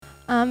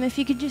If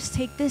you could just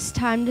take this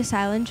time to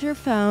silence your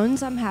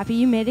phones. I'm happy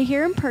you made it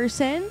here in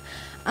person.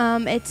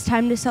 It's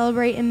time to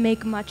celebrate and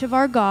make much of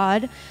our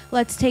God.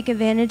 Let's take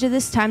advantage of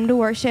this time to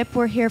worship.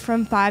 We're here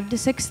from 5 to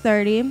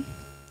 6:30.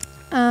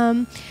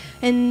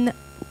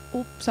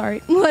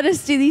 Let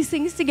us do these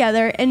things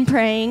together in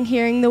praying,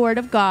 hearing the word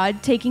of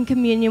God, taking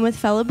communion with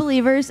fellow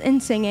believers,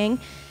 and singing.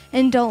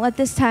 And don't let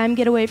this time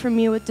get away from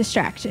you with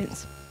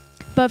distractions.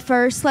 But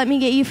first, let me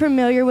get you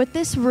familiar with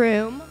this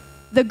room.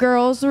 The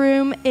girls'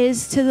 room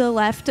is to the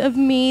left of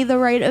me, the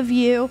right of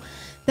you.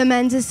 The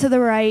men's is to the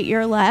right,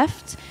 your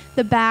left.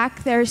 The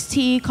back, there's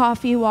tea,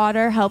 coffee,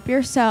 water, help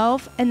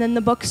yourself. And then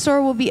the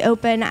bookstore will be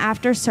open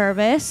after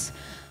service.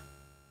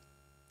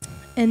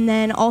 And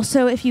then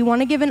also, if you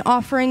want to give an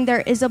offering,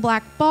 there is a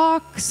black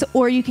box,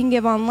 or you can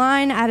give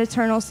online at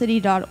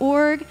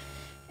eternalcity.org.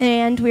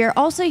 And we are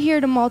also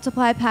here to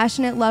multiply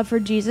passionate love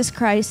for Jesus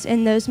Christ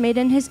and those made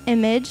in his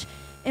image.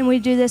 And we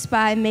do this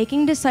by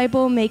making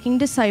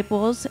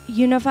disciples,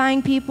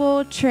 unifying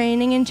people,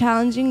 training and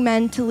challenging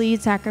men to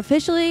lead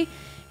sacrificially,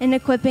 and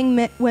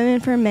equipping women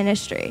for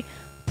ministry.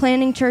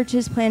 Planting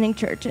churches.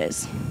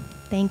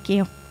 Thank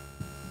you.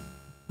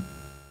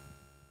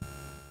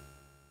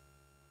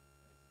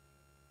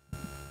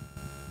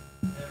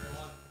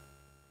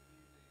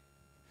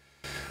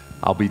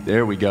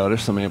 There we go.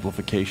 There's some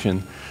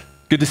amplification.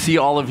 Good to see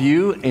all of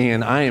you,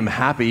 and I am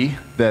happy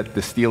that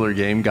the Steeler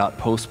game got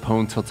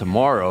postponed till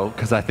tomorrow,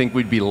 because I think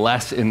we'd be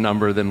less in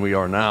number than we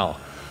are now.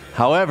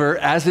 However,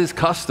 as is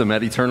custom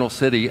at Eternal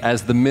City,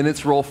 as the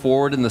minutes roll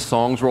forward and the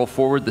songs roll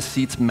forward, the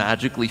seats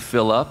magically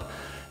fill up,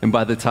 and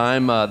by the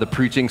time the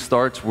preaching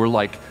starts, we're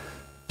like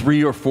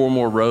 3 or 4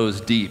 more rows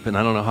deep, and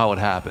I don't know how it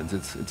happens.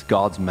 It's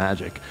God's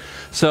magic.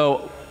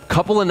 So,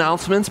 couple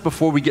announcements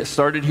before we get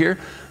started here.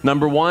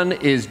 Number 1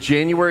 is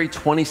January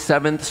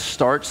 27th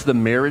starts the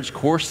marriage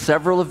course.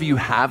 Several of you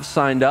have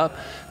signed up.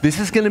 This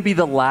is going to be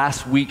the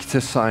last week to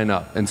sign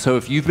up. And so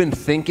if you've been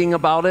thinking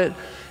about it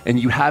and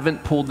you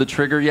haven't pulled the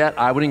trigger yet,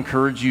 I would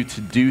encourage you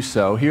to do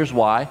so. Here's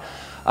why.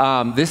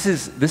 This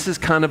is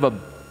kind of a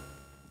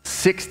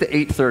 6 to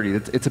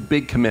 8:30. It's a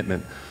big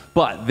commitment.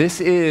 But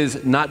this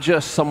is not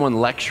just someone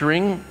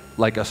lecturing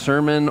like a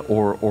sermon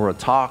or a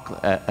talk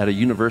at a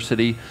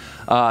university.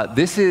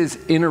 This is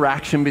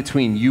interaction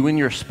between you and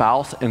your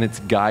spouse, and it's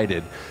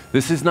guided.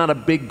 This is not a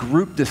big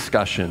group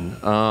discussion.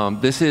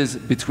 This is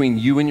between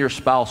you and your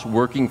spouse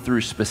working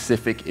through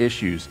specific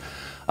issues.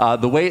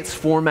 The way it's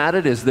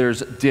formatted is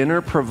there's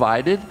dinner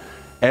provided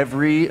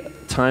every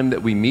time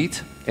that we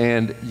meet,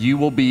 and you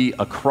will be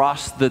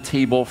across the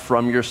table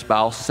from your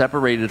spouse,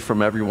 separated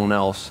from everyone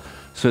else,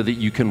 so that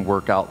you can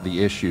work out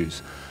the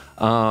issues.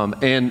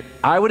 And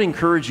I would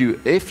encourage you,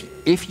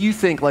 if you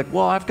think like,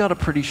 well, I've got a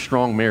pretty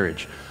strong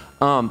marriage,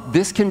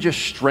 this can just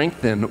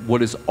strengthen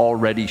what is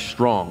already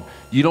strong.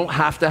 You don't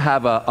have to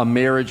have a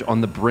marriage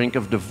on the brink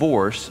of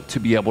divorce to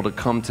be able to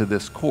come to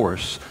this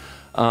course.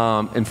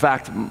 In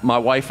fact, my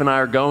wife and I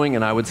are going,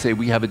 and I would say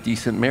we have a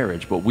decent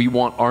marriage, but we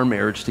want our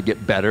marriage to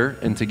get better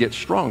and to get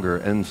stronger.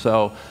 And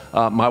so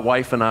my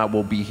wife and I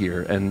will be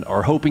here and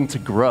are hoping to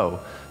grow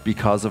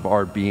because of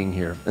our being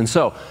here. And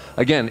so,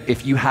 again,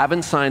 if you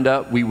haven't signed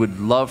up, we would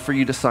love for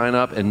you to sign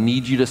up and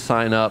need you to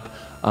sign up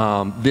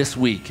this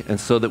week, and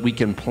so that we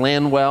can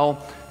plan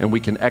well and we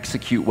can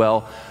execute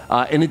well.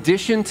 In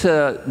addition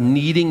to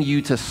needing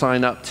you to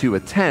sign up to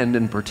attend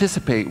and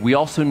participate, we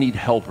also need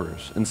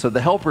helpers. And so the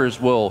helpers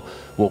will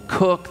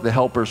cook, the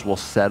helpers will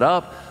set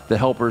up, the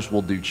helpers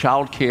will do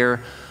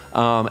childcare,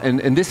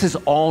 and this is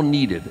all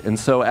needed. And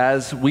so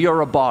as we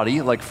are a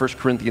body, like 1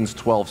 Corinthians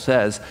 12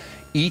 says,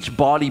 each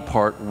body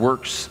part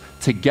works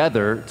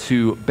together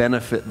to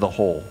benefit the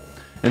whole.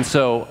 And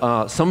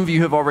so some of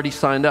you have already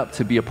signed up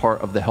to be a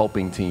part of the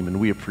helping team, and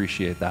we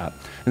appreciate that.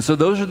 And so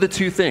those are the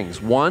 2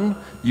 things. 1,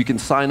 you can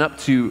sign up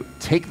to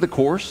take the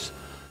course.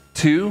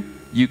 2,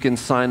 you can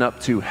sign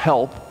up to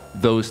help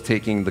those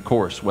taking the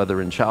course,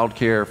 whether in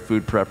childcare,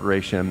 food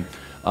preparation,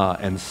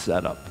 and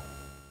setup.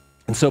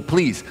 And so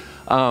please,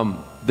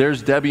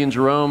 there's Debbie and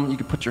Jerome. You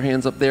can put your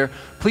hands up there.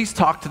 Please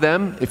talk to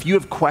them. If you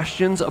have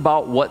questions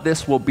about what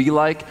this will be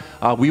like,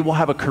 we will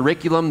have a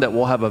curriculum that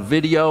will have a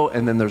video,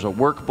 and then there's a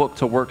workbook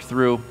to work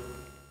through,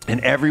 and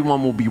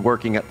everyone will be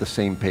working at the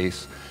same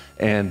pace.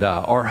 And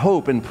our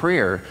hope and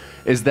prayer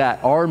is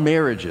that our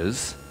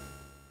marriages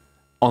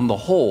on the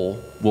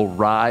whole will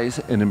rise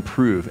and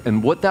improve.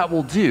 And what that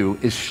will do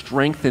is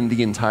strengthen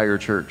the entire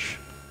church.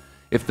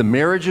 If the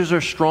marriages are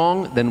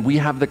strong, then we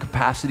have the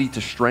capacity to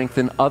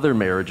strengthen other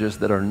marriages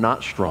that are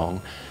not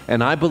strong.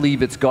 And I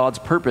believe it's God's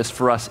purpose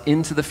for us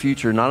into the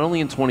future, not only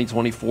in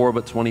 2024,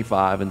 but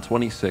 25 and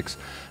 26,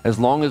 as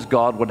long as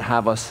God would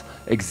have us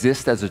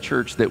exist as a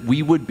church, that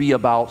we would be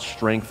about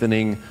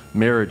strengthening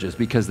marriages,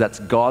 because that's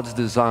God's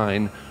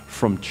design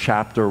from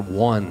chapter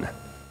 1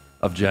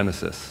 of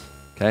Genesis.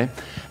 Okay?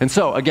 And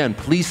so, again,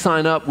 please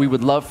sign up. We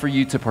would love for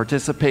you to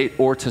participate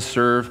or to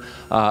serve.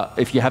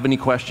 If you have any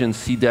questions,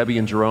 see Debbie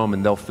and Jerome,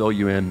 and they'll fill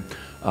you in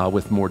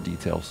with more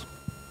details.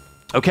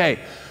 Okay,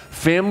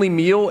 family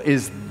meal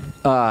is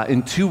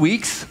in 2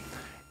 weeks,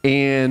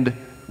 and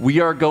we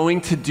are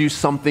going to do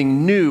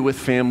something new with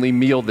Family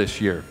Meal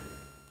this year.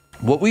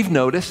 What we've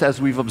noticed,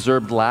 as we've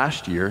observed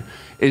last year,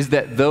 is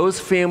that those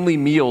family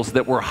meals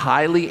that were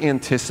highly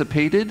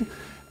anticipated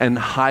and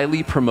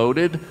highly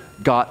promoted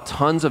got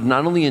tons of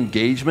not only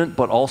engagement,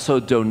 but also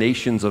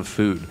donations of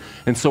food.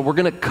 And so we're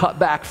going to cut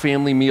back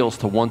family meals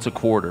to once a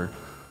quarter.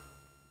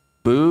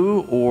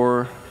 Boo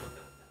or...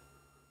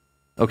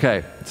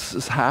 Okay,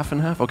 it's half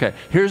and half. Okay,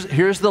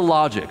 here's the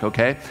logic,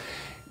 okay?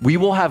 We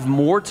will have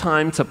more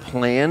time to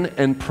plan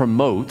and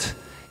promote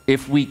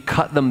if we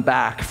cut them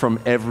back from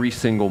every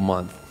single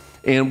month.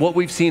 And what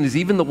we've seen is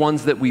even the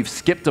ones that we've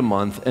skipped a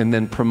month and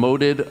then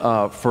promoted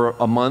for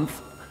a month,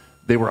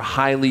 they were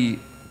highly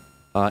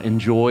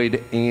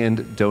enjoyed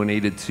and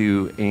donated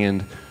to,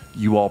 and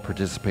you all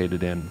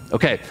participated in.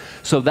 Okay,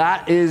 so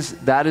that is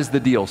the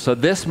deal. So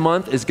this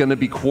month is going to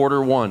be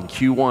quarter one.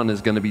 Q1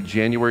 is going to be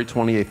January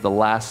 28th, the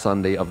last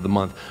Sunday of the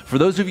month. For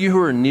those of you who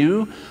are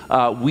new,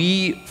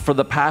 we, for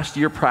the past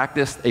year,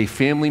 practiced a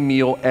family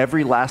meal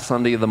every last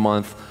Sunday of the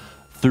month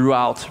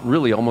throughout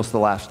really almost the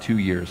last 2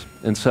 years.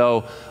 And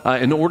so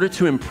in order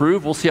to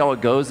improve, we'll see how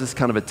it goes. This is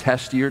kind of a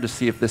test year to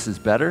see if this is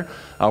better.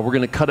 We're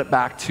going to cut it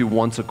back to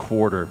once a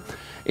quarter.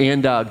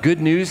 And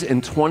good news, in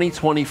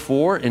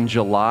 2024, in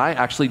July,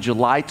 actually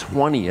July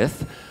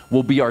 20th,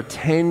 will be our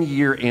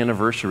 10-year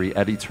anniversary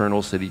at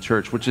Eternal City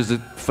Church, which is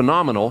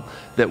phenomenal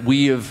that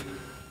we have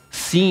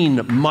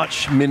seen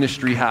much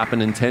ministry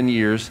happen in 10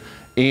 years.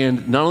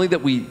 And not only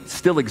that we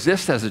still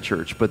exist as a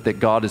church, but that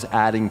God is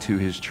adding to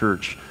his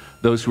church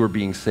those who are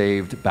being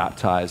saved,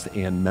 baptized,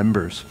 and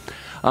members.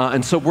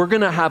 And so we're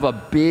going to have a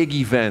big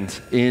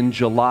event in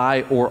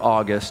July or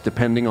August,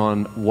 depending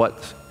on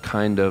what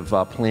kind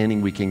of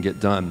planning we can get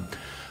done.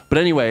 But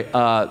anyway,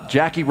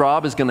 Jackie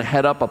Robb is going to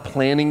head up a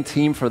planning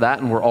team for that,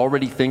 and we're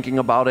already thinking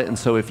about it. And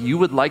so if you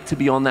would like to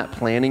be on that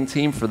planning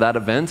team for that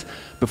event,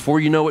 before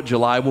you know it,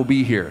 July will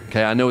be here.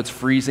 Okay, I know it's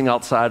freezing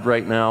outside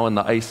right now and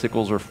the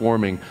icicles are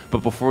forming,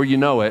 but before you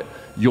know it,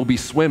 you'll be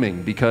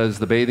swimming because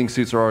the bathing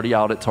suits are already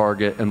out at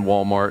Target and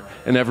Walmart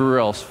and everywhere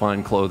else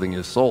fine clothing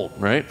is sold,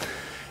 right?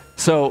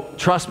 So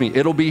trust me,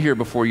 it'll be here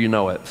before you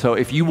know it. So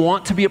if you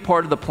want to be a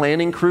part of the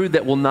planning crew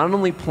that will not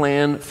only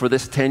plan for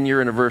this 10-year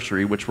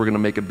anniversary, which we're going to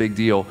make a big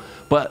deal,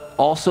 but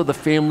also the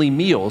family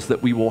meals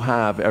that we will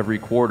have every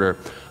quarter,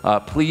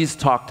 please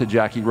talk to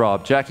Jackie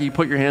Robb. Jackie,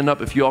 put your hand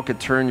up if you all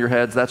could turn your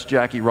heads. That's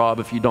Jackie Robb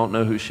if you don't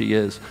know who she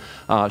is.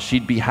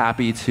 She'd be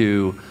happy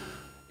to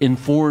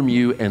inform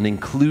you and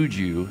include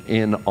you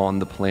in on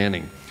the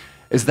planning.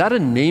 Is that a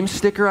name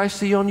sticker I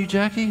see on you,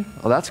 Jackie?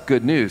 Oh, that's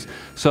good news.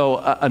 So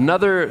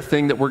another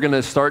thing that we're going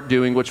to start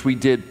doing, which we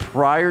did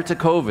prior to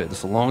COVID,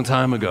 it's a long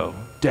time ago,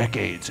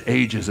 decades,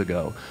 ages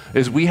ago,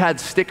 is we had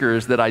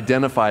stickers that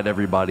identified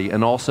everybody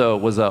and also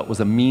was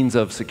a means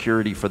of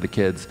security for the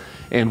kids.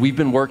 And we've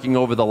been working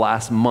over the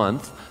last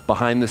month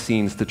behind the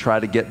scenes to try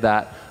to get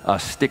that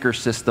sticker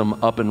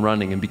system up and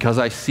running. And because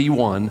I see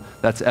one,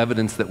 that's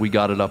evidence that we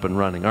got it up and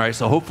running. All right,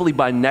 so hopefully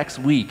by next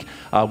week,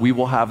 we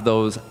will have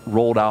those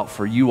rolled out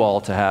for you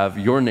all to have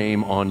your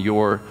name on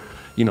your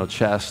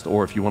chest,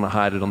 or if you want to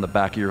hide it on the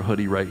back of your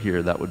hoodie right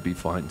here, that would be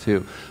fine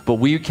too. But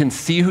we can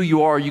see who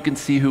you are, you can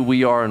see who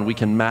we are, and we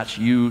can match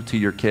you to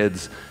your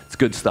kids. It's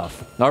good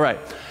stuff. All right,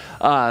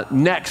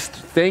 next,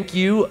 thank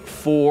you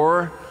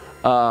for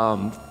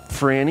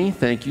Franny,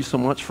 thank you so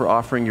much for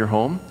offering your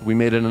home. We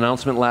made an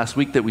announcement last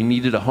week that we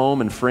needed a home,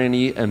 and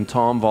Franny and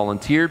Tom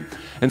volunteered.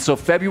 And so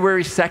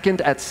February 2nd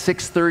at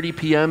 6:30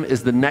 p.m.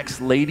 is the next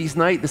ladies'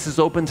 night. This is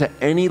open to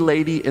any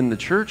lady in the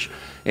church,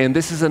 and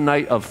this is a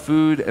night of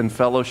food and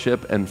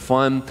fellowship and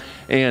fun.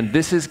 And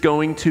this is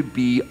going to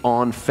be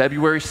on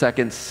February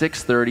 2nd,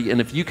 6:30. And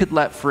if you could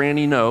let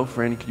Franny know,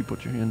 Franny, could you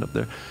put your hand up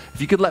there?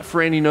 If you could let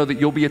Franny know that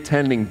you'll be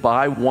attending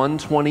by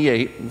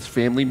 1:28, it's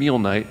family meal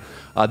night,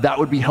 that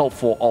would be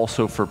helpful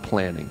also for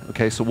planning.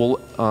 Okay, so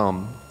we'll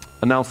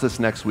announce this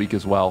next week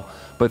as well.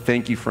 But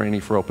thank you,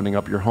 Franny, for opening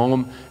up your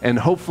home. And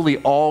hopefully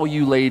all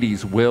you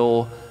ladies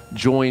will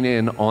join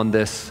in on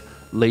this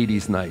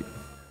ladies' night,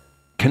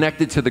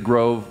 connected to the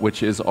Grove,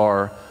 which is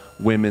our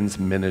women's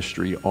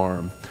ministry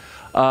arm.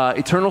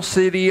 Eternal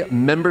City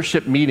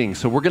membership meeting.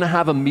 So we're going to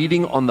have a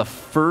meeting on the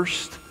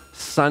first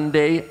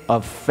Sunday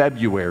of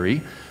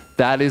February.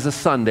 That is a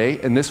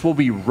Sunday, and this will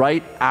be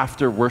right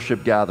after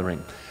worship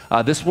gathering.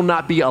 This will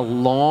not be a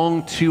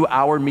long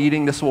 2-hour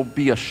meeting. This will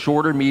be a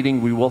shorter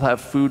meeting. We will have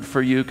food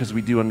for you because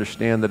we do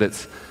understand that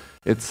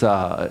it's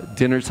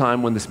dinner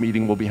time when this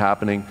meeting will be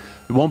happening.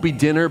 It won't be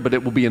dinner, but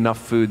it will be enough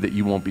food that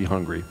you won't be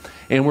hungry.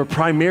 And we're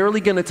primarily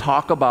going to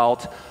talk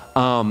about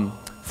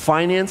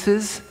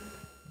finances,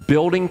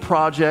 building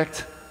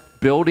project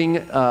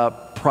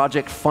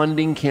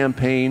funding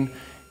campaign,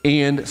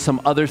 and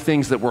some other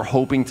things that we're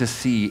hoping to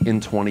see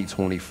in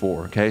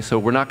 2024, okay? So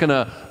we're not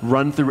gonna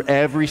run through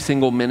every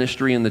single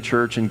ministry in the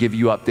church and give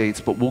you updates,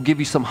 but we'll give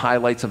you some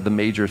highlights of the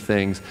major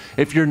things.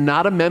 If you're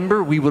not a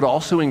member, we would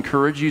also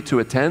encourage you to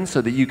attend so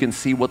that you can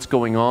see what's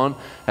going on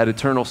at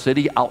Eternal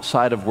City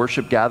outside of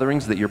worship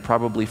gatherings that you're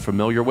probably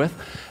familiar with.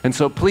 And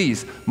so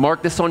please,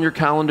 mark this on your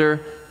calendar,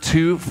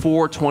 to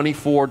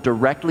 4:24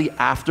 directly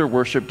after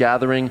worship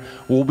gathering.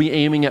 We'll be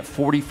aiming at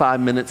 45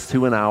 minutes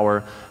to an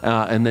hour,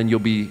 and then you'll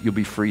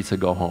be free to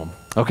go home.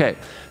 Okay,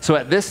 so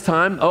at this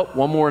time,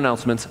 one more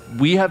announcement.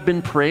 We have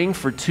been praying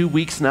for 2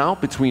 weeks now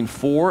between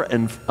 4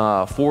 and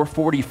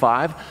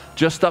 4:45,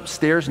 just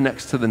upstairs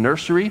next to the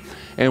nursery.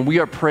 And we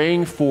are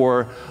praying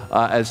for,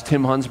 as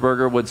Tim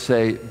Hunsberger would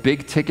say,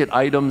 big ticket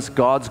items,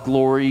 God's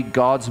glory,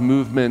 God's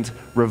movement,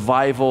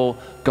 revival,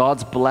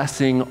 God's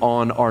blessing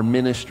on our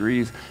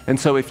ministries. And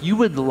so if you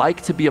would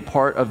like to be a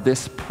part of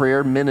this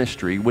prayer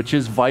ministry, which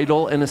is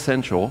vital and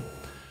essential,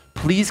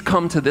 please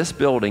come to this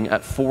building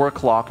at 4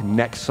 o'clock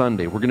next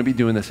Sunday. We're going to be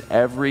doing this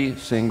every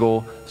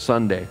single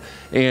Sunday.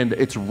 And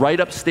it's right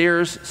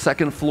upstairs,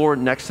 second floor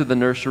next to the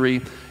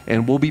nursery,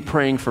 and we'll be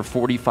praying for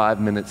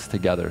 45 minutes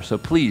together. So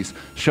please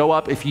show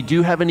up. If you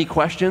do have any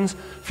questions,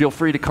 feel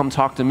free to come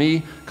talk to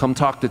me, come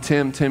talk to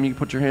Tim. Tim, you can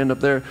put your hand up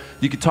there.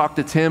 You can talk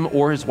to Tim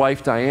or his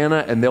wife,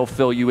 Diana, and they'll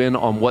fill you in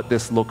on what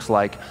this looks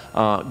like.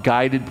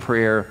 Guided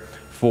prayer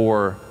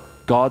for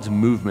God's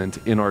movement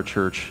in our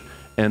church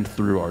and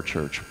through our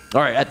church. All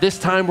right, at this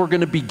time, we're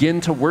going to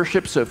begin to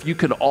worship. So if you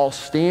could all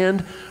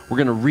stand, we're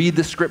going to read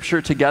the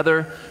scripture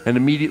together. And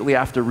immediately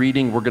after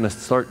reading, we're going to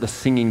start the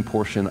singing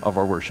portion of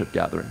our worship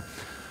gathering.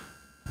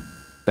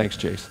 Thanks,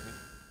 Chase.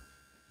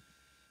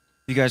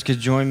 You guys could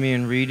join me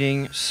in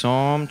reading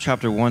Psalm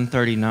chapter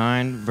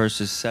 139,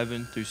 verses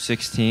 7 through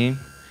 16.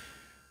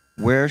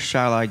 Where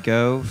shall I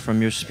go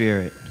from your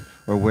spirit?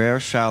 Or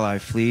where shall I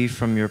flee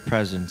from your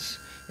presence?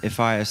 If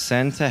I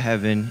ascend to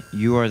heaven,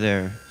 you are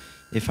there.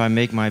 If I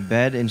make my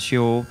bed in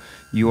Sheol,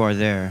 you are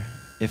there.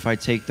 If I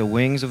take the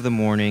wings of the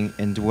morning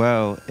and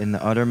dwell in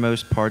the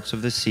uttermost parts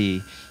of the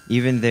sea,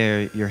 even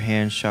there your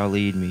hand shall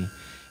lead me,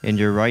 and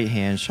your right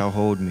hand shall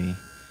hold me.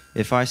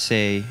 If I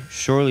say,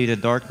 surely the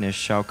darkness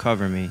shall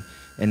cover me,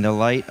 and the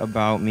light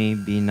about me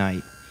be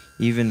night,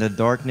 even the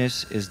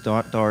darkness is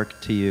not dark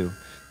to you.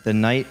 The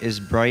night is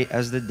bright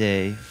as the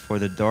day, for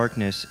the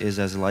darkness is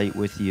as light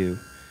with you.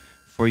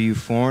 For you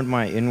formed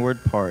my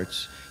inward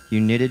parts. You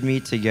knitted me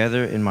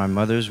together in my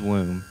mother's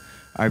womb.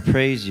 I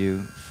praise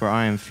you, for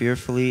I am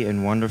fearfully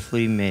and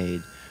wonderfully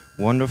made.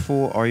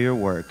 Wonderful are your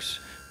works.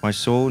 My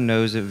soul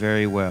knows it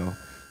very well.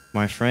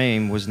 My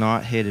frame was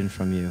not hidden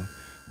from you,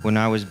 when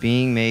I was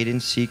being made in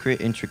secret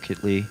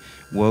intricately,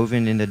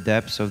 woven in the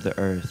depths of the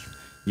earth.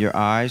 Your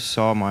eyes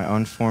saw my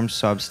unformed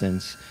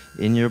substance.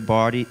 In your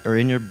body, or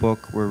in your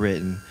book were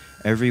written,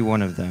 every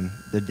one of them,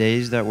 the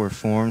days that were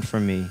formed for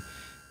me,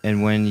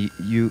 and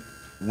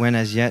when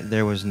as yet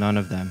there was none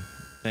of them.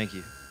 Thank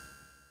you.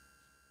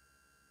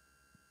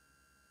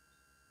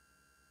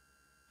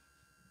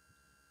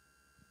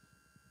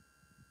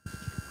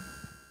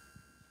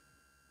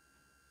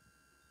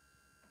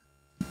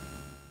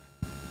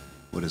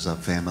 What is up,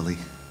 family?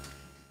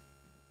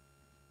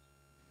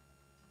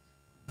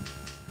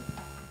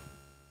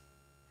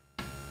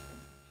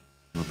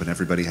 Hoping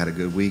everybody had a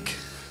good week.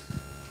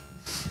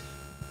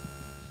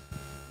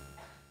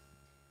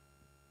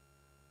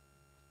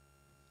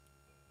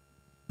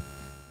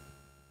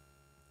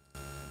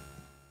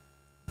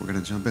 We're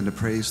going to jump into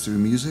praise through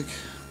music.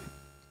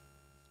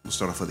 We'll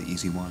start off with the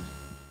easy one.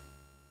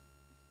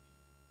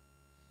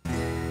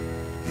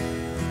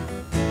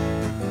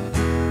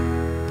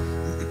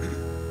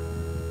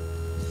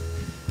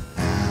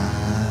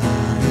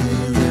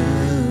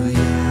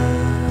 Hallelujah.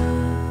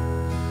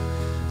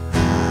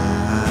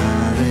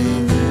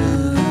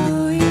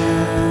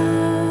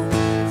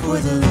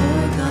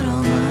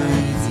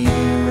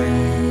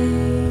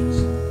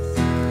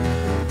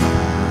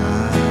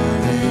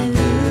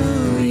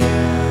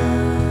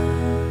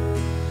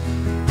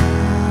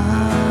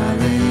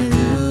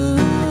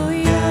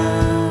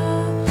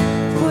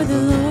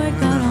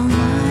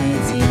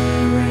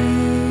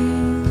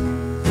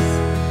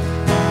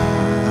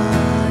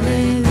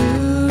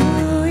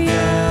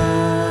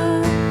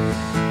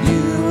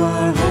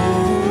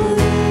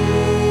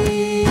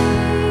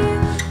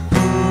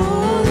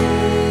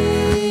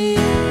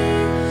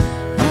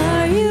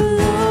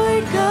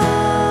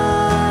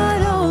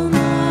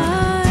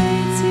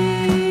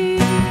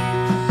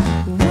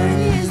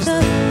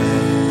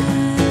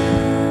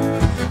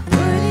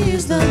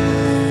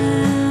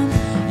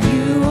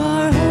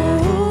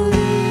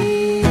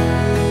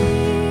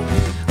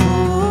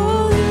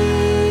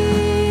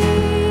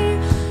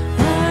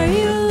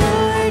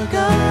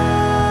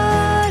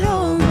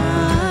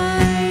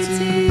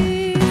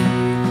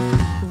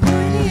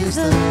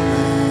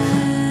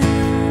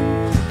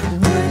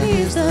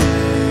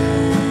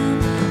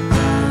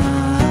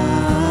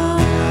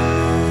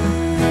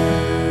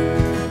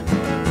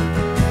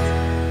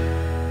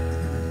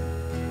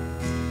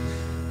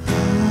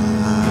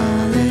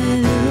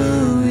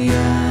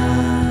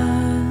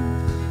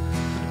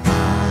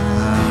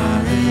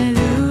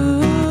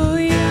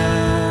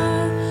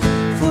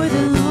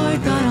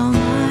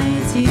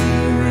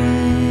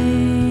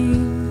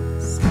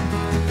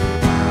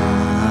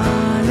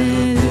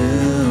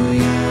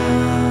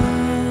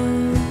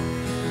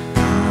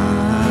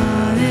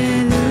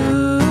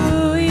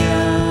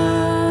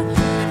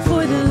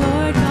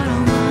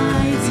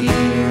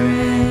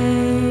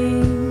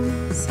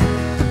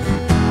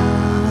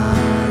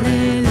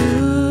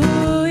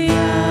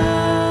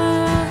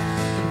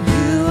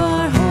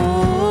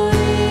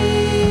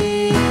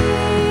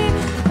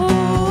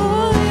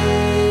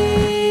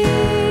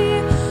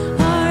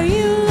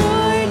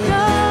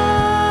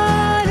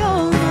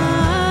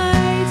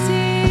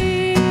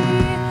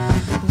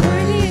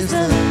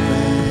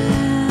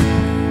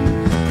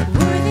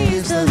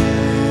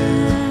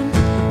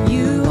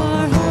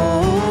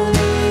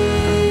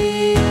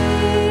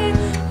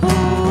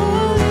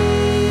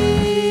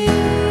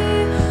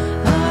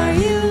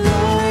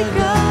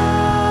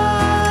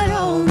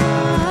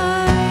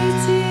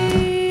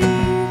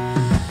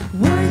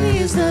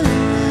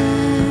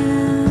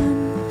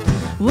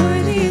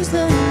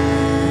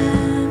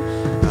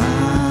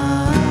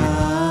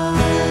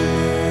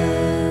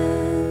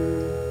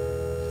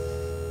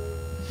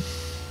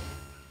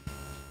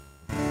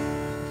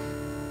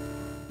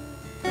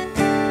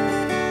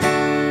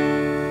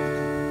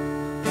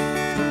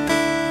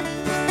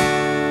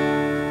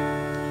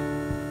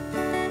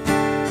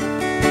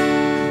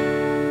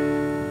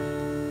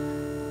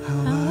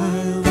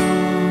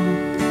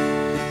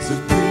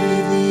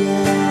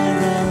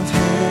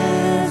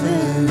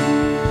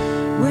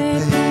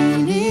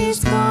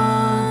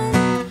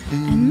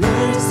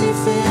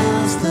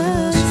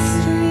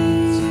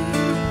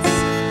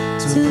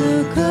 to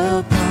look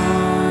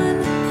upon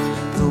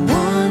the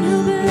one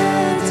who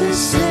bled to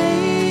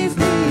save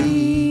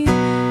me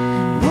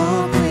and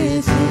walk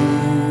with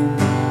him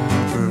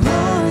for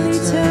all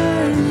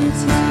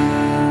eternity.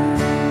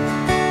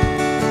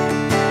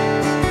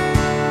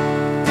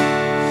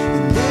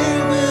 And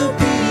there will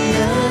be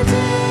a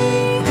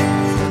day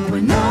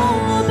when all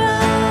will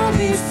bow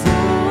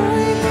before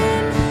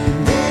him. And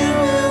there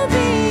will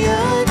be a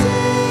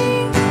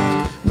day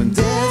when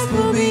death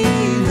will be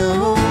no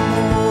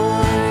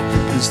more.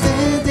 And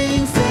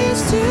standing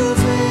face to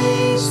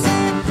face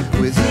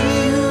with he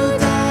who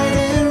died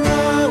and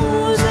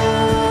rose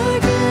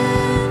again.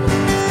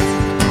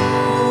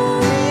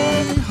 Holy,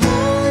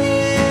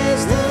 holy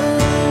is the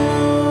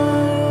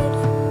Lord.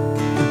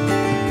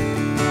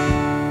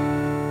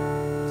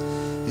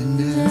 And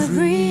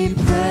every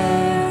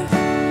prayer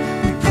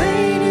we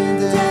prayed in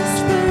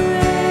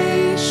desperation,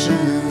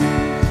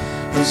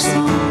 the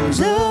songs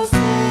of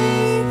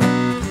faith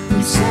we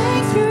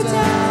sang through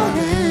doubt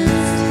and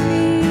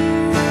fear.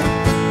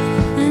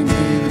 And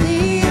in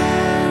the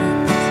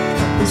end,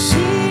 we'll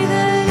see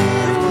that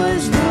it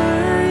was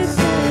worth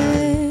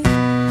it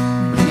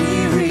when he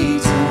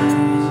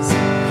returns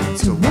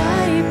to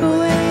wipe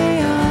away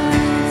our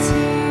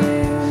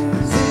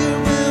tears. There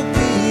will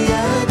be a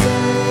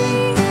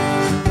day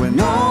when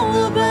all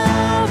will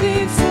bow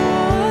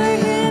before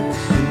him.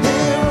 And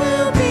there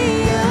will be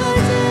a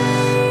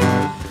day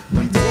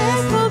when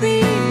death will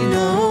be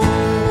no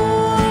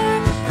more.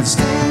 And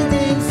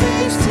standing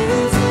face to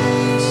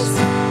face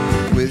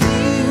with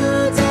he who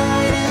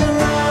died and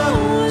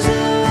rose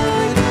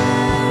again.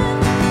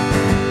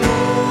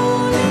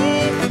 Holy,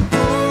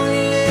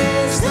 holy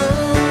is the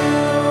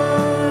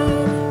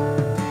Lord.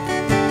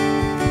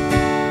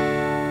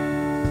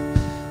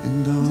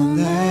 And on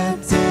that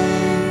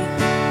day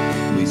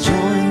we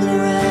join the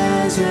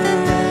resurrection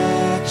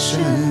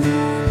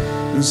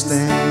and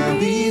stand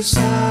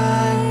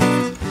beside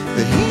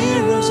the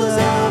heroes of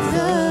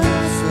the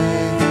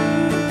faith.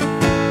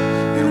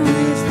 And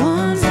with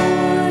one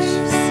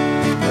voice,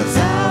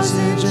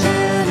 1,000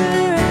 generations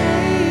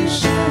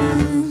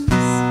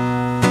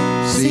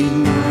sing,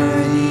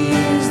 worthy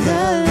is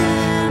the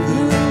Lamb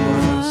who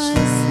was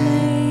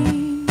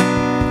slain.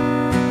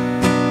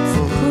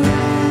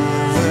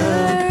 Forever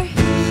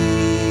he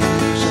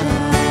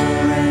shall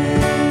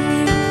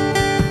reign.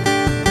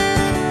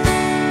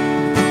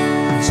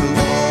 So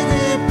let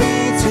it be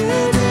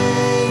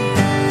today.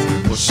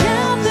 We'll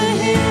shout the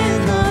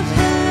hymn of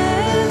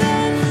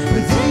heaven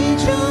with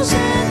angels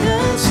and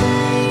the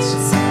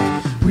saints.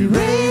 We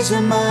raise a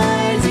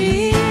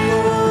mighty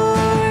roar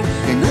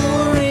in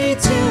glory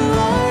to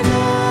our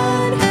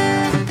God,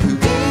 who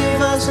gave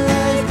us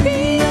life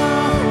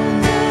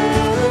beyond the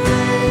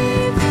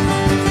grave.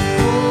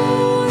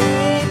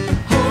 Holy,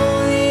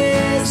 holy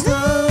is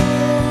the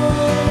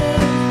Lord.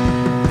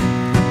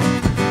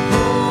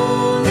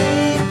 Holy,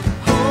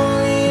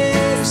 holy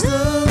is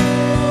the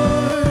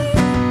Lord.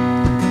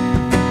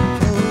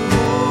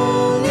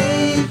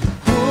 Holy,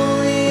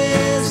 holy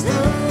is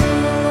the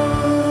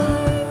Lord.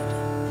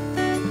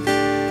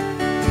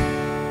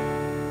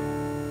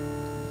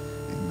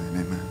 Amen,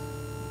 amen.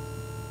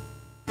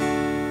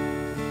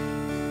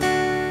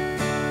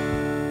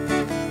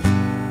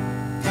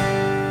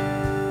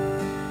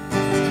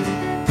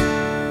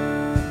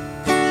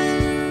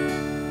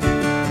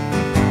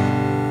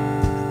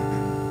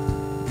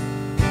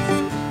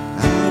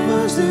 I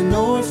was an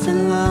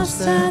orphan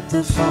lost at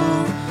the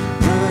fall,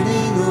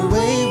 running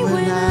away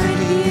when I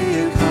hear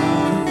you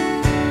call.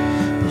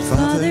 But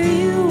Father,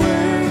 you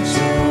worked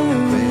your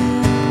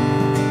will,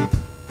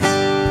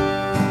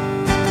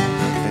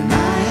 and I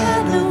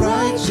had no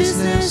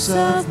righteousness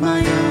of my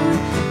own.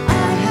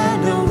 I had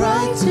no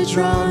right to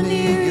draw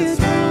near your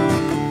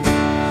throne.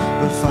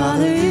 But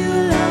Father, you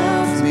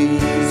loved me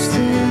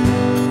still.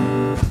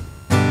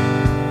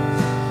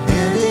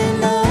 And in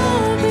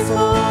love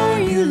before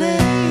you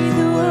laid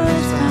the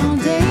world's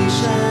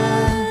foundation,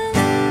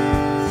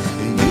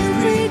 and you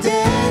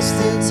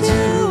predestined to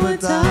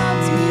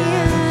adopt me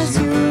as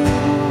your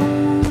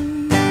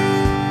own.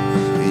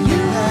 And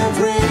you have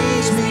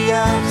raised me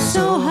up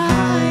so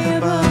high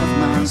above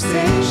my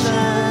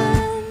station,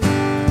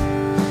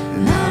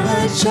 and I'm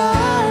a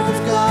child of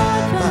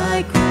God by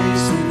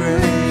grace and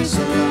grace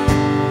alone.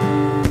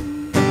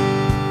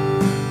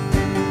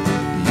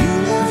 You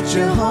left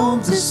your home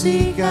to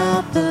seek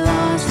out the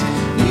lost.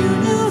 You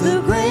knew the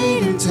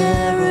great and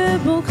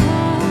terrible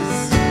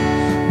cost,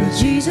 but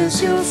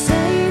Jesus, your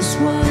face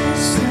was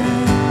set.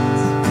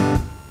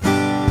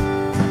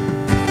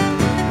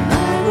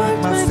 I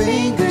worked my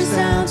fingers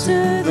down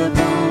to the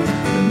bone,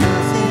 but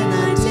nothing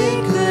I did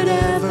could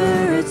ever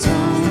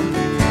atone.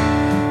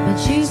 But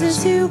Jesus,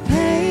 you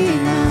paid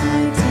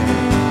my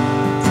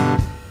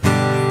debt,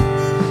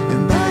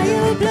 and by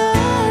your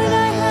blood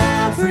I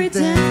have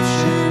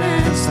redemption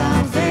and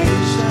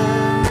salvation.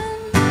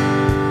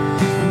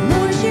 And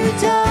Lord, you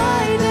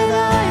died that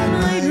I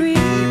might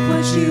reap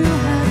what you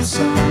have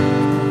sown.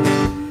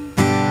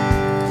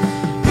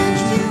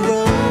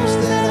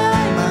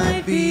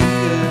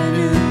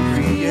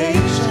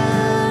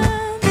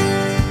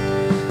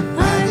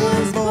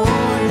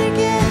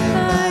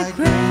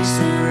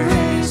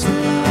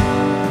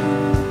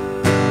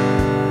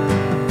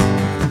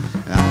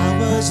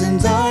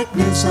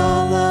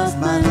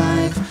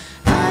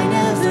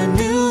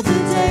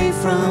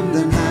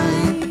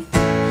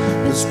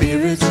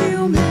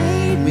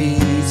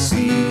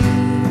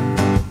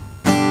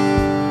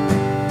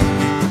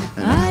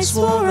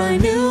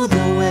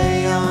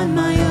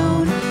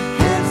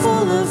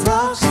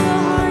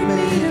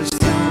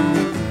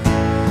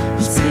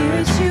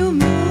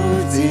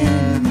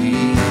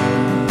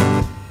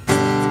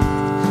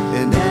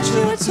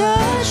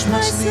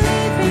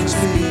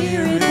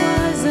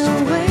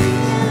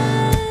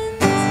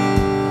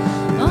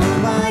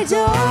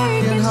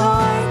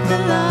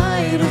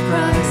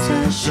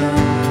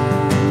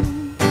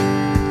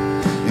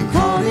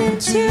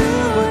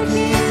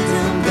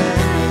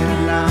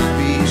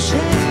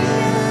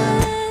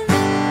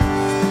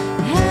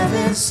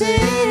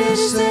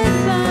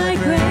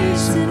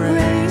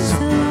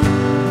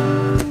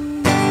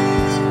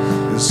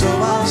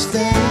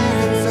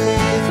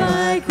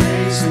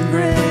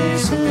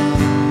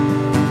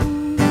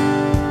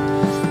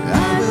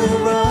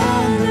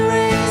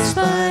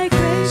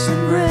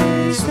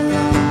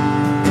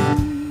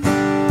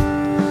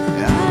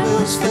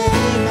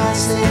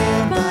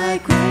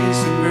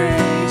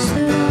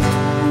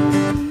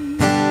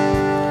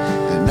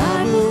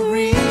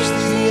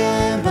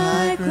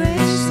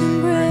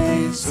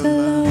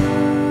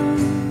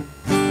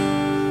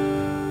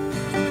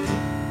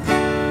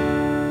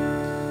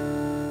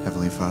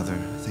 Father.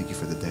 Thank you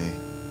for the day.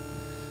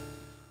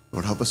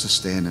 Lord, help us to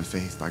stand in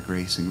faith by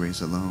grace and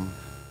grace alone.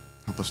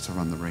 Help us to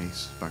run the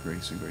race by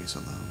grace and grace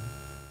alone.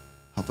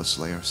 Help us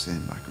slay our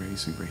sin by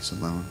grace and grace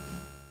alone.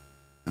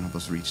 And help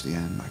us reach the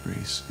end by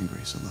grace and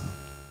grace alone.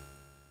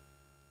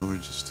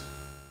 Lord, just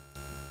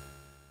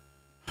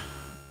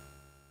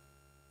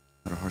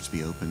let our hearts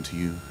be open to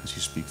you as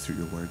you speak through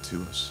your word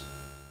to us.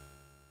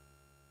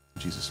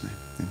 In Jesus' name,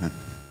 amen.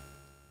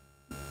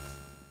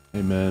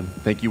 Amen.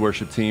 Thank you,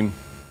 worship team.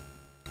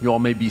 You all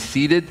may be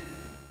seated,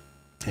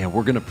 and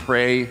we're going to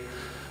pray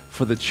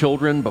for the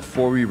children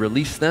before we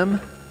release them.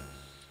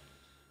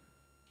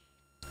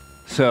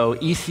 So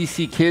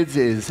ECC Kids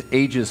is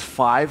ages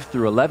 5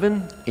 through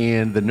 11,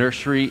 and the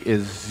nursery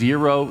is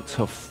 0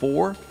 to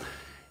 4.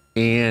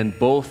 And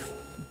both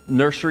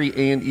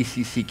nursery and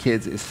ECC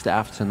Kids is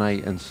staffed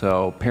tonight, and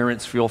so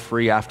parents, feel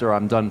free after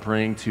I'm done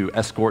praying to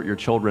escort your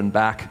children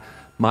back,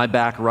 my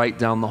back right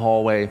down the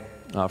hallway,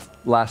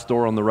 last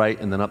door on the right,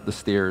 and then up the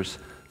stairs.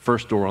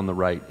 First door on the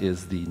right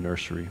is the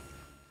nursery.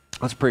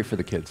 Let's pray for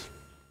the kids.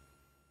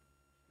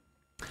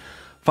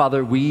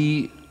 Father,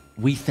 we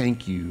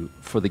thank you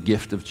for the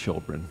gift of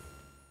children.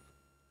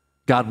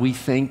 God, we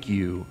thank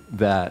you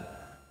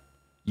that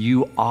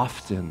you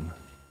often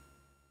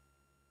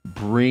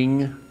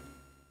bring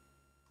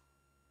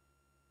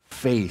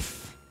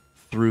faith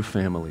through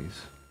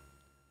families,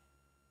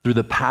 through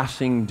the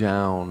passing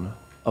down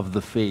of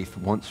the faith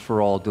once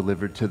for all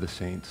delivered to the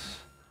saints.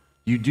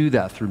 You do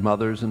that through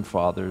mothers and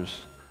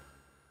fathers,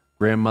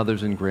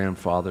 grandmothers and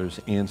grandfathers,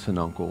 aunts and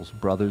uncles,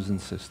 brothers and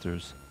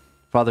sisters.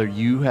 Father,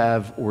 you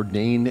have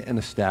ordained and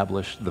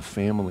established the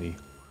family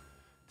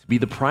to be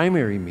the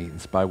primary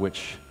means by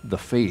which the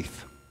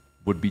faith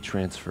would be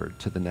transferred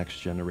to the next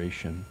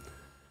generation.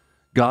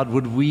 God,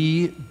 would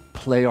we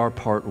play our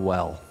part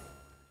well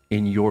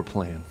in your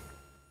plan?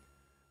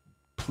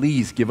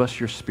 Please give us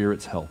your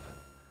Spirit's help.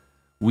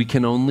 We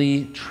can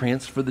only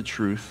transfer the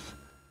truth,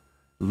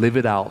 live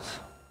it out,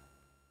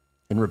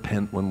 and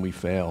repent when we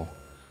fail.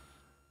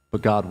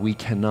 But God, we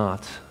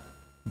cannot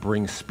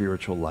bring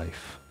spiritual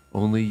life.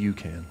 Only you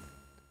can.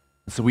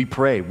 And so we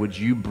pray, would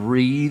you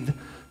breathe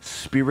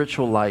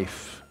spiritual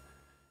life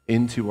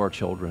into our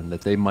children,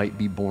 that they might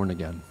be born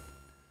again,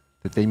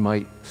 that they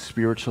might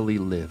spiritually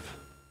live.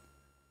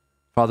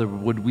 Father,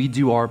 would we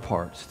do our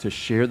part to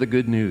share the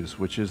good news,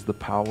 which is the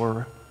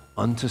power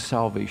unto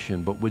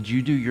salvation, but would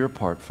you do your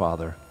part,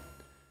 Father,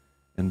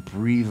 and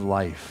breathe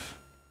life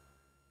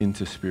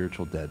into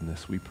spiritual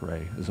deadness, we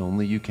pray, as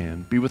only you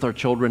can. Be with our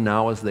children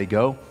now as they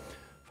go.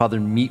 Father,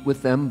 meet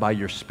with them by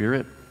your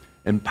Spirit.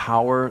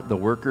 Empower the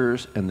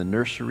workers and the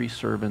nursery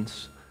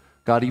servants.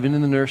 God, even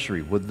in the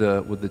nursery, would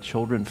the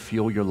children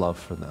feel your love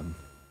for them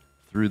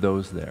through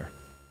those there?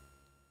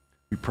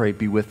 We pray,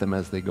 be with them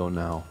as they go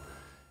now.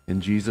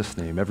 In Jesus'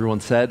 name. Everyone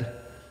said,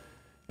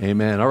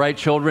 amen. All right,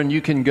 children,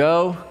 you can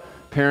go.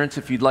 Parents,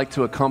 if you'd like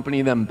to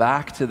accompany them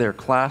back to their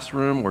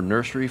classroom or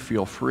nursery,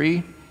 feel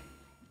free.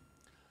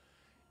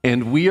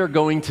 And we are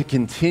going to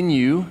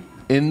continue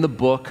in the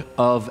book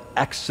of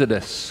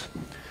Exodus.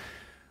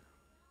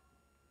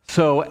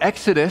 So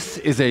Exodus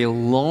is a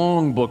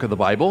long book of the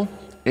Bible,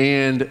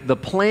 and the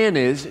plan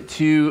is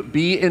to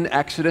be in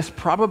Exodus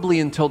probably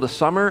until the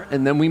summer,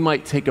 and then we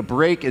might take a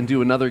break and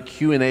do another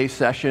Q&A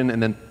session,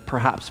 and then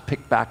perhaps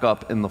pick back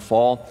up in the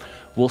fall.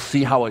 We'll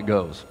see how it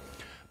goes.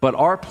 But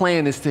our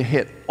plan is to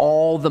hit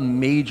all the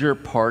major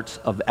parts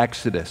of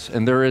Exodus,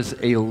 and there is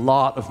a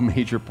lot of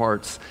major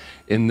parts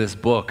in this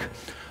book.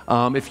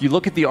 If you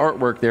look at the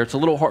artwork there, it's a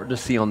little hard to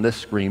see on this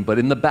screen, but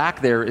in the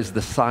back there is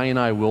the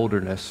Sinai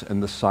wilderness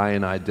and the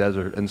Sinai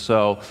desert. And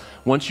so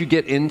once you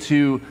get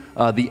into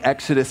the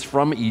Exodus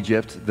from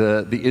Egypt,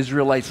 the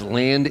Israelites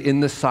land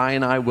in the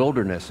Sinai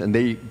wilderness,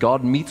 and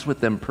God meets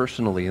with them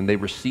personally, and they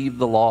receive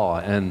the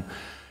law. And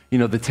you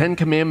know, the 10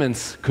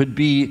 Commandments could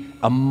be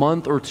a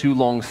month or two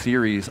long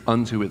series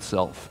unto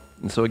itself.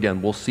 And so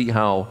again, we'll see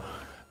how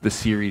the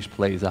series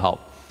plays out.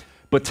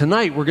 But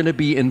tonight we're going to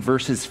be in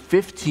verses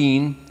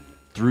 15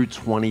 through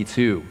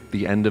 22,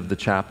 the end of the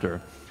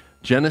chapter.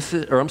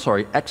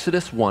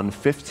 Exodus 1,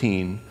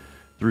 15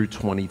 through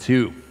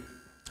 22.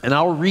 And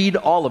I'll read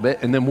all of it,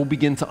 and then we'll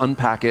begin to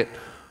unpack it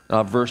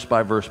verse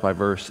by verse by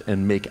verse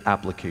and make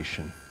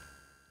application.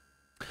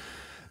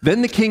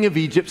 Then the king of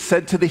Egypt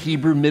said to the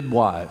Hebrew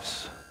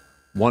midwives,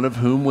 one of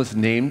whom was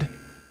named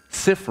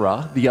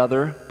Sifra, the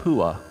other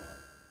Puah,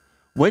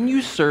 when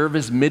you serve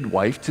as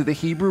midwife to the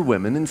Hebrew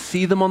women and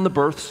see them on the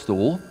birth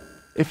stool,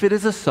 if it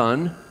is a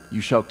son,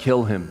 you shall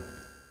kill him.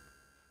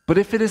 But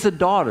if it is a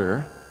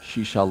daughter,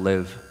 she shall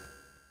live.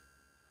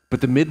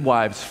 But the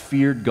midwives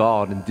feared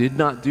God and did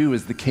not do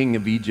as the king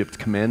of Egypt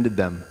commanded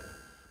them,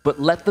 but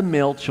let the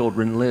male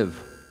children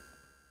live.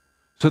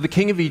 So the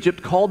king of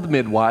Egypt called the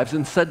midwives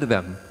and said to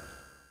them,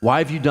 why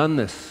have you done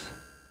this?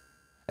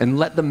 And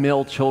let the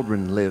male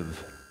children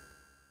live.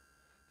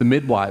 The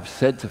midwives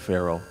said to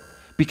Pharaoh,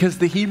 because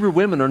the Hebrew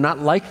women are not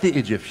like the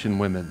Egyptian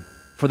women,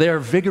 for they are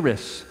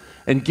vigorous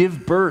and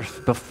give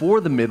birth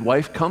before the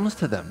midwife comes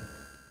to them.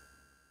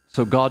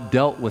 So God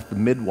dealt with the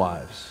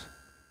midwives,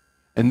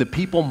 And the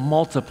people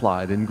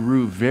multiplied and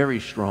grew very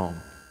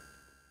strong.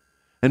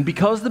 And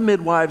because the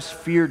midwives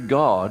feared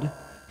God,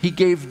 he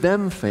gave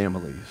them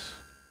families.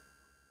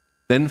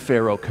 Then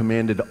Pharaoh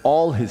commanded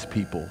all his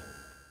people,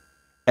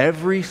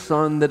 every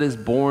son that is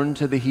born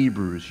to the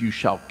Hebrews you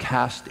shall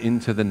cast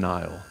into the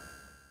Nile,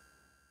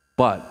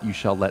 but you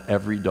shall let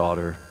every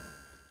daughter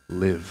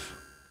live.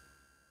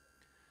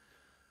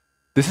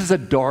 This is a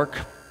dark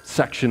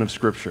section of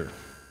Scripture.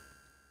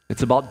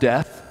 It's about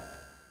death.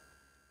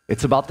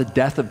 It's about the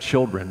death of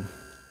children.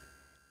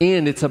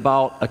 And it's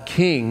about a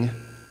king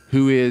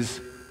who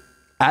is,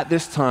 at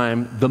this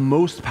time, the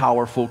most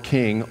powerful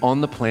king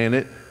on the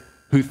planet,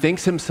 who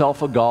thinks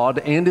himself a god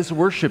and is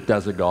worshipped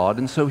as a god.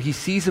 And so he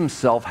sees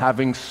himself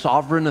having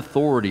sovereign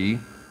authority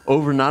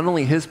over not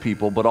only his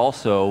people, but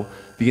also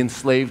the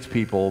enslaved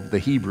people, the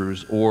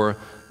Hebrews, or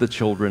the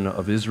children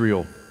of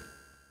Israel.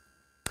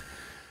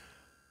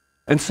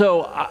 And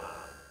so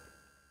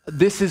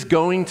this is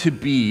going to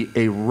be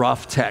a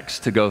rough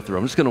text to go through.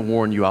 I'm just going to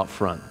warn you out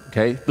front,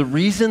 okay? The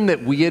reason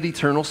that we at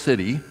Eternal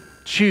City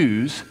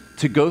choose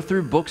to go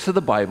through books of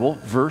the Bible,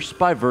 verse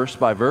by verse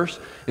by verse,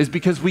 is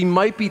because we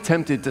might be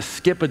tempted to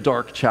skip a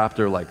dark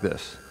chapter like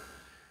this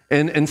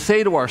and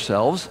say to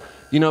ourselves,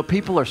 you know,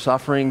 people are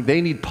suffering.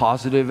 They need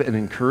positive and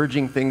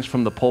encouraging things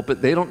from the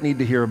pulpit. They don't need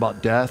to hear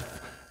about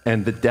death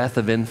and the death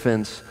of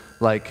infants.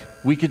 Like,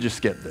 we could just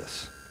skip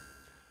this.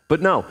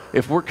 But no,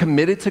 if we're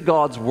committed to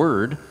God's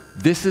word,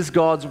 this is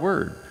God's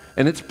word.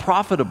 And it's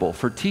profitable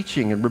for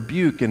teaching and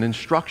rebuke and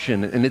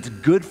instruction. And it's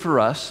good for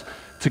us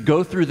to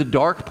go through the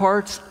dark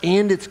parts,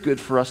 and it's good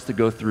for us to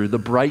go through the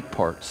bright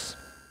parts.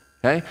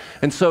 Okay?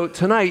 And so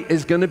tonight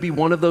is going to be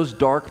one of those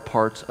dark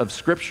parts of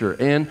Scripture.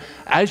 And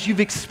as you've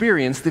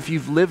experienced, if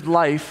you've lived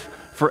life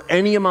for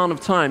any amount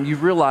of time,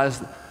 you've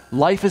realized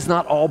life is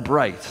not all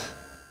bright.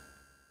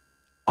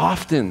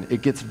 Often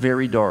it gets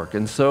very dark.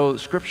 And so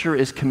Scripture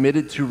is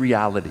committed to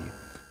reality.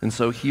 And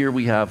so here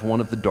we have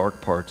one of the dark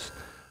parts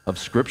of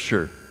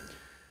Scripture.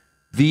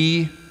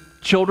 The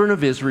children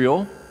of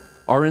Israel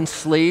are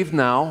enslaved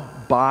now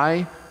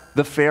by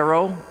the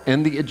Pharaoh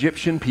and the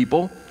Egyptian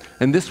people.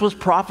 And this was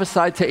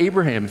prophesied to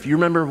Abraham. If you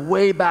remember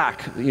way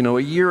back, a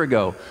year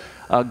ago,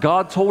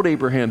 God told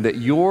Abraham that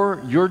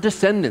your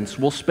descendants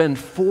will spend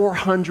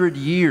 400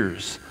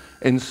 years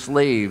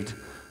enslaved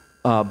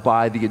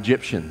by the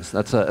Egyptians.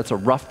 That's a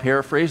rough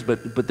paraphrase,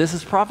 but this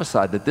is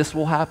prophesied that this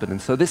will happen.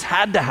 And so this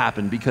had to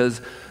happen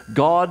because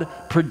God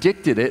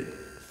predicted it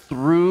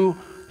through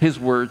his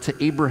word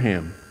to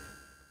Abraham.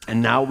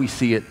 And now we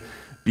see it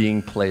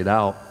being played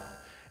out.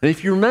 And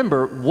if you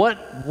remember,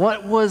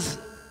 what was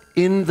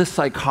in the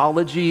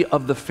psychology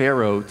of the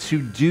Pharaoh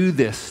to do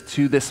this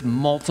to this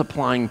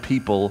multiplying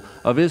people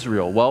of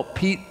Israel? Well,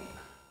 Pete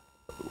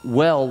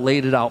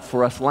laid it out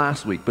for us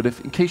last week, but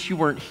in case you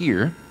weren't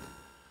here,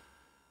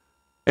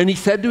 and he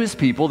said to his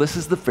people, this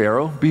is the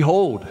Pharaoh,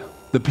 behold,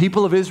 the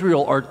people of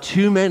Israel are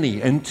too many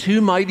and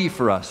too mighty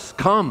for us.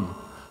 Come,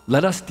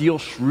 let us deal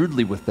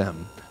shrewdly with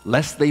them,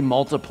 lest they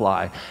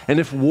multiply. And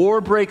if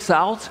war breaks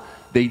out,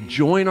 they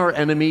join our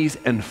enemies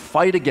and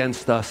fight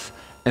against us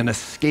and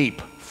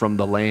escape from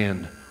the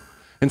land.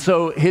 And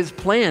so his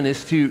plan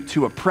is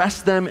to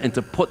oppress them and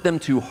to put them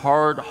to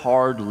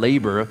hard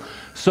labor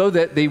so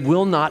that they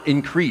will not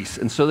increase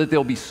and so that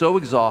they'll be so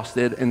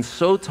exhausted and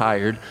so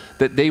tired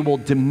that they will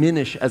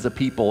diminish as a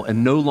people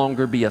and no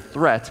longer be a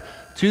threat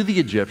to the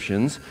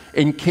Egyptians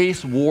in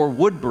case war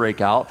would break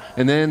out,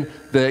 and then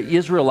the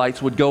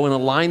Israelites would go and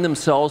align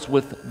themselves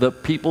with the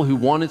people who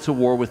wanted to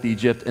war with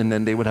Egypt, and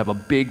then they would have a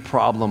big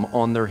problem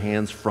on their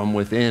hands from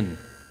within.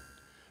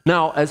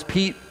 Now, as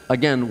Pete,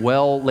 again,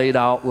 laid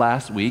out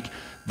last week,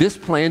 this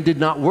plan did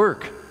not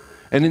work.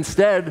 And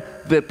instead,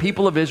 the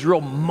people of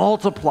Israel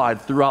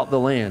multiplied throughout the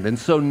land. And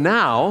so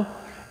now,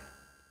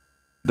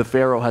 the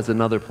Pharaoh has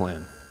another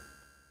plan.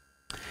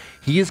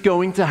 He is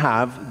going to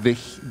have the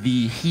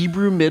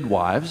Hebrew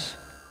midwives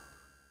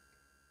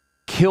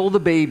kill the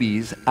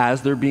babies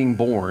as they're being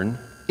born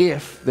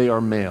if they are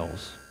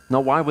males.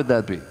 Now, why would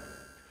that be?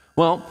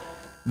 Well,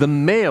 the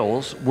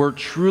males were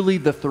truly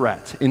the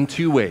threat in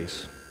two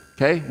ways.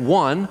 Okay?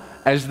 One,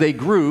 as they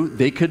grew,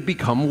 they could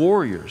become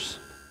warriors.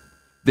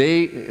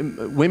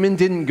 Women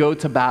didn't go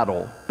to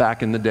battle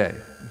back in the day.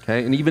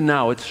 Okay? And even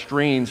now, it's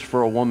strange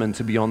for a woman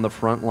to be on the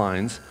front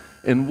lines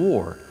in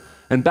war.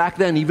 And back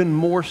then, even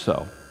more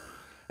so.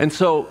 And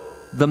so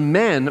the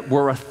men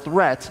were a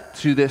threat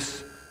to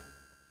this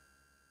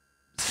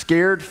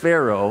scared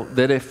Pharaoh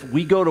that if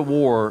we go to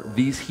war,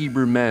 these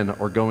Hebrew men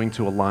are going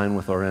to align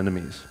with our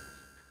enemies.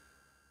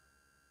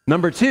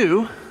 Number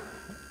two,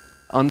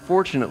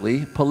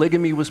 unfortunately,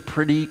 polygamy was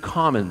pretty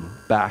common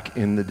back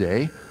in the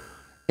day.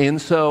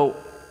 And so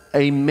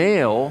a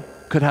male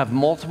could have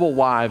multiple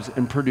wives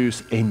and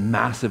produce a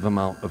massive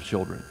amount of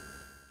children.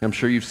 I'm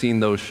sure you've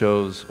seen those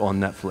shows on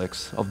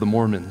Netflix of the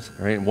Mormons,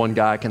 right? And one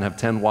guy can have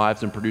 10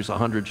 wives and produce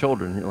 100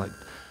 children. You're like,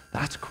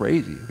 that's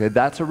crazy. Okay,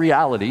 that's a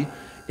reality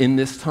in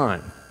this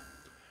time.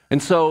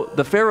 And so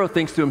the Pharaoh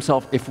thinks to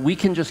himself, if we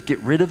can just get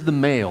rid of the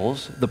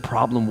males, the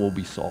problem will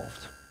be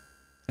solved.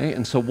 Okay?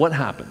 And so what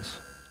happens?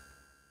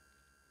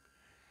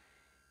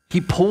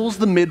 he pulls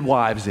the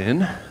midwives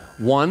in,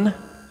 one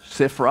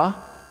Shiphrah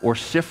or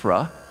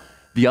Shiphrah,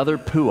 the other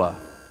Puah.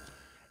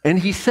 And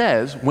he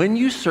says, when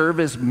you serve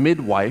as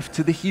midwife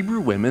to the Hebrew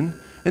women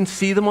and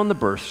see them on the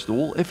birth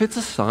stool, if it's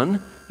a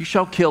son, you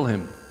shall kill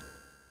him.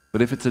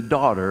 But if it's a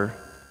daughter,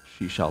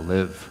 she shall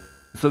live.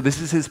 So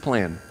this is his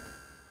plan.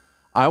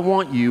 I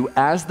want you,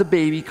 as the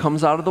baby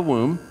comes out of the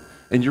womb,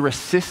 and you're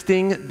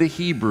assisting the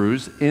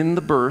Hebrews in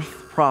the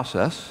birth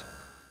process.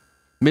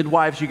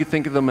 Midwives, you could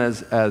think of them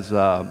as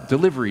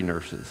delivery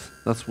nurses.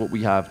 That's what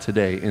we have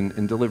today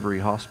in delivery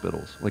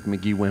hospitals, like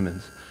McGee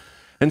Women's.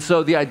 And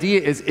so the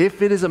idea is,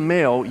 if it is a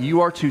male,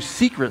 you are to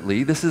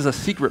secretly, this is a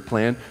secret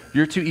plan,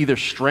 you're to either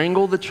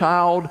strangle the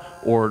child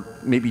or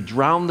maybe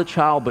drown the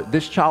child, but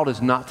this child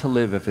is not to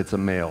live if it's a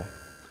male.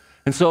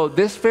 And so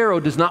this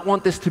Pharaoh does not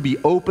want this to be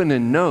open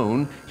and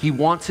known. He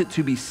wants it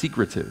to be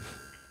secretive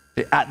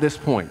at this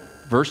point.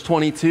 Verse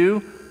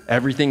 22,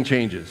 everything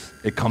changes.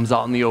 It comes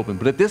out in the open.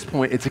 But at this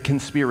point, it's a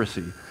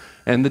conspiracy.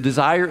 And the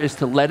desire is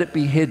to let it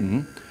be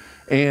hidden,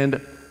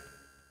 and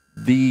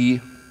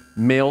the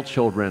male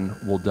children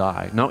will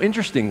die. Now,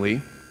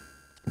 interestingly,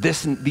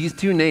 these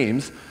two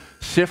names,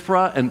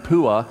 Shiphrah and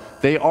Puah,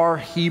 they are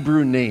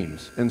Hebrew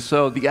names. And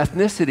so the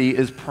ethnicity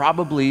is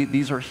probably,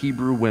 these are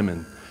Hebrew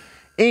women.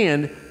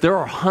 And there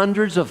are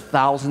hundreds of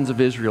thousands of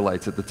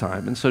Israelites at the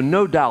time. And so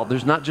no doubt,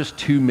 there's not just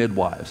two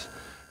midwives.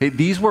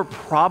 These were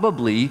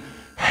probably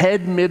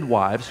head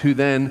midwives who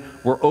then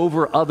were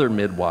over other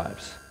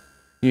midwives.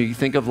 You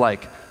think of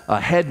like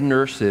head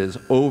nurses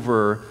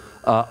over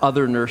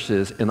other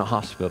nurses in a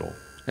hospital.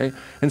 Okay?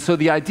 And so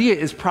the idea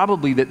is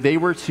probably that they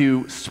were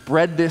to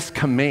spread this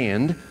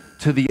command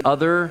to the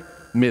other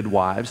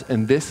midwives,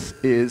 and this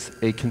is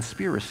a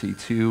conspiracy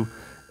to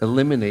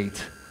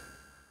eliminate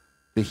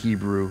the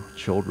Hebrew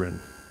children.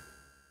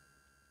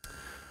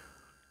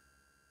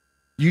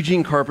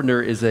 Eugene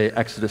Carpenter is an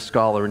Exodus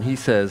scholar, and he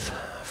says,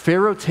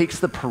 Pharaoh takes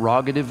the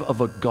prerogative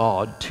of a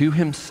god to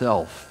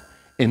himself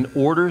and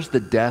orders the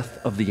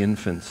death of the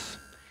infants,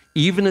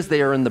 even as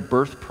they are in the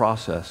birth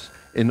process,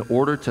 in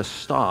order to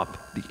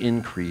stop the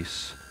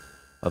increase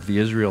of the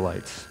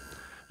Israelites.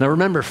 Now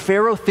remember,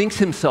 Pharaoh thinks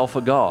himself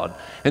a god,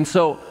 and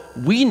so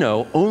we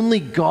know only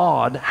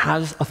God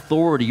has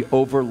authority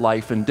over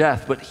life and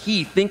death, but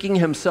he, thinking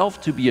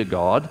himself to be a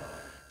god,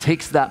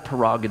 takes that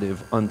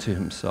prerogative unto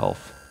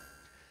himself.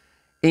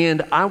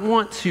 And I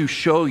want to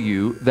show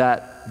you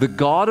that the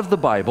God of the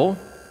Bible,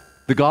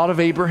 the God of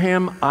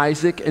Abraham,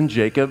 Isaac, and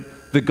Jacob,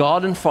 the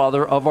God and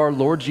Father of our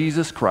Lord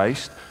Jesus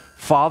Christ,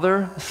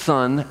 Father,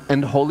 Son,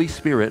 and Holy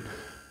Spirit,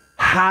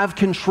 have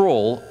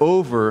control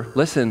over,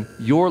 listen,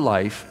 your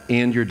life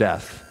and your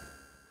death.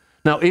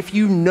 Now, if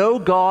you know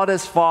God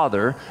as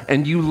Father,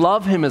 and you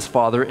love him as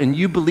Father, and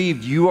you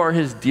believe you are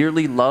his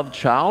dearly loved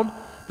child,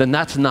 then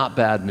that's not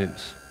bad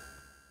news.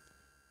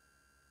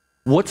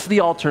 What's the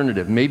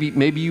alternative?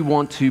 Maybe you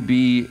want to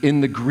be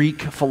in the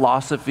Greek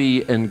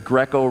philosophy and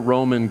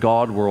Greco-Roman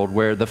God world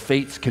where the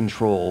fates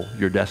control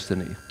your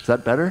destiny. Is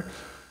that better?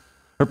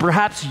 Or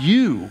perhaps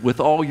you,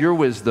 with all your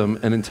wisdom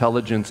and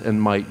intelligence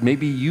and might,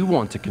 maybe you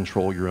want to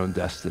control your own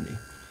destiny.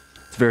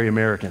 It's very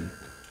American.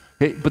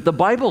 Okay, but the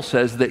Bible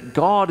says that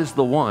God is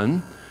the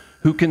one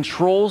who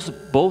controls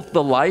both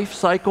the life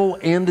cycle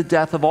and the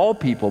death of all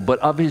people, but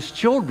of his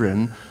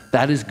children,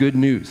 that is good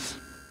news.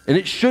 And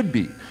it should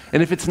be.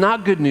 And if it's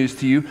not good news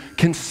to you,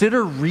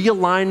 consider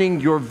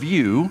realigning your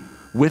view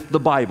with the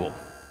Bible.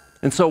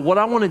 And so what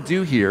I want to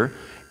do here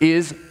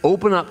is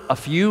open up a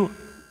few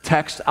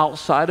texts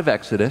outside of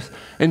Exodus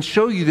and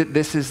show you that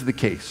this is the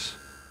case.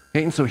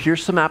 Okay, and so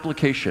here's some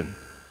application.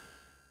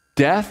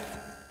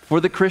 Death for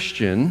the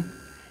Christian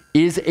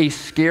is a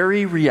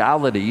scary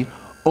reality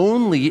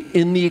only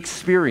in the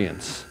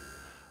experience.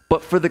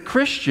 But for the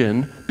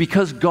Christian,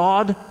 because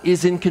God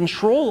is in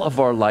control of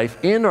our life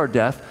and our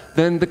death,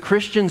 then the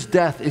Christian's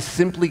death is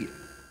simply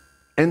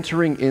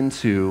entering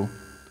into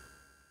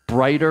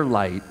brighter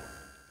light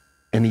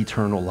and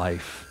eternal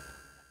life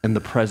and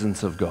the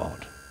presence of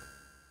God.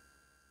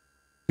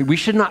 We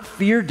should not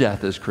fear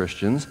death as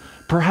Christians.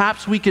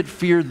 Perhaps we could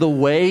fear the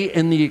way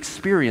and the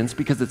experience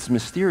because it's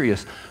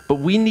mysterious, but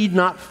we need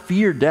not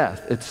fear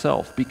death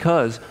itself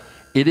because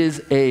it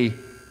is a,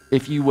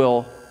 if you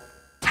will,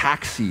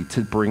 taxi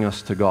to bring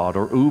us to God,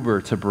 or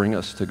Uber to bring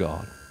us to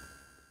God.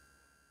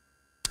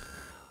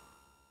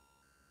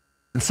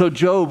 And so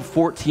Job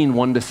 14,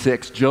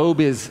 1-6, Job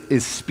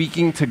is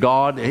speaking to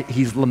God.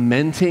 He's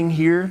lamenting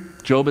here.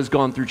 Job has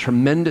gone through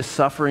tremendous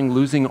suffering,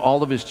 losing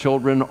all of his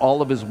children,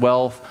 all of his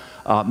wealth.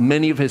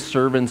 Many of his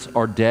servants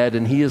are dead,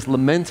 and he is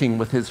lamenting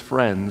with his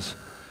friends.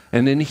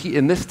 And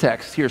in this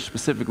text here,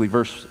 specifically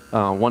verse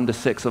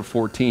 1-6 of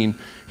 14,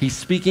 he's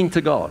speaking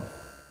to God.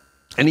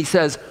 And he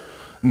says,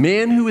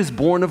 "Man who is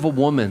born of a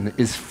woman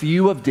is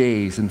few of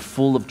days and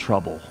full of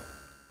trouble.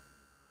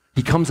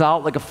 He comes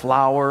out like a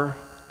flower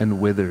and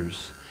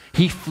withers.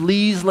 He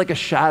flees like a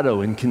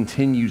shadow and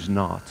continues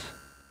not.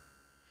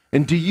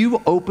 And do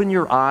you open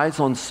your eyes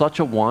on such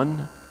a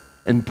one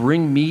and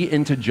bring me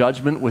into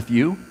judgment with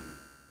you?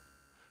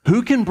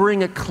 Who can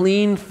bring a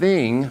clean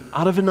thing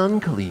out of an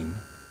unclean?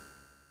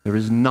 There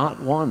is not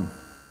one.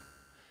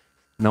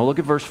 Now look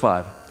at verse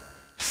 5.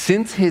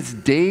 Since his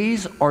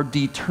days are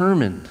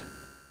determined,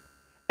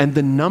 and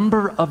the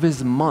number of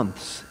his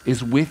months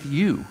is with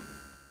you,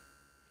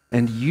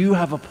 and you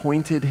have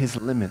appointed his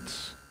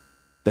limits,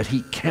 that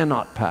he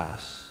cannot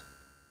pass.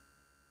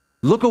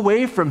 Look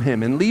away from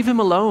him and leave him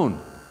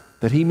alone,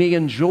 that he may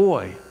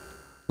enjoy,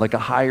 like a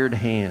hired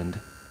hand,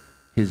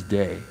 his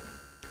day.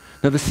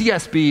 Now the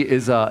CSB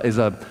is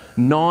a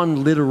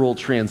non-literal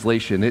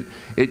translation.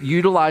 It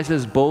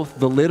utilizes both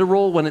the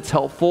literal when it's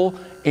helpful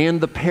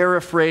and the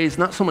paraphrase,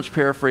 not so much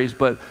paraphrase,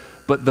 but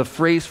the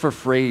phrase for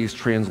phrase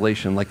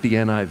translation, like the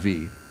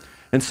NIV.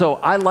 And so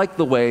I like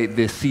the way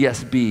the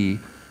CSB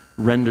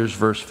renders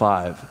verse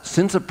 5.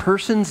 Since a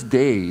person's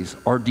days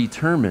are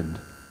determined,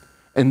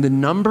 and the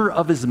number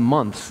of his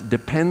months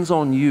depends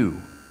on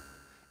you,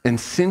 and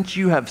since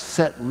you have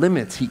set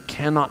limits he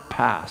cannot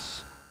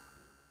pass,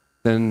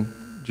 then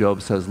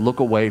Job says, look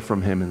away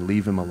from him and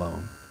leave him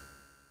alone.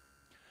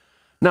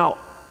 Now,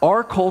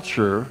 our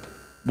culture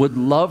would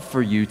love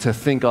for you to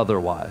think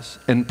otherwise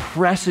and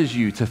presses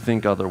you to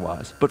think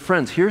otherwise. But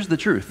friends, here's the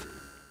truth.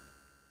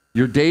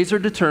 Your days are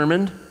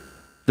determined,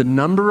 the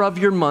number of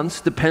your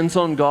months depends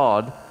on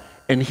God,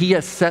 and he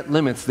has set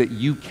limits that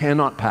you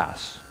cannot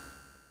pass.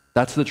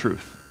 That's the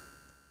truth.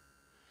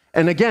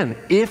 And again,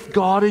 if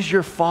God is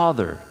your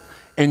father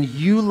and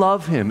you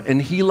love him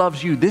and he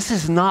loves you, this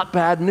is not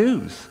bad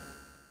news.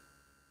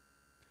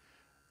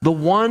 The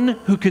one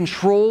who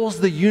controls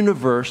the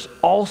universe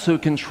also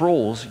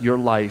controls your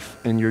life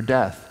and your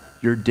death,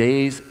 your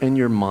days and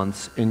your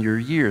months and your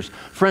years.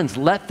 Friends,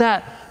 let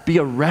that be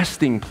a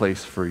resting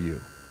place for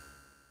you.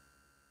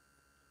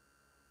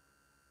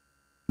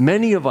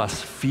 Many of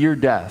us fear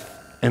death,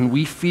 and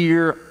we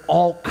fear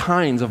all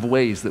kinds of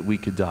ways that we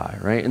could die,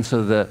 right? And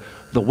so the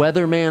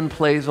weatherman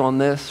plays on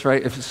this,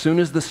 right? If as soon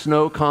as the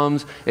snow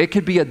comes, it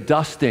could be a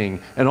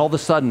dusting, and all of a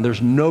sudden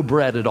there's no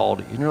bread at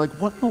Aldi. And you're like,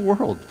 what in the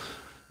world?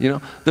 You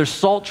know, there's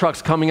salt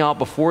trucks coming out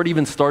before it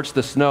even starts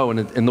to snow,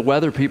 and the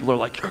weather people are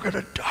like, you're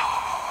gonna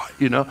die,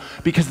 you know,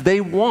 because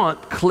they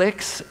want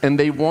clicks and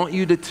they want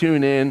you to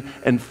tune in,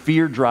 and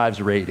fear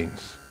drives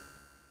ratings.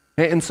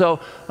 And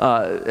so,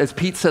 as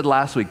Pete said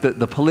last week,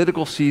 the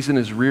political season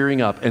is rearing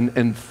up,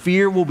 and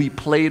fear will be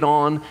played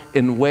on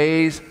in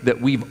ways that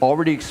we've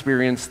already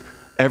experienced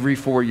every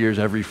 4 years,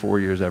 every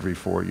 4 years, every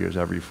 4 years,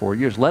 every 4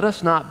 years. Let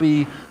us not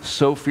be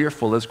so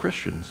fearful as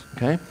Christians,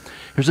 okay?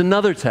 Here's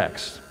another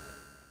text.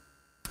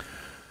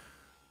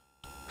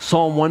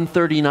 Psalm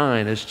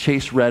 139, as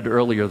Chase read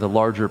earlier, the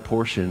larger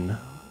portion,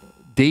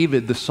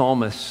 David, the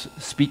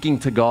psalmist, speaking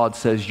to God,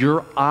 says,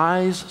 your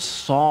eyes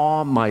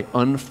saw my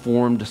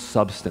unformed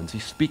substance.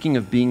 He's speaking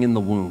of being in the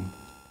womb.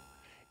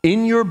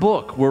 In your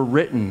book were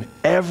written,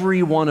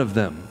 every one of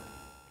them.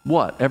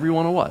 What? Every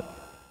one of what?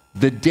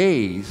 The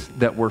days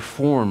that were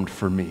formed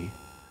for me,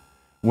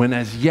 when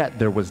as yet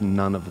there was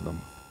none of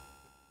them.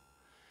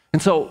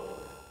 And so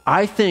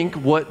I think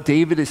what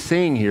David is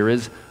saying here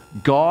is,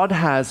 God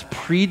has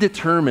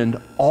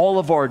predetermined all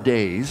of our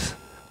days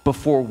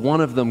before one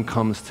of them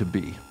comes to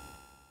be.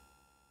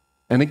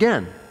 And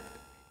again,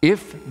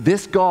 if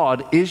this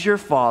God is your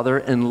father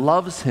and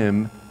loves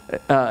him,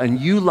 and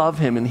you love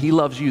him and he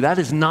loves you, that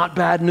is not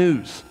bad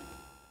news.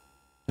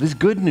 It is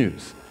good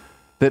news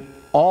that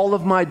all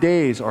of my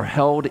days are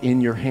held in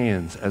your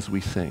hands, as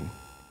we sing.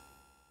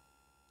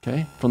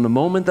 Okay? From the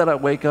moment that I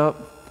wake up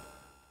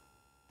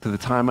to the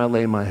time I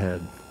lay my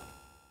head,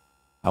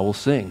 I will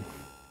sing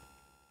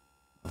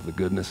of the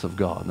goodness of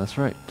God. That's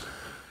right.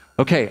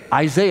 Okay,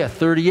 Isaiah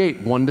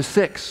 38,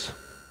 1-6.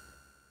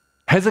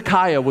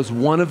 Hezekiah was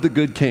one of the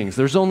good kings.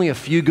 There's only a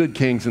few good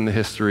kings in the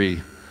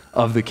history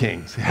of the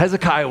kings.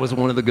 Hezekiah was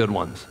one of the good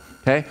ones,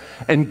 okay?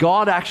 And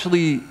God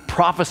actually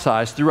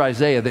prophesies through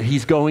Isaiah that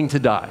he's going to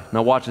die.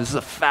 Now watch, this is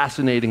a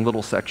fascinating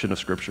little section of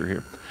scripture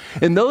here.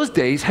 In those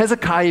days,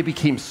 Hezekiah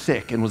became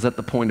sick and was at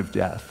the point of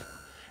death.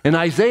 And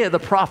Isaiah the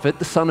prophet,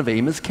 the son of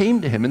Amos,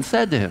 came to him and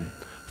said to him,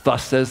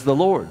 thus says the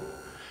Lord,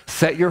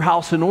 set your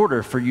house in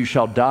order, for you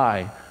shall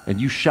die,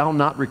 and you shall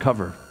not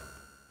recover.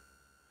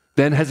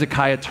 Then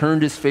Hezekiah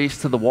turned his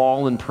face to the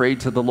wall and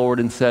prayed to the Lord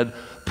and said,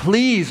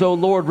 please, O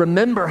Lord,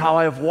 remember how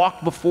I have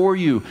walked before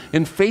you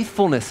in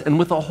faithfulness and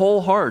with a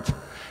whole heart,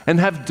 and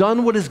have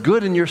done what is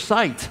good in your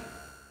sight.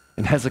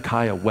 And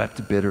Hezekiah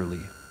wept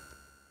bitterly.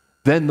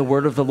 Then the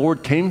word of the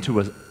Lord came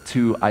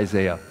to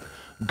Isaiah,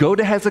 go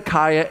to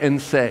Hezekiah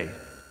and say,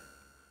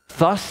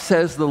 thus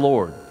says the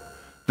Lord,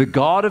 the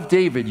God of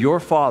David, your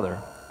father,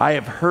 I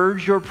have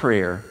heard your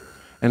prayer,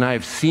 and I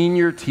have seen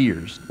your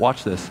tears.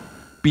 Watch this.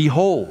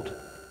 Behold,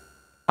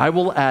 I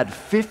will add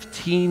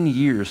 15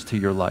 years to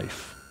your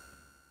life.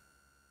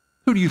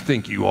 Who do you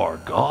think you are,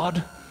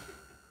 God?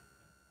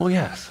 Well,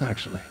 yes,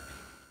 actually.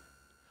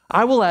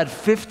 I will add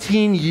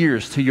 15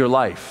 years to your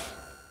life.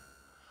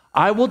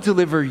 I will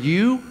deliver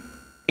you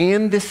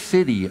and this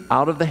city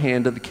out of the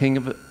hand of the king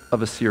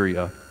of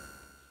Assyria,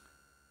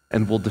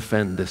 and will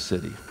defend this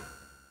city.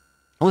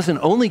 Listen,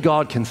 only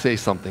God can say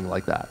something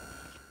like that.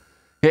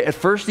 At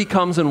first he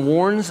comes and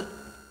warns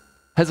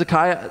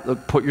Hezekiah,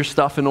 look, put your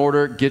stuff in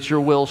order, get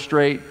your will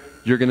straight,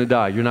 you're going to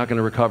die. You're not going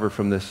to recover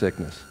from this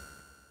sickness.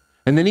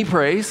 And then he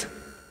prays,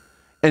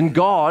 and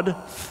God,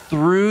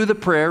 through the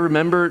prayer,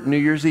 remember New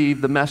Year's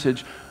Eve, the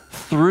message,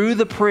 through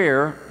the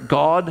prayer,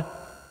 God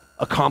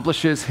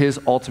accomplishes his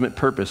ultimate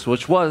purpose,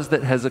 which was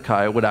that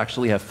Hezekiah would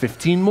actually have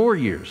 15 more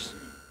years.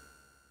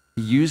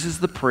 He uses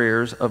the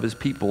prayers of his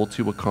people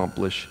to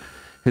accomplish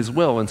his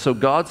will. And so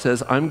God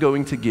says, I'm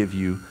going to give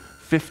you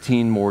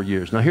 15 more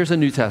years. Now here's a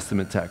New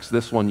Testament text.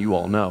 This one you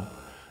all know.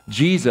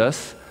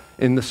 Jesus,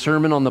 in the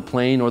Sermon on the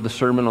Plain or the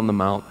Sermon on the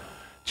Mount,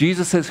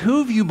 Jesus says,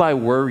 who of you by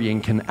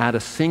worrying can add a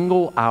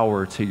single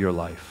hour to your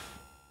life?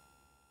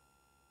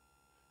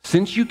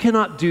 Since you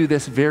cannot do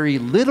this very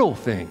little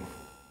thing,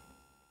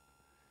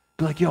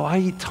 be like, yo, I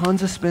eat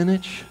tons of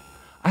spinach.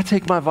 I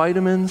take my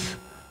vitamins.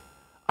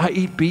 I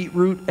eat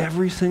beetroot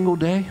every single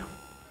day.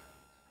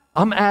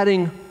 I'm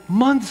adding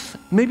months,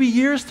 maybe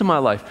years to my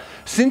life.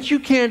 Since you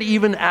can't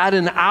even add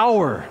an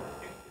hour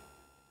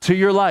to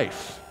your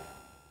life.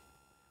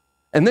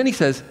 And then he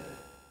says,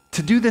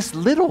 to do this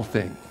little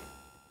thing.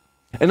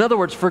 In other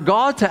words, for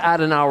God to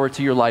add an hour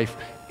to your life,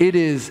 it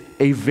is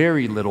a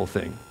very little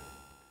thing.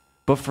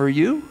 But for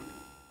you,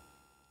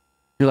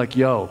 you're like,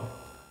 yo,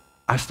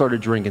 I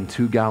started drinking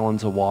 2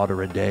 gallons of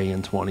water a day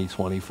in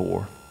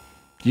 2024.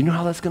 Do you know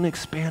how that's going to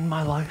expand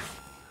my life?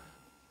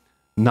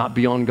 Not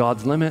beyond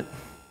God's limit.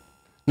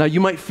 Now, you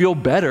might feel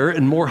better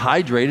and more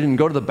hydrated and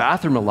go to the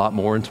bathroom a lot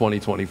more in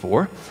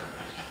 2024,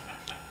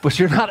 but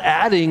you're not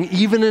adding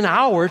even an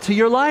hour to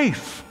your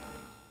life.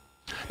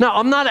 Now,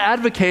 I'm not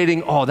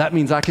advocating, oh, that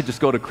means I could just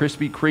go to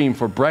Krispy Kreme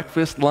for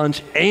breakfast,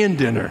 lunch, and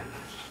dinner,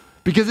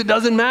 because it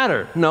doesn't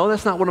matter. No,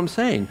 that's not what I'm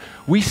saying.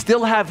 We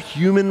still have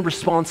human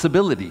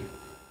responsibility.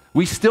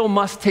 We still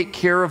must take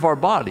care of our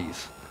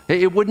bodies.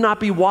 It would not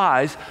be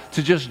wise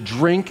to just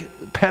drink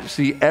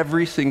Pepsi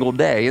every single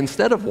day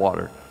instead of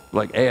water.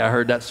 Like, hey, I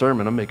heard that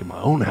sermon, I'm making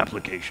my own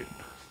application.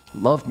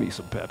 Love me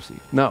some Pepsi.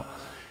 No,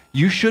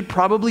 you should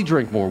probably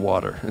drink more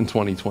water in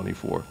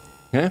 2024,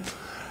 okay?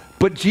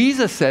 But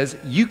Jesus says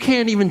you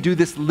can't even do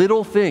this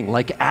little thing,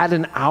 like add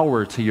an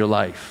hour to your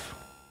life.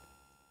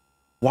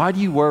 Why do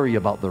you worry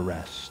about the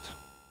rest?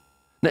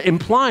 Now,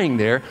 implying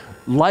there,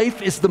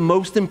 life is the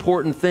most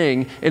important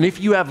thing, and if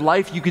you have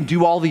life, you can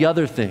do all the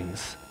other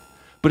things.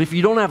 But if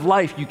you don't have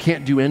life, you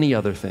can't do any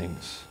other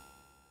things.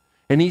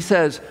 And he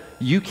says,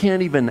 you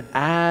can't even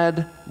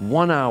add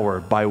 1 hour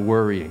by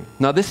worrying.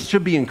 Now, this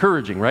should be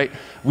encouraging, right?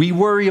 We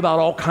worry about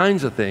all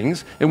kinds of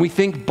things, and we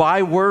think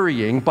by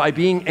worrying, by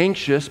being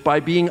anxious, by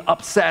being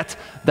upset,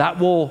 that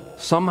will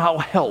somehow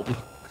help.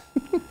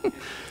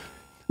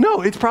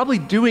 No, it's probably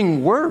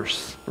doing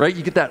worse, right?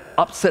 You get that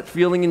upset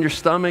feeling in your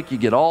stomach, you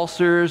get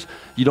ulcers,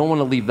 you don't want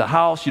to leave the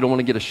house, you don't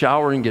want to get a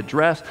shower and get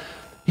dressed.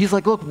 He's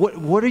like, look,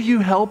 what are you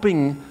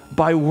helping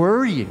by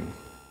worrying?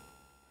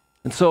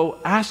 And so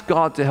ask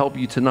God to help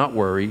you to not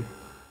worry.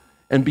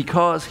 And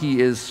because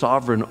he is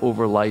sovereign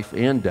over life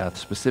and death,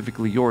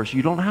 specifically yours,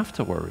 you don't have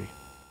to worry.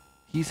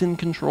 He's in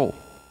control.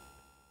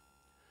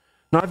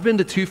 Now, I've been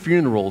to 2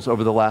 funerals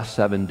over the last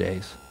 7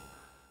 days.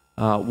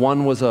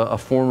 One was a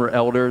former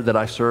elder that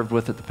I served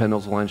with at the Penn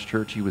Hills Alliance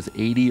Church. He was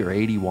 80 or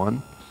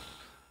 81.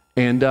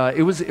 And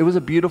it was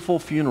a beautiful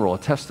funeral, a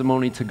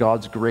testimony to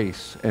God's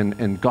grace.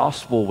 And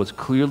gospel was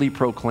clearly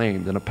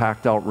proclaimed in a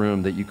packed out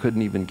room that you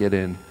couldn't even get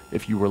in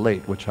if you were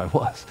late, which I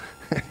was.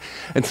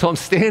 And so I'm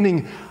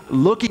standing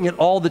looking at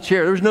all the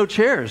chairs. There was no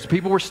chairs.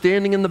 People were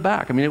standing in the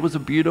back. I mean, it was a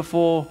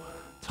beautiful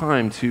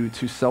time to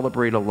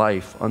celebrate a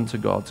life unto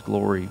God's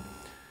glory.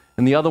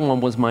 And the other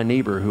one was my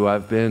neighbor, who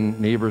I've been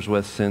neighbors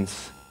with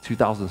since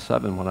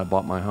 2007 when I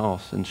bought my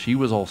house. And she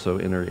was also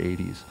in her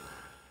 80s.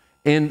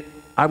 And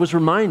I was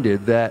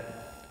reminded that,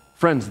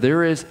 friends,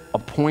 there is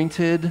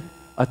appointed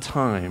a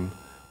time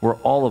where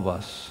all of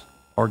us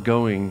are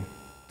going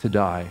to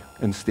die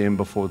and stand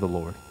before the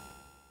Lord.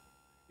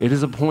 It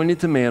is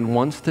appointed to man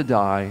once to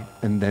die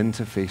and then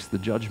to face the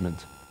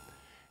judgment.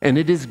 And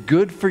it is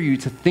good for you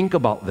to think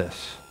about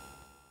this.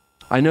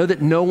 I know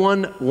that no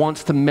one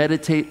wants to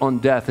meditate on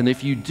death, and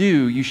if you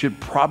do, you should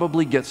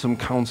probably get some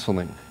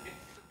counseling.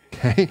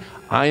 Okay?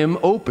 I am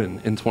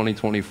open in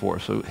 2024,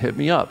 so hit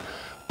me up.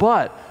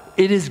 But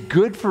it is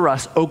good for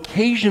us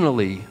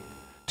occasionally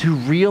to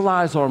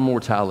realize our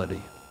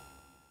mortality.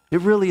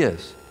 It really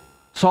is.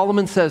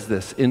 Solomon says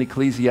this in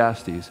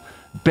Ecclesiastes,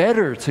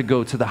 better to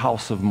go to the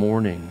house of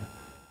mourning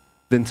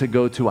than to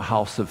go to a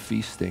house of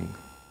feasting.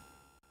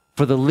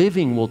 For the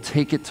living will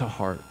take it to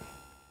heart.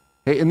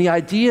 Okay? And the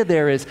idea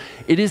there is,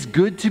 it is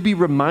good to be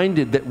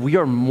reminded that we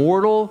are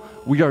mortal,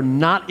 we are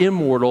not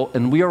immortal,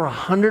 and we are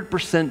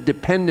 100%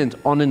 dependent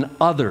on an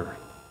other.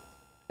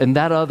 And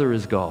that other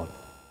is God.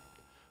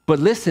 But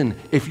listen,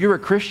 if you're a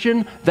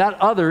Christian, that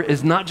other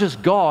is not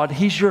just God,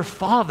 he's your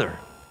Father.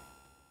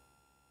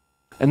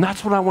 And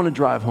that's what I want to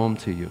drive home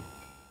to you.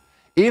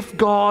 If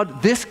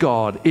God, this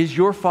God, is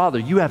your Father,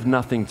 you have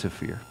nothing to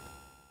fear.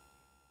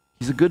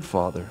 He's a good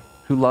Father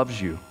who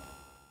loves you.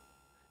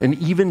 And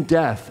even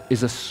death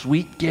is a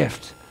sweet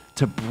gift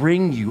to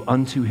bring you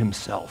unto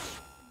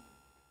himself.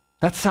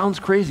 That sounds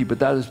crazy, but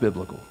that is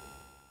biblical.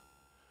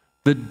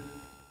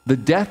 The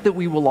death that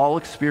we will all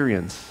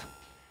experience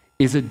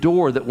is a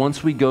door that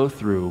once we go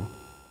through,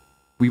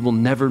 we will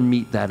never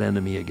meet that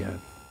enemy again.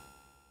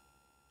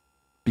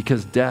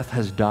 Because death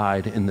has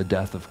died in the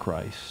death of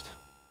Christ.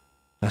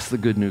 That's the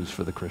good news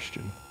for the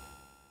Christian.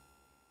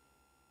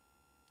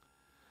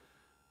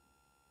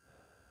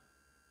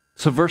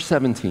 So verse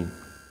 17.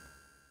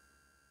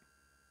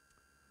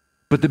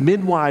 But the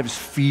midwives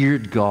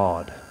feared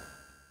God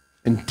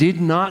and did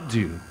not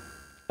do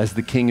as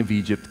the king of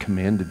Egypt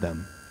commanded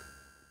them,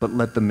 but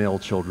let the male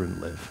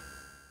children live.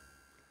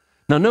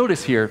 Now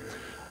notice here,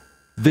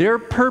 their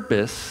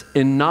purpose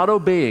in not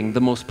obeying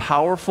the most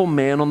powerful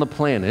man on the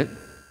planet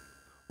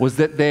was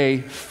that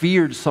they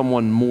feared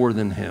someone more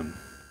than him,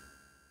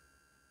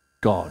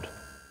 God.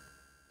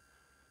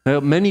 Now,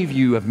 many of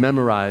you have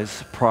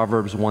memorized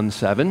Proverbs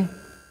 1:7,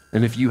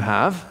 and if you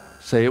have,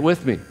 say it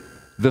with me.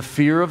 The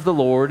fear of the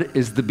Lord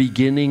is the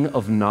beginning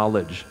of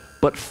knowledge,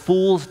 but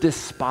fools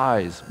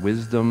despise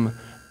wisdom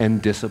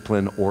and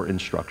discipline or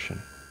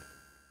instruction.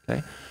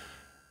 Okay?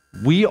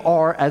 We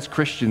are, as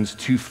Christians,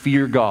 to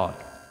fear God.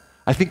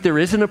 I think there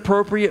is an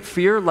appropriate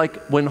fear, like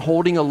when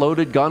holding a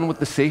loaded gun with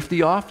the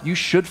safety off. You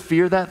should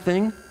fear that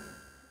thing.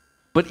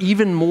 But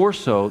even more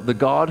so, the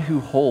God who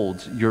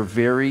holds your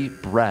very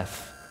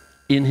breath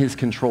in his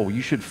control,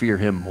 you should fear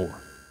him more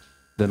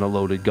than a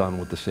loaded gun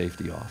with the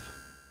safety off.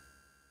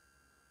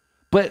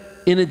 But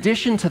in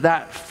addition to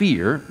that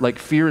fear, like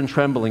fear and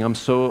trembling, I'm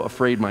so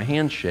afraid my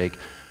hands shake,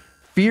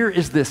 fear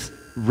is this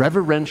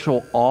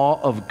reverential awe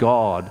of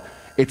God.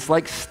 It's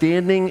like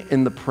standing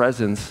in the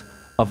presence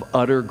of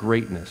utter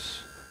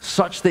greatness,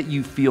 such that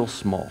you feel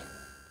small.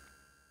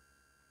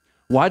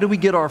 Why do we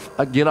get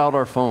out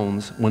our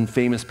phones when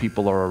famous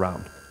people are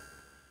around?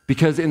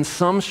 Because in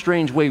some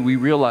strange way, we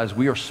realize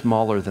we are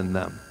smaller than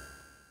them.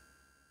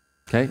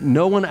 Okay?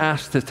 No one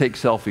asked to take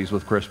selfies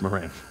with Chris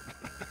Moran.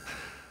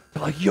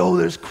 They're like, yo,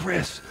 there's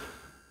Chris.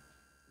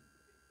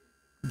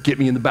 Get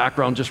me in the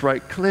background just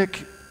right.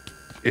 Click.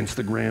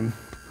 Instagram.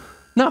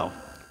 No.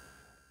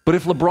 But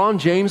if LeBron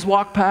James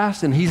walked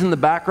past and he's in the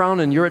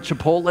background and you're at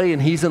Chipotle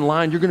and he's in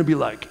line, you're going to be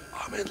like,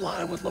 I'm in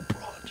line with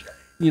LeBron James.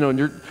 You know,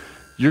 and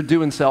you're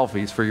doing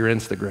selfies for your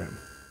Instagram.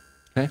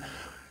 Okay?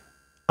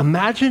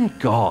 Imagine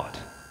God,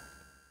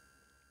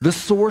 the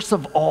source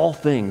of all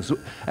things,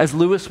 as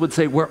Lewis would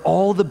say, where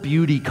all the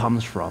beauty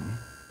comes from.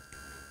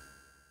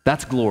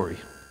 That's glory.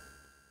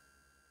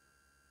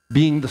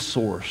 Being the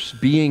source,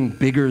 being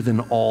bigger than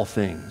all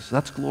things.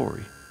 That's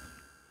glory.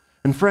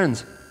 And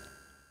friends,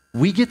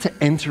 we get to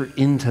enter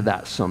into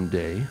that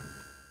someday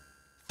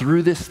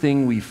through this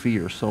thing we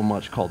fear so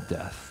much called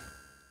death.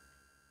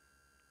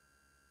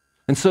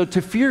 And so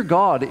to fear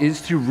God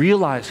is to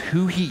realize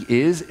who he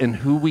is and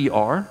who we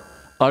are,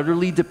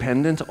 utterly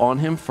dependent on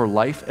him for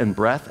life and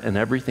breath and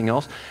everything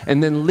else,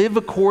 and then live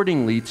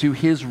accordingly to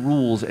his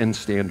rules and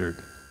standard.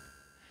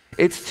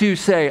 It's to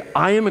say,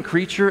 I am a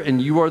creature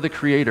and you are the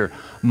creator.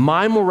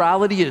 My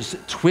morality is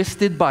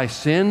twisted by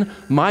sin.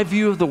 My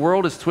view of the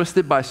world is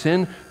twisted by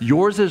sin.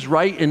 Yours is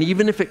right, and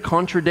even if it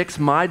contradicts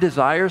my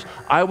desires,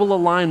 I will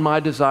align my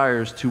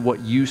desires to what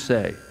you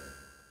say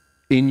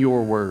in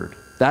your word.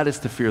 That is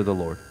to fear the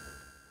Lord.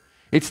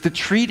 It's to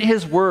treat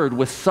his word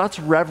with such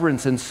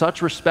reverence and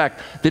such respect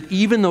that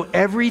even though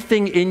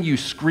everything in you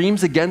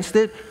screams against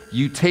it,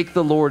 you take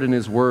the Lord and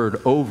his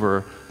word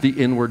over the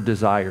inward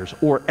desires,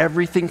 or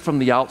everything from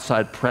the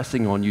outside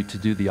pressing on you to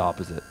do the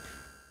opposite.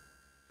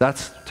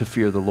 That's to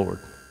fear the Lord.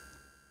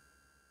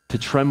 To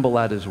tremble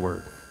at his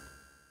word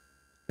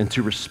and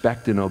to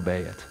respect and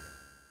obey it.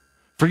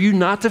 For you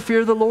not to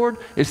fear the Lord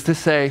is to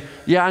say,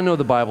 yeah, I know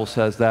the Bible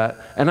says that,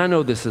 and I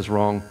know this is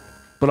wrong,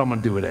 but I'm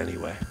going to do it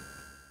anyway.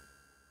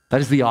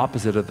 That is the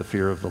opposite of the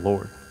fear of the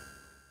Lord.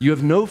 You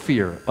have no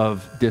fear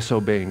of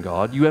disobeying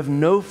God. You have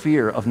no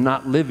fear of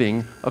not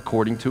living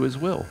according to his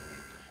will.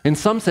 In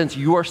some sense,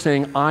 you are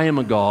saying, I am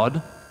a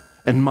God,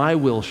 and my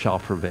will shall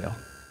prevail.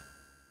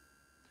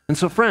 And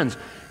so, friends,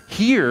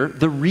 here,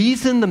 the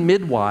reason the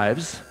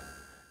midwives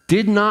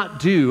did not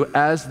do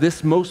as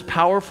this most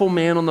powerful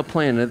man on the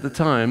planet at the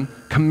time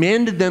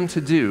commanded them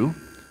to do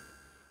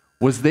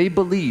was they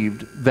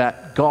believed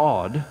that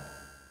God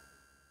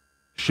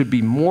should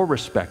be more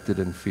respected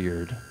and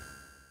feared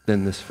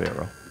than this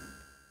Pharaoh.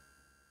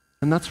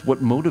 And that's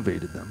what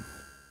motivated them.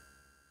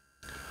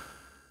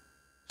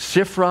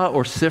 Shiphrah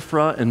or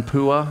Sifra and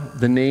Puah,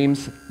 the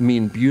names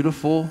mean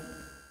beautiful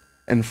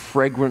and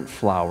fragrant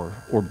flower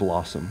or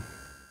blossom.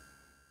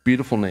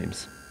 Beautiful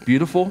names.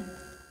 Beautiful,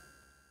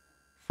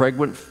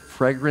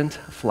 fragrant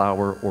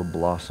flower or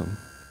blossom.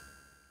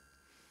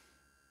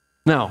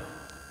 Now,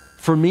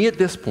 for me at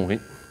this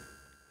point,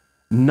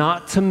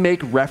 not to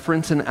make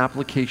reference and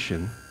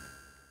application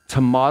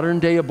to modern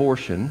day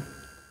abortion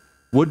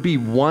would be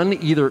one,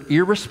 either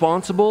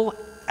irresponsible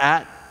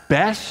at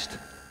best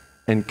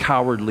and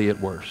cowardly at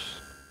worst.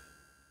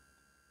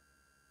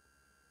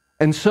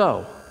 And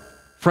so,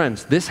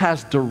 friends, this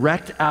has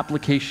direct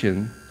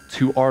application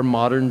to our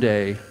modern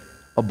day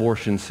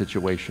abortion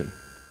situation.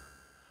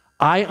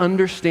 I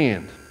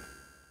understand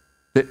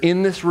that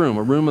in this room,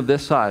 a room of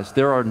this size,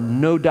 there are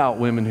no doubt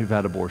women who've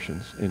had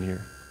abortions in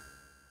here.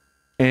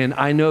 And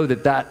I know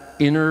that that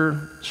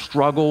inner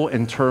struggle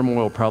and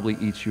turmoil probably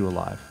eats you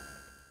alive.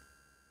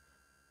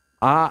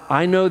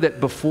 I know that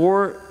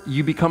before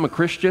you become a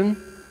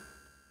Christian,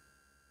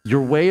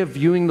 your way of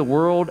viewing the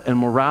world and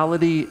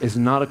morality is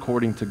not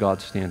according to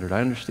God's standard.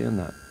 I understand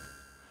that.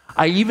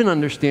 I even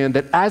understand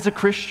that as a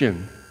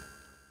Christian,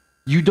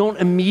 you don't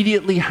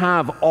immediately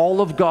have all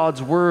of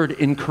God's word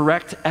in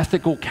correct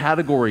ethical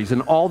categories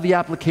and all the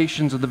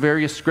applications of the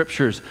various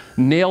scriptures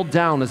nailed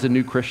down as a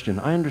new Christian.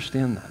 I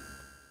understand that.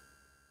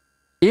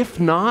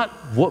 If not,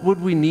 what would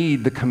we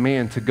need the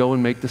command to go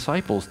and make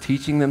disciples,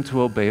 teaching them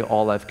to obey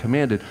all I've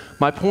commanded?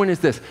 My point is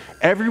this: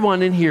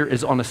 everyone in here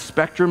is on a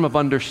spectrum of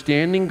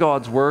understanding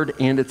God's word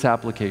and its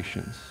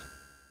applications.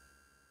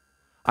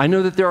 I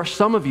know that there are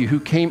some of you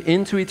who came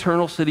into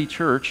Eternal City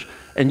Church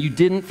and you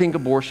didn't think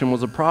abortion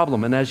was a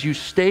problem. And as you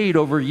stayed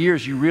over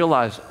years, you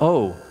realized,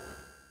 oh,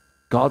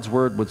 God's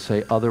word would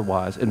say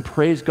otherwise. And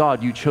praise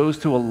God, you chose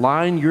to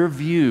align your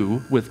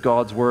view with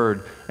God's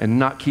word and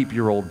not keep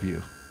your old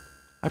view.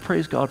 I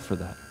praise God for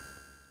that.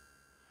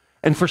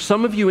 And for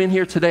some of you in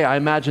here today, I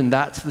imagine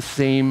that's the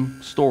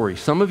same story.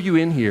 Some of you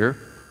in here,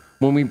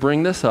 when we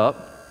bring this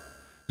up,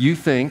 you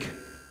think,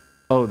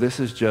 oh, this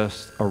is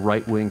just a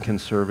right-wing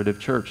conservative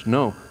church.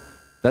 No,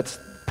 that's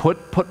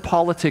put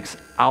politics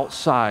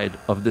outside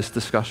of this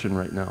discussion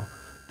right now.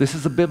 This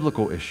is a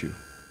biblical issue,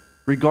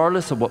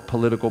 regardless of what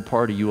political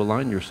party you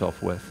align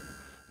yourself with.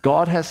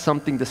 God has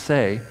something to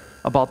say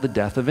about the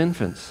death of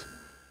infants,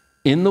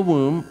 in the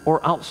womb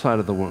or outside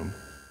of the womb.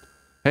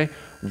 Okay?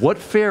 What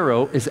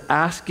Pharaoh is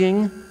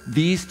asking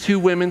these two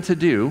women to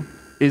do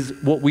is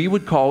what we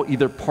would call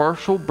either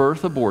partial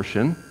birth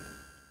abortion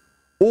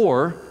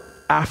or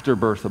after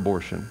birth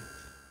abortion.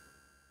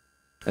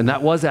 And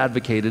that was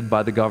advocated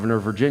by the governor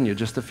of Virginia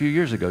just a few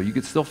years ago. You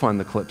could still find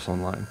the clips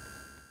online.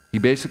 He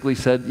basically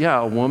said, yeah,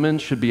 a woman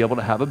should be able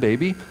to have a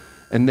baby,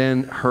 and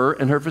then her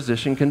and her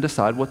physician can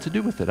decide what to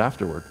do with it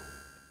afterward.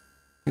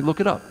 You look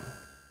it up.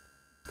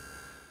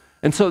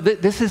 And so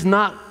this is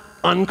not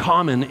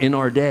uncommon in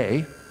our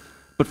day,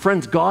 but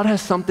friends, God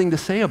has something to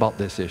say about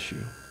this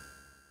issue.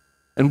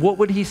 And what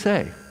would he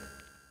say?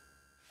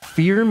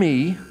 Fear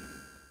me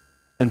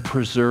and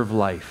preserve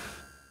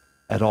life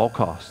at all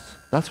costs.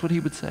 That's what he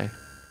would say.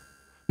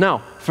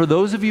 Now, for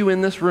those of you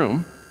in this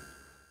room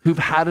who've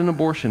had an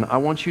abortion, I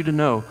want you to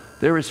know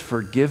there is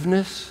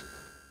forgiveness,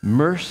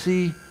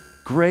 mercy,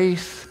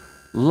 grace,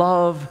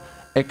 love,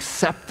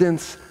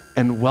 acceptance,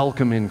 and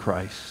welcome in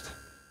Christ.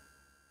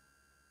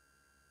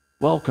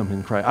 Welcome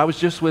in Christ. I was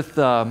just with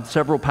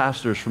several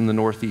pastors from the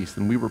Northeast,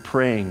 and we were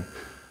praying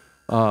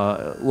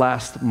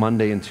last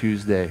Monday and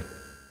Tuesday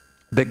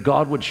that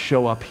God would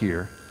show up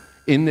here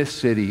in this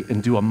city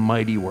and do a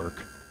mighty work.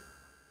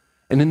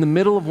 And in the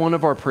middle of one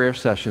of our prayer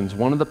sessions,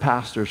 one of the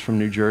pastors from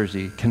New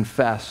Jersey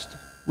confessed,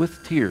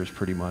 with tears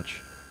pretty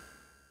much,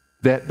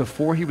 that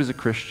before he was a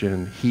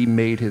Christian, he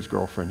made his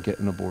girlfriend get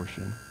an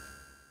abortion.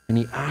 And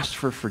he asked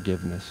for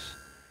forgiveness.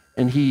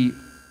 And he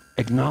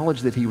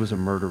acknowledged that he was a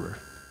murderer.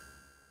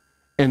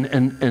 And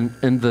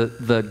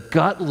the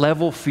gut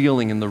level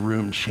feeling in the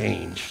room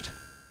changed.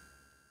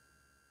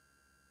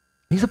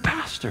 He's a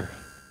pastor.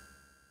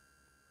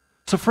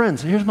 So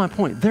friends, here's my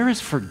point. There is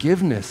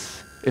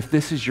forgiveness if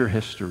this is your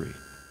history.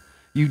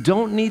 You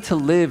don't need to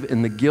live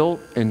in the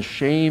guilt and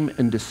shame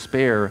and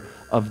despair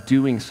of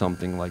doing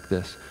something like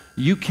this.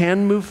 You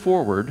can move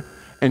forward,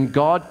 and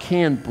God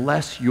can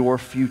bless your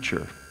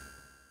future.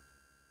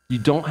 You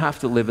don't have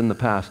to live in the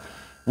past.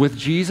 With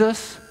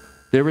Jesus,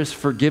 there is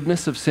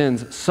forgiveness of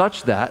sins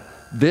such that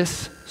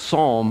this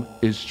psalm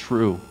is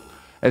true.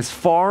 As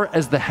far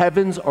as the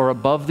heavens are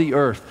above the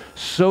earth,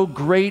 so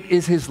great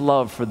is his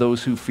love for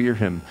those who fear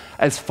him.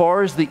 As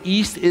far as the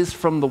east is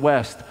from the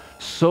west,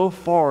 so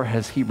far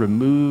has he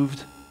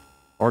removed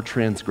our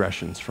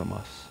transgressions from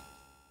us.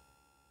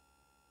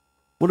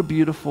 What a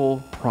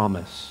beautiful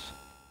promise.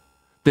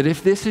 That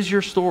if this is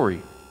your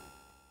story,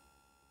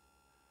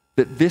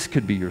 that this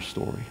could be your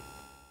story.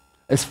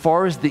 As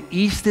far as the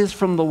east is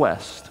from the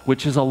west,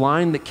 which is a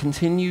line that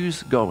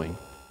continues going,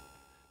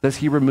 does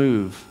he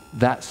remove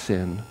that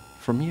sin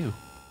from you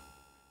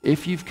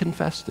if you've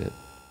confessed it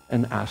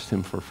and asked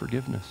him for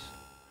forgiveness.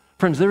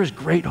 Friends, there is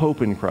great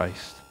hope in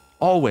Christ,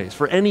 always,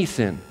 for any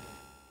sin.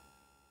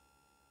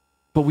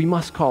 But we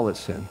must call it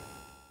sin.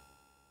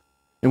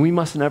 And we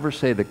must never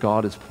say that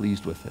God is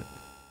pleased with it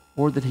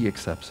or that he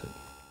accepts it.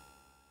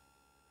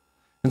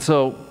 And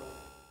so,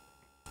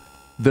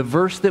 the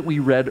verse that we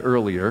read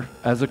earlier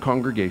as a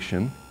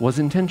congregation was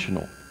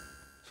intentional.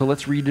 So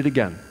let's read it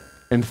again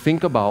and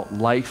think about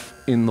life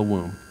in the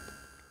womb.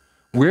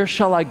 Where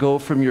shall I go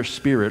from your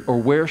spirit, or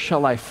where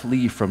shall I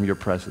flee from your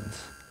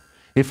presence?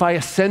 If I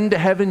ascend to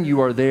heaven,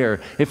 you are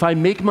there. If I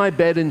make my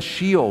bed in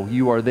Sheol,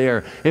 you are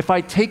there. If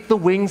I take the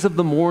wings of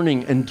the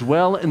morning and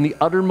dwell in the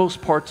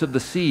uttermost parts of the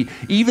sea,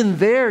 even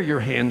there your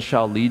hand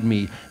shall lead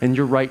me, and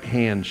your right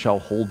hand shall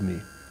hold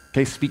me.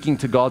 Okay, speaking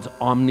to God's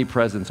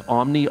omnipresence.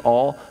 Omni,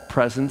 all,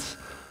 presence,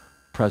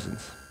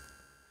 presence.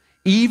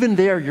 Even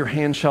there your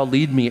hand shall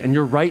lead me, and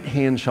your right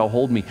hand shall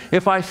hold me.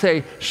 If I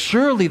say,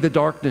 surely the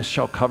darkness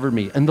shall cover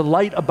me, and the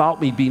light about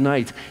me be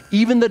night,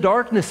 even the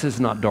darkness is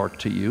not dark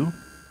to you.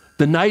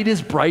 The night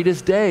is bright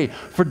as day,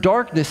 for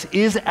darkness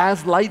is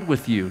as light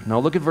with you. Now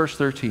look at verse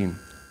 13.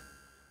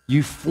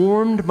 You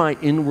formed my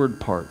inward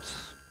parts.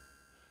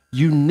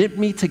 You knit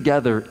me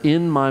together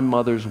in my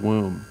mother's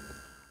womb.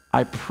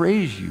 I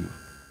praise you,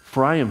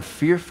 for I am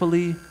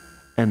fearfully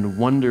and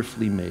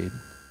wonderfully made.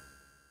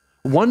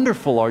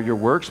 Wonderful are your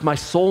works. My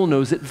soul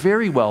knows it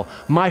very well.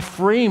 My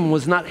frame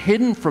was not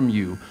hidden from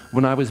you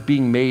when I was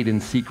being made in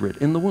secret,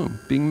 in the womb,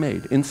 being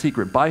made in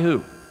secret. By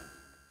who?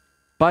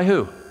 By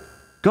who?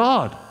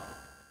 God.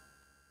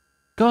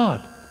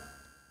 God.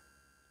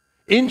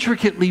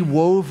 Intricately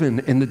woven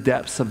in the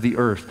depths of the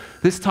earth.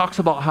 This talks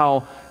about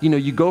how,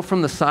 you go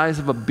from the size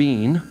of a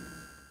bean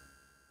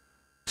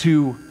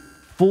to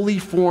fully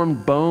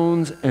formed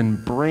bones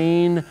and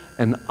brain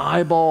and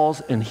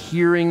eyeballs and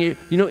hearing.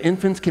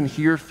 Infants can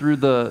hear through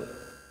the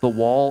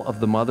wall of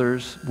the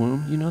mother's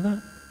womb. You know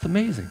that? It's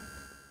amazing.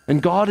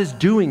 And God is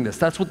doing this.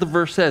 That's what the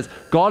verse says.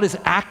 God is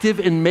active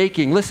in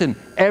making, listen,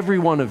 every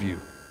one of you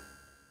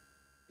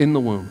in the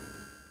womb.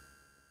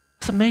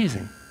 It's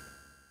amazing.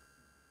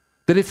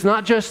 That it's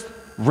not just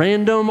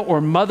random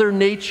or Mother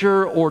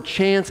Nature or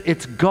chance,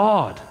 it's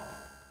God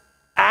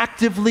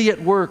actively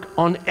at work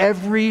on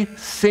every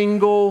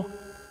single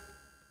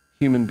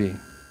human being,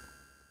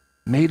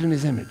 made in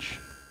his image.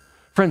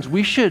 Friends,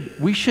 we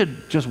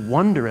should just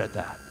wonder at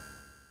that.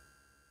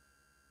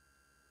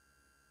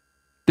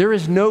 There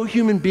is no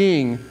human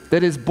being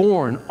that is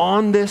born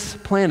on this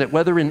planet,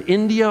 whether in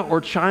India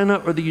or China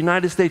or the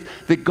United States,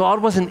 that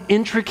God wasn't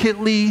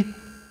intricately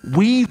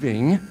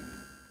weaving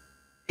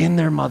in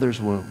their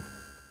mother's womb.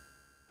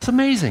 It's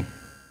amazing.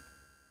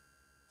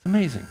 It's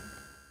amazing.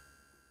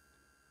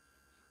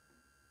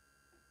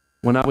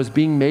 When I was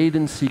being made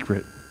in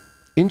secret,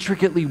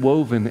 intricately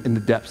woven in the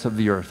depths of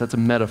the earth. That's a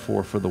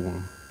metaphor for the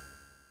womb.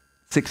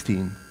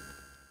 16.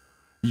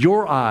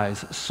 Your eyes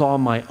saw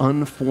my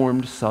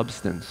unformed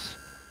substance.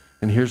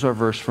 And here's our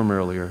verse from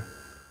earlier.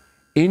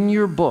 In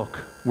your book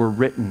were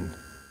written,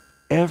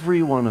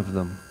 every one of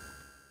them,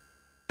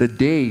 the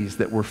days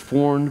that were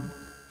formed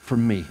for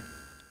me,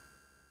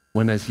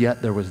 when as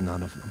yet there was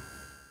none of them.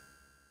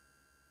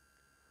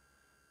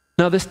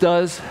 Now this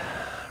does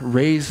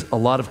raise a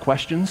lot of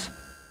questions,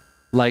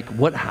 like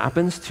what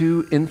happens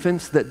to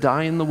infants that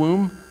die in the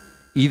womb,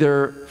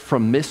 either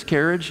from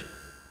miscarriage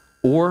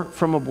or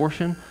from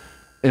abortion.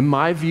 In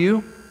my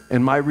view,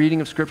 in my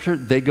reading of Scripture,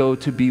 they go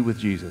to be with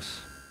Jesus,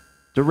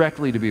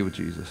 directly to be with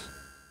Jesus.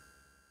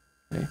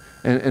 Okay?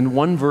 And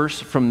one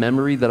verse from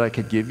memory that I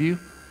could give you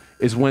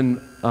is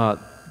when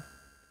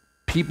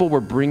people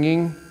were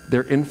bringing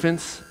their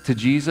infants to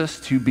Jesus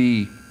to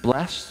be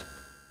blessed.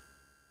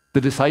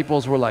 The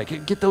disciples were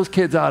like, get those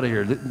kids out of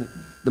here.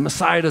 The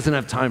Messiah doesn't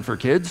have time for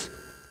kids.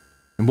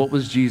 And what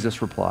was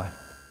Jesus' reply?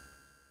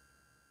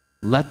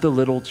 Let the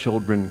little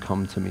children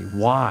come to me.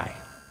 Why?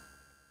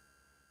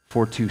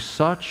 For to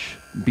such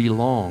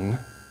belong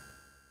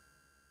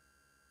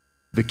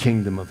the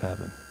kingdom of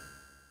heaven.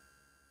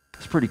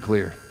 It's pretty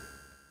clear.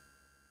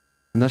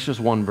 And that's just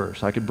one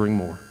verse. I could bring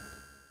more.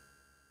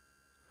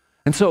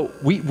 And so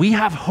we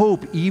have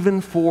hope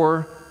even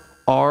for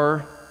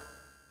our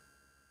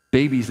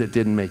babies that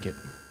didn't make it.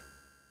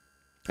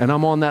 And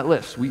I'm on that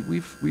list.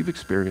 We've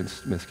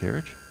experienced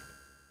miscarriage.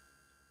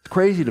 It's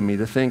crazy to me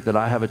to think that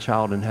I have a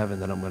child in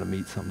heaven that I'm going to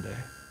meet someday.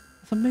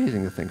 It's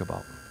amazing to think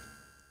about.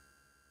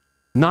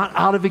 Not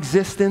out of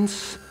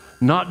existence,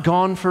 not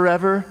gone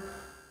forever,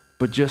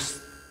 but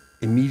just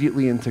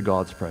immediately into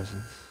God's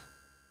presence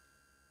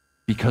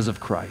because of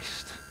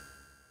Christ.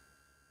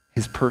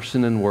 His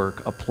person and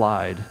work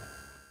applied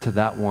to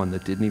that one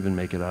that didn't even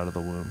make it out of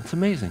the womb. It's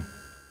amazing.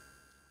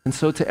 And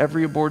so to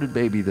every aborted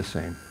baby, the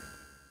same.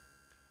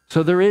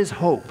 So there is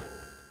hope,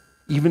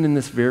 even in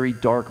this very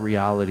dark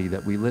reality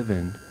that we live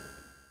in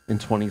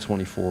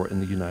 2024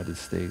 in the United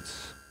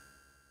States.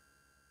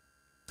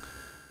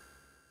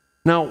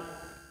 Now,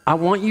 I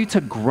want you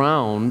to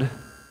ground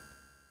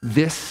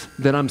this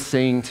that I'm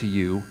saying to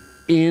you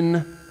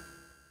in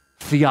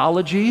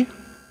theology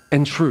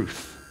and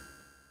truth.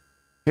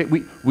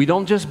 Okay, we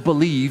don't just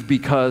believe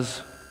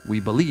because we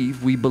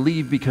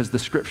believe because the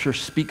Scripture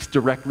speaks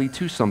directly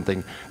to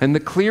something. And the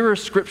clearer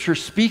Scripture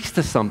speaks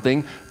to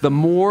something, the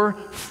more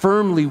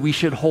firmly we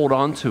should hold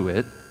on to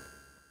it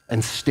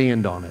and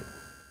stand on it.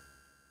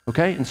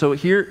 Okay? And so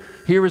here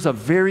is a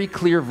very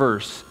clear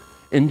verse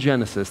in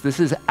Genesis. This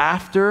is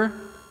after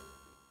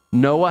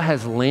Noah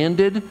has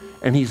landed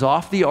and he's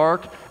off the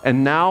ark,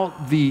 and now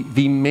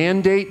the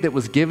mandate that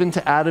was given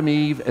to Adam and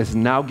Eve is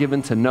now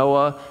given to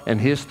Noah and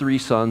his 3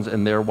 sons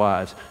and their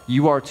wives.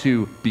 You are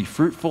to be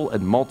fruitful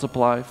and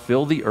multiply,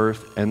 fill the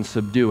earth and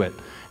subdue it.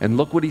 And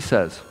look what he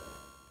says.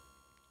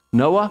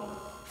 Noah,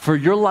 for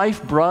your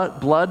life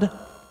blood,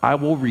 I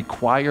will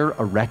require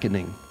a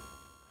reckoning.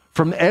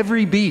 From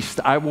every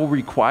beast I will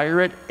require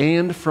it,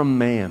 and from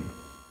man.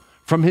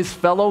 From his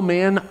fellow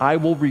man I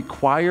will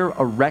require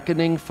a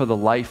reckoning for the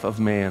life of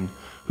man.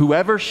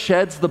 Whoever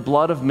sheds the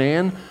blood of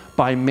man,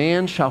 by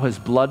man shall his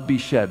blood be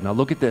shed. Now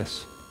look at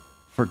this.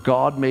 For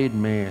God made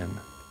man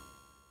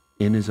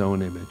in his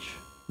own image.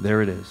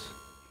 There it is.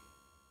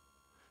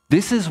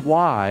 This is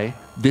why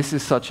this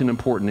is such an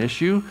important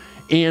issue.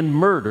 And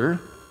murder,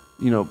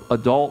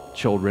 adult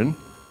children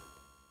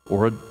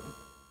or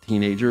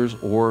teenagers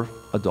or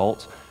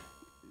adults,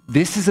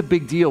 this is a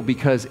big deal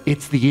because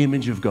it's the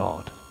image of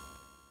God.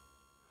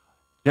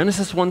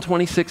 Genesis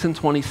 1:26 and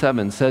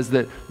 27 says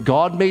that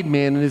God made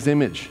man in his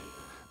image.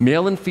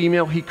 Male and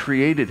female, he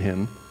created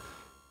them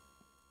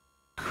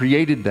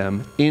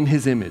in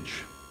his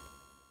image.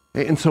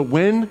 And so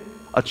when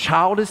a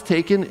child is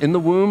taken in the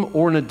womb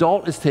or an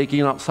adult is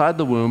taken outside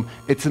the womb,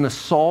 it's an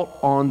assault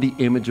on the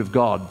image of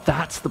God.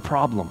 That's the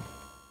problem.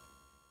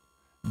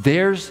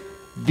 There's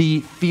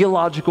the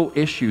theological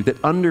issue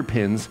that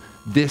underpins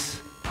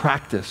this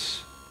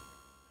practice.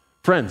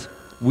 Friends,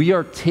 we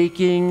are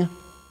taking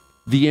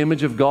the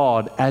image of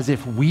God as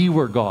if we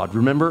were God.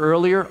 Remember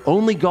earlier?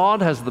 Only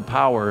God has the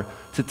power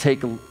to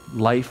take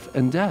life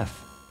and death.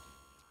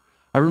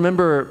 I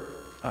remember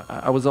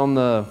I was in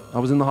the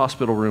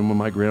hospital room with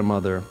my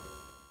grandmother.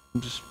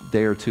 Just a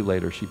day or two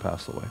later, she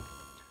passed away.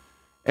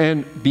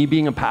 And me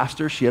being a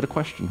pastor, she had a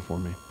question for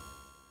me.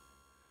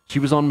 She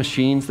was on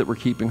machines that were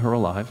keeping her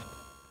alive.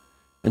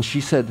 And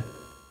she said,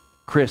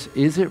 Chris,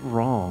 is it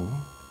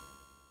wrong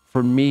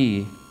for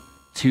me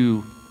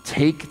to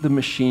take the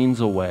machines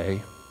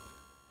away?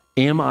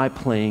 Am I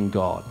playing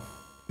God?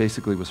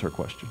 Basically was her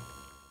question.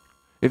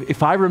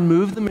 If I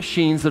remove the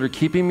machines that are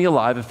keeping me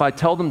alive, if I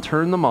tell them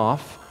turn them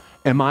off,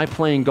 am I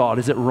playing God?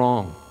 Is it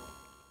wrong?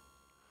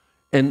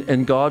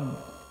 And God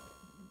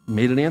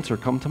made an answer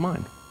come to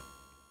mind.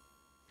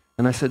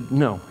 And I said,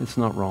 no, it's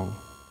not wrong.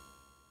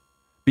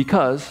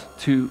 Because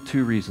two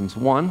reasons.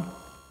 One,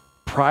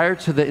 prior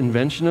to the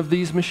invention of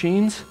these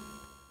machines,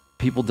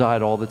 people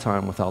died all the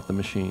time without the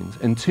machines.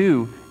 And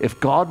two, if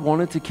God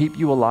wanted to keep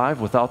you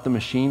alive without the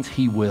machines,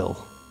 he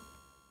will.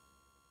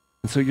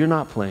 And so you're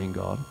not playing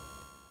God.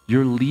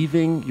 You're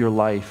leaving your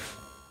life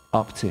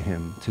up to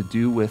him to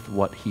do with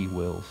what he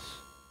wills.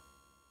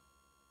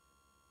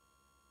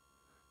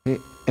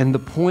 And the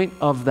point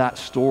of that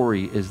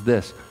story is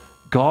this: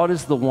 God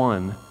is the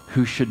one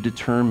who should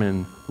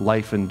determine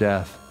life and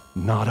death,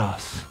 not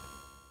us.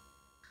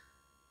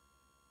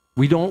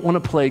 We don't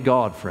want to play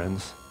God,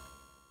 friends,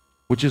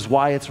 which is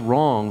why it's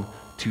wrong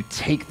to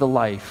take the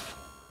life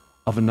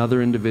of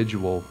another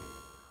individual,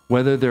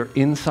 whether they're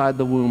inside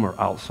the womb or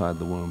outside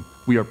the womb.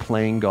 We are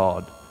playing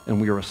God and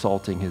we are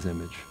assaulting his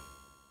image.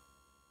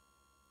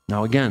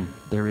 Now again,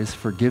 there is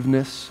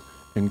forgiveness,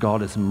 and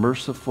God is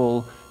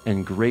merciful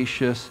and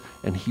gracious,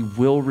 and he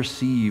will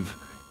receive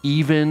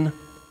even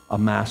a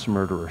mass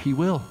murderer. He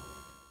will.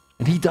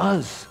 And he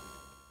does.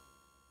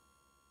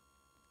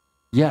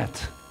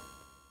 Yet,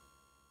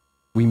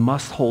 we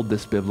must hold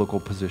this biblical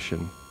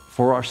position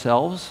for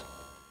ourselves,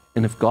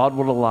 and if God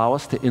would allow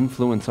us to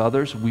influence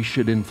others, we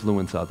should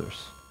influence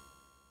others.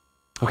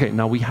 Okay,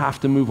 now we have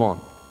to move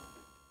on.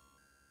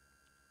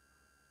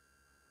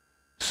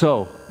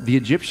 So, the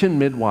Egyptian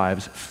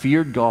midwives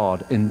feared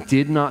God and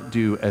did not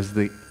do as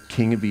the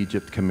king of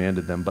Egypt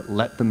commanded them, but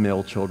let the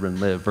male children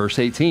live. Verse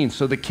 18,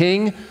 so the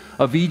king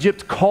of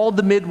Egypt called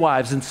the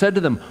midwives and said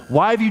to them,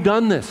 why have you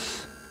done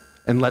this?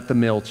 And let the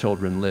male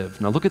children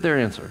live. Now look at their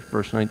answer,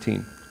 verse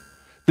 19.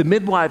 The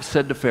midwives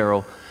said to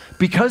Pharaoh,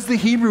 because the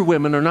Hebrew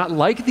women are not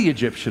like the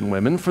Egyptian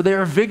women, for they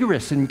are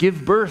vigorous and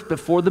give birth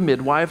before the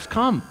midwives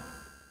come.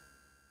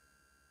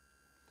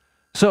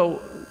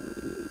 So,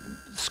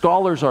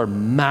 scholars are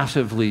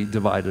massively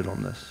divided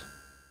on this.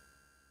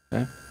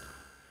 Okay?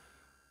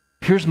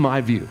 Here's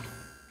my view.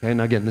 Okay?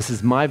 And again, this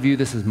is my view,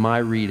 this is my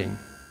reading.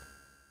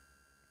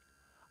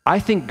 I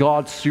think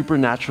God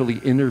supernaturally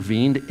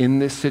intervened in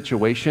this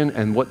situation,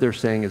 and what they're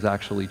saying is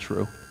actually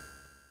true.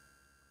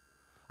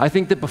 I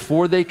think that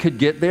before they could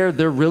get there,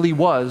 there really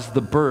was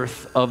the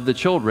birth of the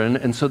children,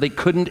 and so they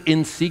couldn't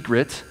in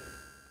secret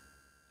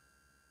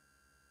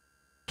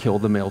kill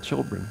the male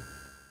children.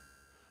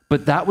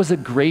 But that was a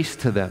grace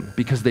to them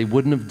because they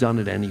wouldn't have done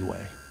it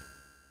anyway.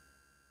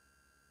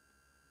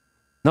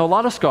 Now, a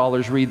lot of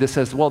scholars read this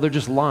as, well, they're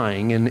just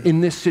lying, and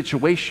in this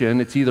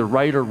situation, it's either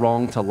right or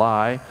wrong to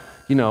lie.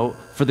 You know,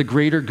 for the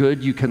greater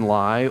good, you can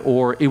lie,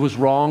 or it was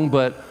wrong,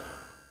 but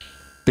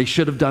they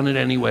should have done it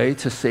anyway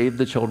to save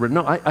the children.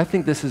 No, I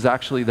think this is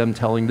actually them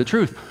telling the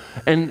truth.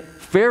 And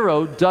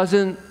Pharaoh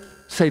doesn't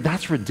say,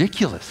 that's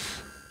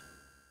ridiculous.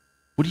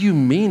 What do you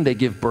mean they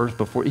give birth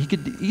before? He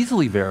could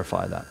easily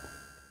verify that.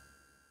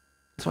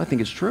 So I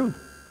think it's true.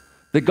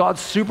 That God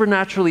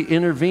supernaturally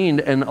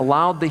intervened and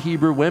allowed the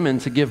Hebrew women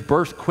to give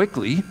birth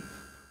quickly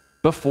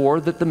before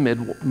that the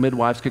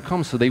midwives could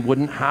come, so they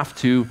wouldn't have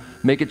to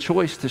make a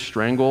choice to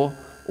strangle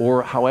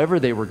or however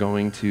they were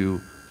going to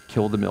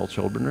kill the male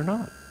children or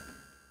not.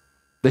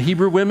 The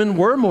Hebrew women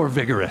were more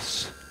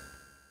vigorous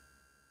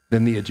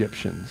than the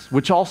Egyptians,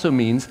 which also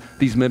means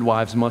these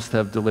midwives must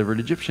have delivered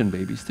Egyptian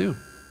babies too.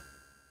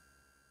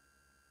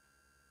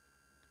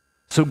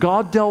 So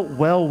God dealt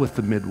well with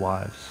the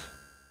midwives.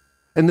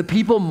 And the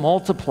people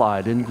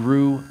multiplied and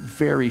grew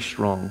very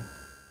strong.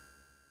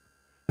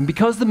 And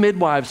because the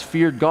midwives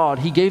feared God,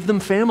 he gave them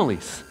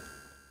families.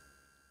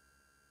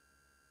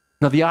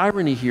 Now, the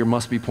irony here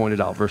must be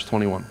pointed out, verse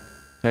 21,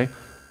 okay?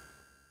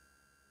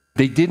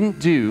 They didn't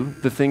do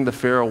the thing the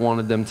Pharaoh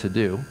wanted them to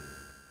do.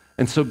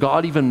 And so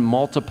God even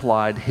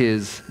multiplied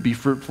his be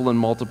fruitful and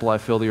multiply,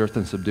 fill the earth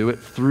and subdue it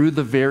through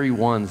the very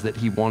ones that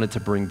he wanted to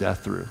bring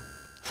death through.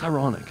 It's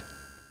ironic.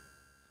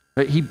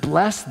 Right? He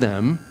blessed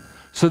them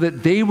so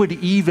that they would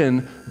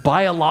even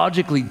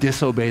biologically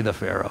disobey the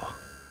Pharaoh.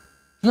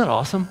 Isn't that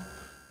awesome?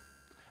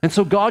 And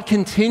so God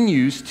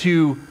continues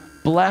to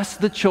bless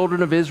the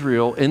children of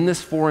Israel in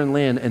this foreign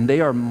land, and they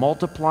are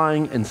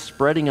multiplying and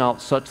spreading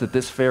out such that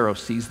this Pharaoh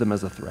sees them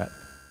as a threat.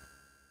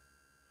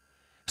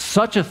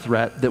 Such a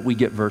threat that we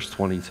get verse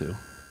 22.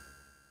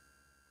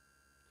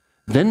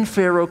 Then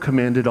Pharaoh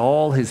commanded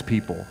all his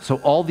people, so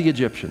all the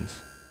Egyptians,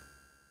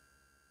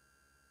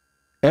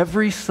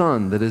 every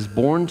son that is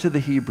born to the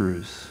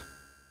Hebrews,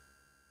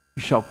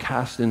 you shall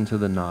cast into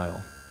the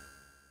Nile,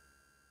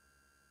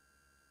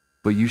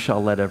 but you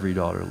shall let every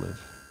daughter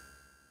live.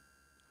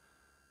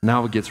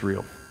 Now it gets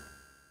real.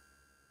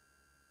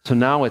 So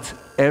now it's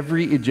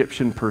every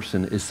Egyptian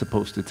person is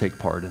supposed to take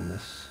part in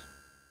this.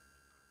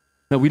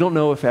 Now we don't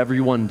know if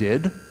everyone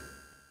did,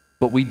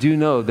 but we do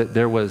know that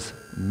there was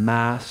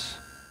mass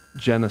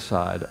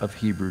genocide of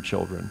Hebrew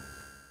children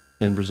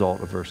in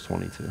result of verse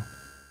 22.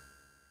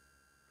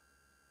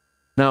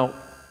 Now,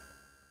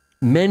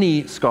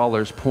 many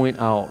scholars point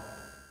out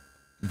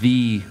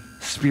the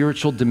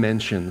spiritual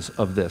dimensions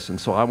of this, and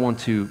so I want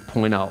to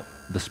point out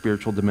the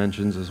spiritual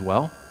dimensions as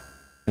well,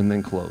 and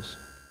then close.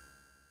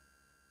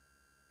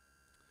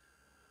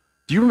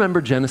 Do you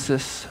remember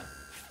Genesis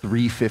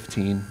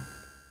 3:15?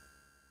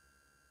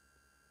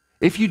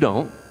 If you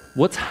don't,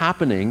 what's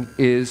happening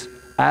is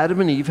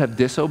Adam and Eve have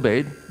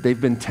disobeyed. They've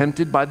been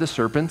tempted by the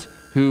serpent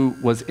who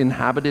was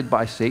inhabited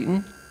by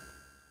Satan,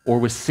 or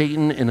was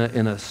Satan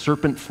in a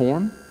serpent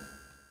form.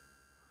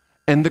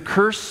 And the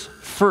curse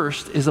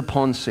first is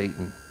upon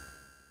Satan.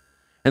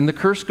 And the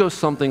curse goes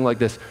something like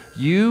this: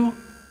 you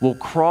will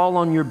crawl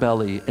on your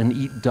belly and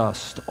eat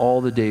dust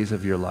all the days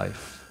of your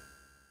life.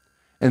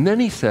 And then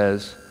he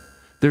says,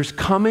 there's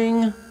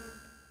coming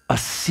a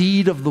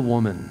seed of the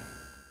woman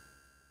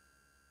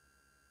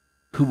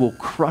who will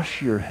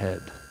crush your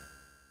head.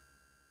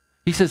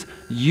 He says,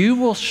 you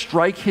will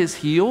strike his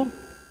heel,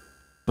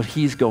 but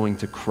he's going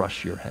to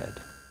crush your head.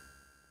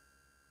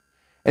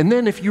 And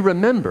then if you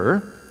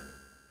remember,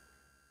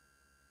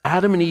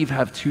 Adam and Eve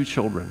have two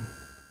children,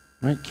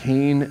 right?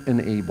 Cain and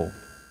Abel.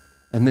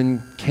 And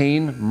then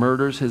Cain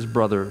murders his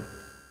brother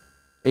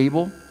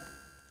Abel.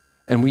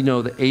 And we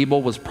know that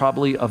Abel was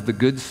probably of the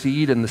good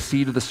seed, and the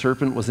seed of the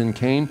serpent was in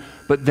Cain.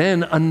 But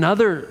then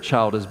another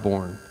child is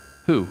born.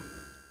 Who?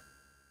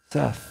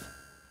 Seth.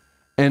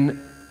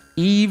 And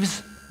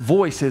Eve's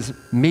voice is,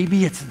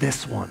 maybe it's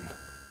this one.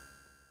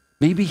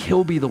 Maybe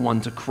he'll be the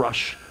one to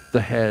crush the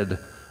head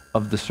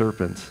of the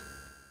serpent.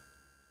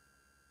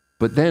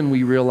 But then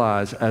we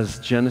realize as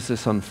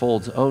Genesis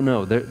unfolds, oh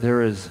no,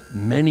 there is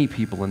many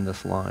people in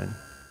this line.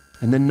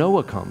 And then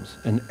Noah comes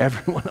and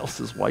everyone else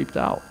is wiped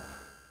out.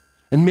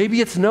 And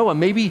maybe it's Noah.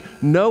 Maybe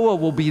Noah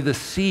will be the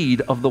seed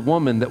of the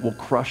woman that will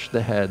crush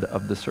the head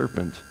of the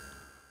serpent.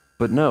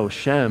 But no,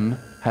 Shem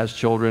has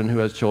children who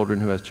has children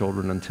who has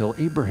children until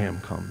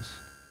Abraham comes.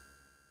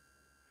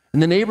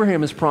 And then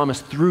Abraham is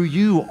promised, through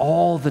you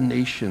all the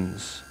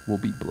nations will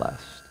be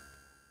blessed.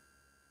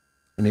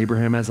 And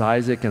Abraham has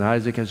Isaac, and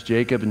Isaac has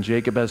Jacob, and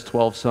Jacob has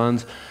 12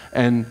 sons.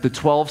 And the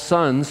 12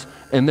 sons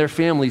and their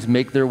families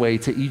make their way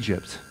to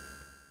Egypt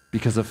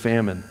because of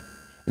famine.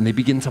 And they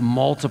begin to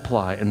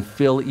multiply and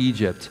fill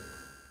Egypt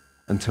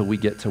until we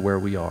get to where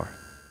we are.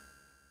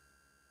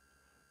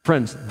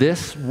 Friends,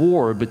 this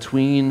war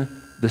between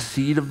the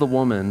seed of the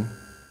woman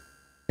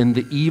and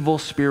the evil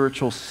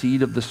spiritual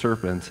seed of the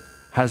serpent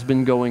has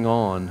been going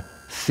on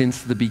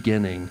since the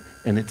beginning,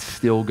 and it's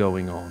still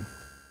going on.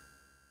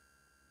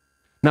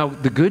 Now,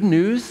 the good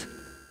news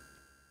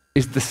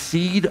is the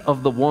seed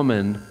of the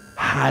woman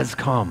has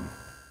come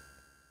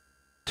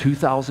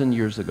 2,000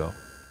 years ago.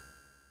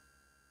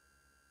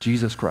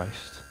 Jesus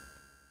Christ,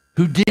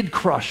 who did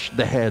crush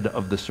the head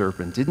of the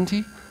serpent, didn't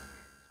he?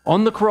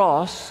 On the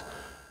cross,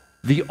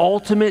 the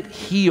ultimate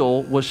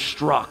heel was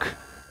struck,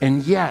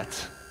 and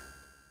yet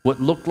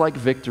what looked like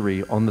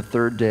victory on the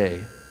third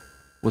day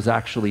was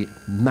actually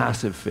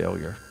massive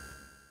failure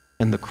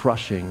and the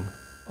crushing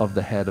of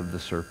the head of the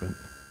serpent.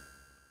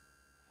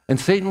 And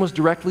Satan was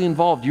directly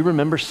involved. You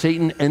remember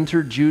Satan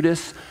entered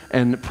Judas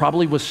and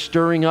probably was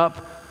stirring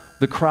up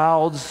the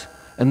crowds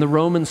and the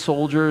Roman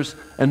soldiers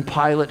and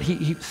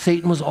Pilate.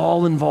 Satan was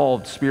all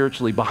involved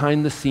spiritually,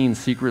 behind the scenes,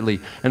 secretly.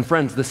 And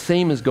friends, the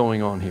same is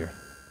going on here.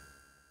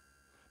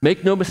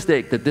 Make no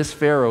mistake that this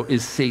Pharaoh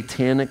is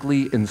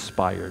satanically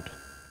inspired.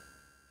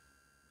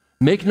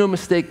 Make no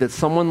mistake that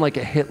someone like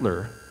a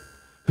Hitler,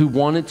 who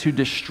wanted to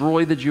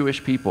destroy the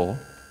Jewish people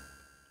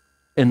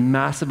in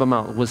massive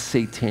amount, was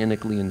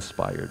satanically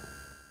inspired.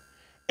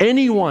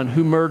 Anyone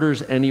who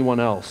murders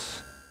anyone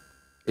else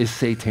is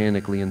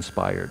satanically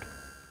inspired,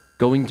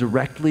 going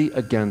directly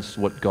against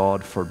what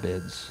God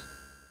forbids.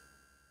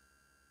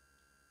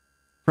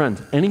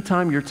 Friends,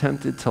 anytime you're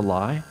tempted to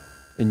lie,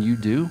 and you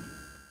do,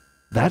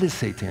 that is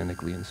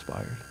satanically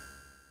inspired.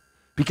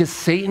 Because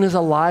Satan is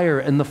a liar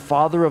and the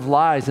father of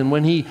lies, and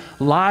when he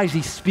lies,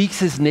 he speaks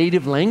his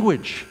native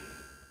language.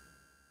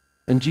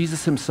 And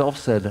Jesus himself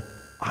said,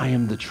 I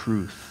am the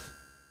truth.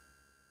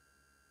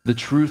 The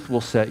truth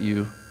will set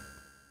you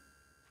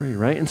free,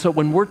 right? And so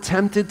when we're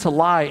tempted to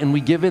lie and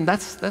we give in,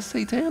 that's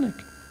satanic.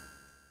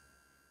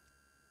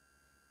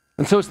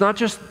 And so it's not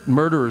just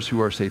murderers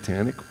who are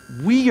satanic.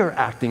 We are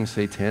acting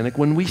satanic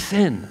when we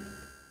sin.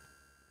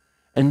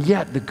 And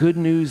yet the good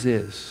news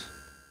is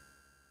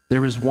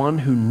there is one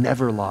who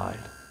never lied,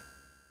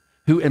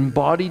 who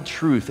embodied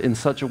truth in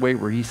such a way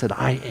where he said,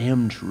 I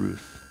am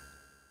truth,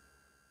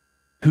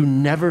 who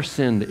never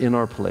sinned in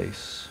our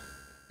place,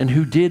 and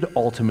who did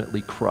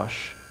ultimately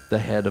crush the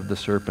head of the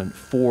serpent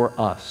for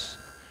us.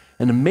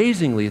 And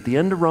amazingly, at the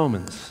end of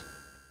Romans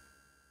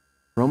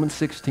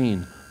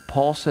 16,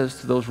 Paul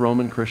says to those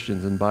Roman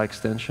Christians, and by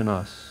extension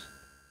us,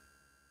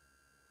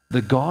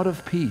 the God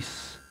of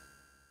peace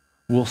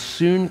will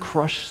soon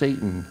crush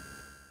Satan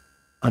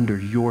under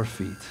your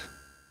feet.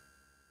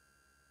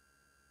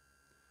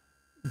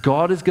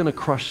 God is going to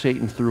crush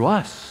Satan through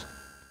us.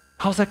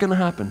 How's that going to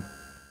happen?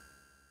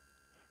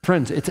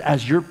 Friends, it's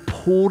as you're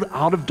pulled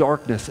out of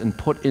darkness and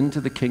put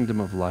into the kingdom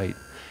of light.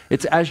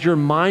 It's as your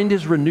mind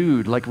is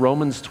renewed, like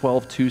Romans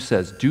 12:2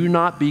 says, do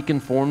not be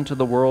conformed to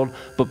the world,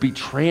 but be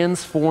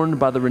transformed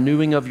by the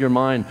renewing of your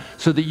mind,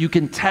 so that you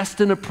can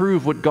test and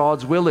approve what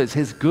God's will is,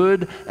 his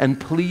good and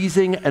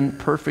pleasing and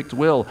perfect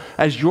will.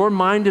 As your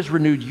mind is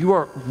renewed, you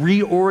are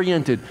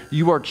reoriented,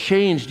 you are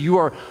changed, you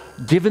are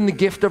given the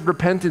gift of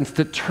repentance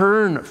to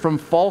turn from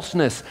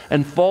falseness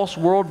and false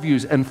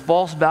worldviews and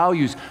false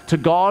values to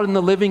God and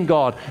the living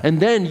God.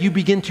 And then you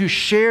begin to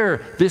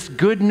share this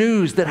good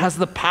news that has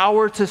the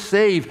power to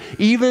save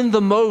even the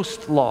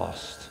most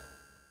lost.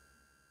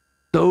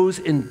 Those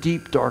in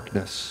deep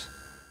darkness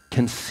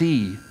can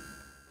see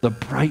the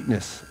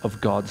brightness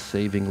of God's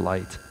saving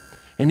light.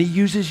 And he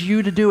uses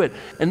you to do it.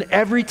 And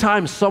every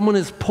time someone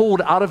is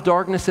pulled out of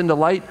darkness into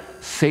light,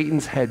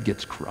 Satan's head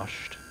gets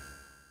crushed.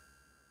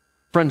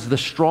 Friends, the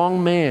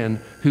strong man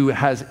who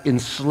has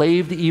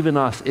enslaved even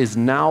us is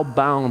now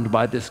bound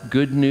by this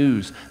good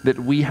news that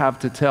we have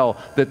to tell,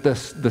 that the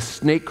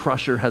snake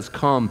crusher has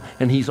come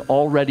and he's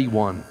already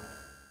won.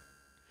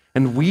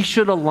 And we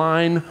should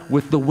align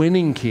with the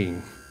winning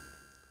king,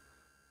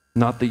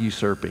 not the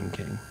usurping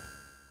king.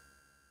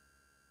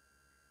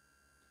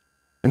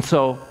 And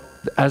so,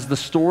 as the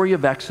story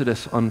of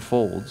Exodus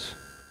unfolds,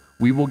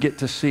 we will get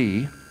to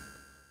see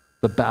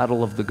the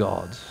battle of the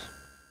gods.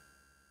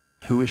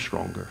 Who is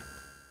stronger?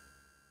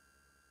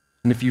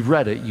 And if you've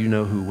read it, you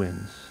know who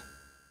wins.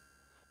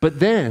 But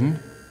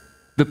then,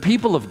 the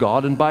people of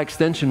God, and by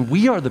extension,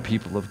 we are the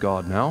people of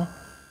God now,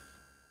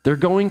 they're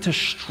going to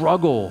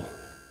struggle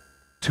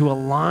to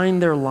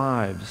align their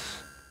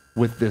lives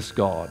with this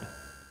God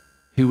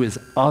who is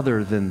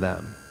other than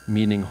them,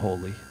 meaning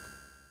holy.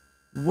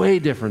 Way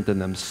different than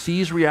them,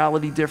 sees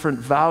reality different,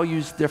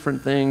 values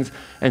different things,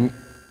 and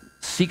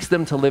seeks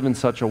them to live in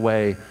such a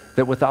way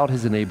that without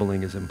his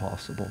enabling is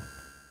impossible.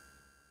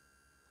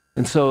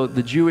 And so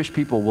the Jewish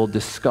people will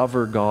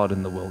discover God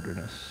in the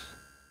wilderness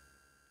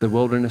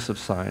of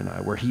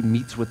Sinai, where he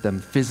meets with them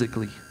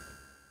physically,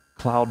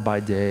 cloud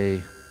by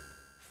day,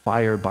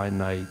 fire by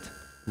night,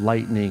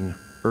 lightning,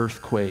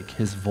 earthquake,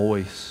 his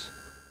voice.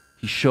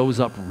 He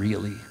shows up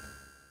really.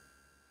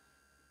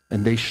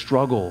 And they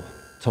struggle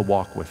to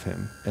walk with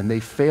him, and they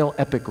fail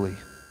epically.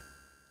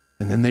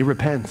 And then they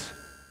repent,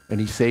 and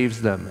he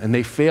saves them. And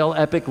they fail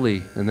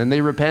epically, and then they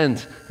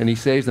repent, and he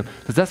saves them.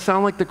 Does that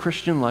sound like the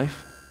Christian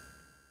life?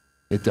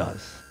 It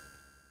does.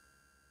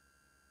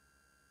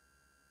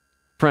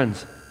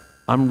 Friends,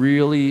 I'm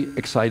really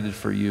excited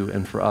for you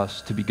and for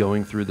us to be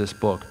going through this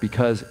book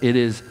because it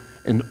is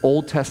an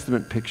Old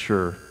Testament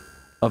picture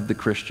of the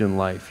Christian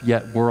life,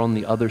 yet we're on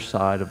the other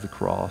side of the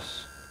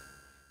cross.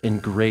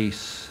 And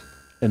grace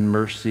and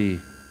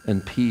mercy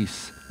and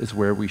peace is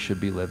where we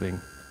should be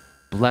living.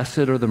 Blessed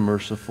are the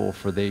merciful,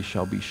 for they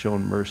shall be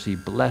shown mercy.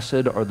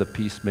 Blessed are the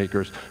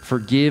peacemakers.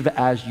 Forgive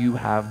as you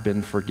have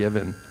been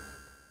forgiven.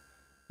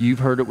 You've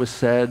heard it was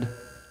said,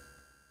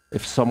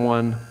 if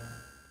someone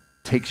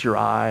takes your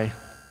eye,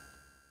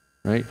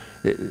 right?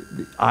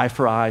 Eye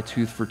for eye,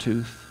 tooth for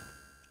tooth.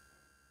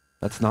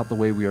 That's not the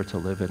way we are to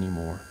live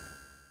anymore.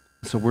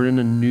 So we're in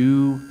a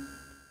new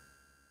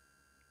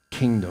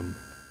kingdom,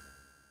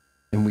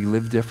 and we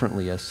live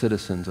differently as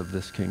citizens of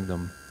this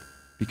kingdom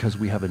because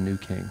we have a new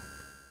king.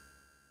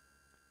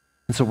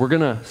 And so we're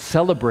going to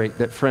celebrate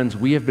that, friends,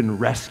 we have been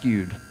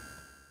rescued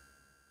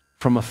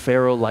from a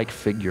Pharaoh-like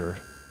figure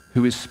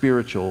who is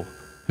spiritual,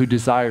 who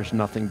desires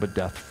nothing but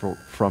death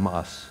from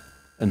us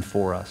and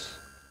for us.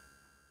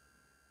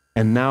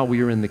 And now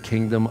we are in the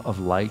kingdom of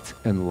light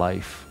and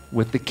life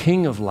with the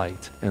King of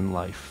light and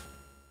life.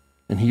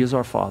 And he is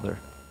our Father.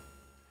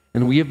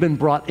 And we have been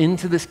brought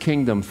into this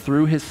kingdom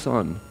through his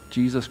Son,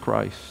 Jesus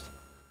Christ.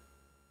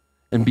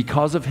 And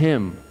because of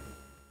him,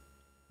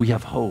 we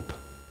have hope.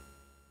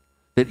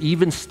 That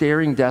even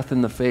staring death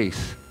in the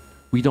face,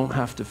 we don't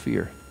have to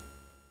fear.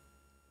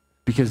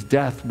 Because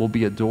death will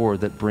be a door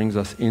that brings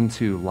us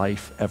into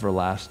life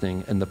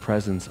everlasting and the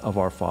presence of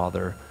our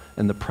Father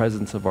and the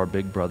presence of our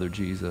big brother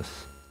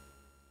Jesus.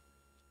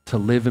 To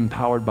live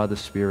empowered by the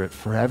Spirit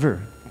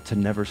forever, to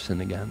never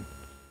sin again.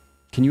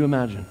 Can you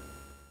imagine?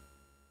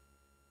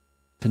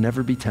 To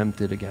never be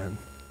tempted again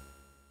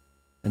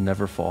and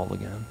never fall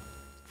again.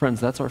 Friends,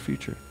 that's our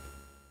future.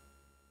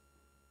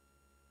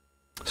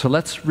 So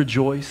let's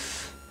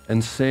rejoice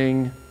and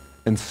sing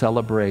and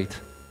celebrate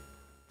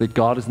that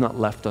God has not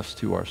left us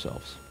to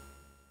ourselves,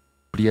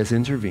 but he has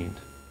intervened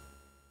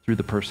through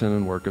the person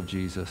and work of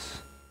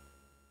Jesus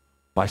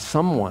by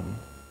someone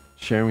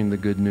sharing the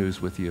good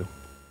news with you.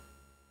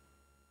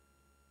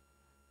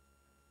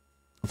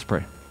 Let's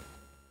pray.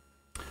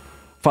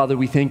 Father,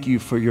 we thank you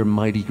for your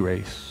mighty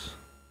grace.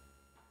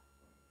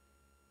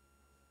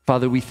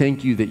 Father, we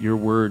thank you that your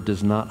word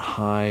does not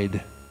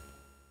hide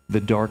the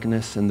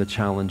darkness and the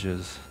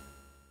challenges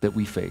that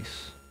we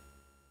face.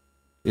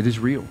 It is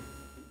real.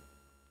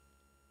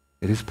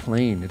 It is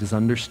plain. It is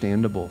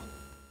understandable.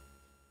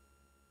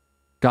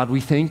 God,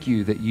 we thank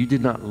you that you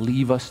did not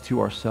leave us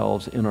to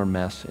ourselves in our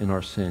mess, in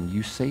our sin.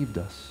 You saved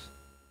us.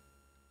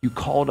 You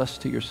called us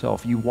to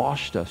yourself. You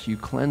washed us. You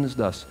cleansed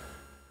us.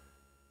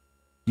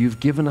 You've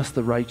given us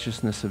the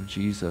righteousness of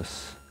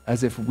Jesus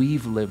as if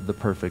we've lived the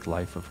perfect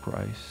life of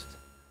Christ.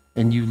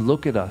 And you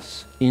look at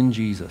us in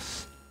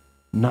Jesus,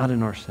 not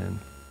in our sin.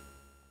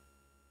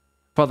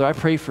 Father, I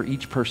pray for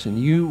each person.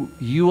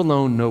 You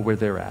alone know where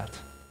they're at.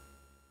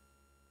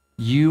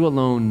 You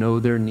alone know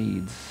their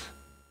needs.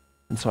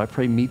 And so I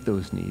pray, meet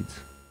those needs.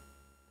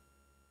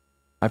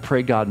 I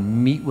pray, God,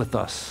 meet with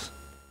us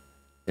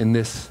in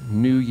this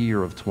new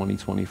year of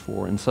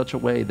 2024 in such a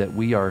way that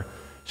we are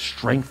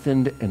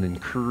strengthened and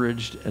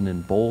encouraged and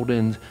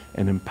emboldened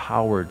and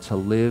empowered to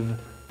live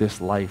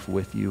this life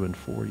with you and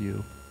for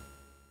you.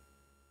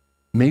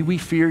 May we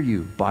fear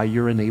you by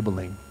your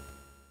enabling,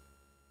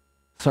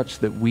 such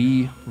that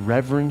we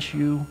reverence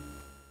you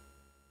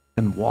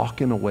and walk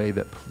in a way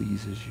that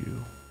pleases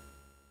you.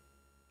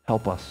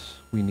 Help us,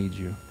 we need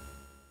you.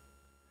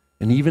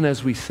 And even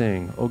as we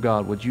sing, oh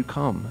God, would you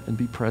come and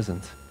be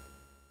present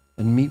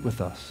and meet with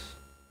us?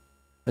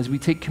 As we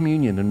take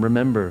communion and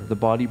remember the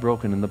body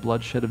broken and the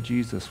bloodshed of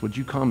Jesus, would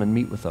you come and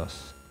meet with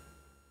us?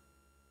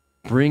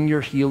 Bring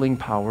your healing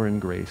power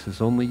and grace as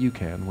only you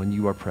can when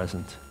you are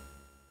present.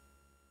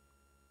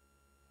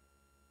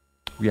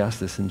 We ask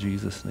this in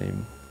Jesus'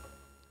 name.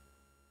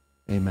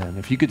 Amen.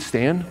 If you could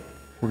stand,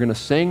 we're going to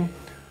sing.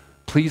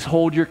 Please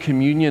hold your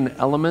communion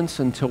elements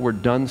until we're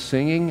done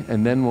singing,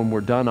 and then when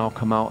we're done, I'll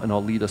come out and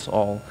I'll lead us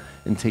all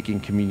in taking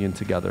communion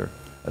together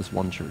as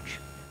one church.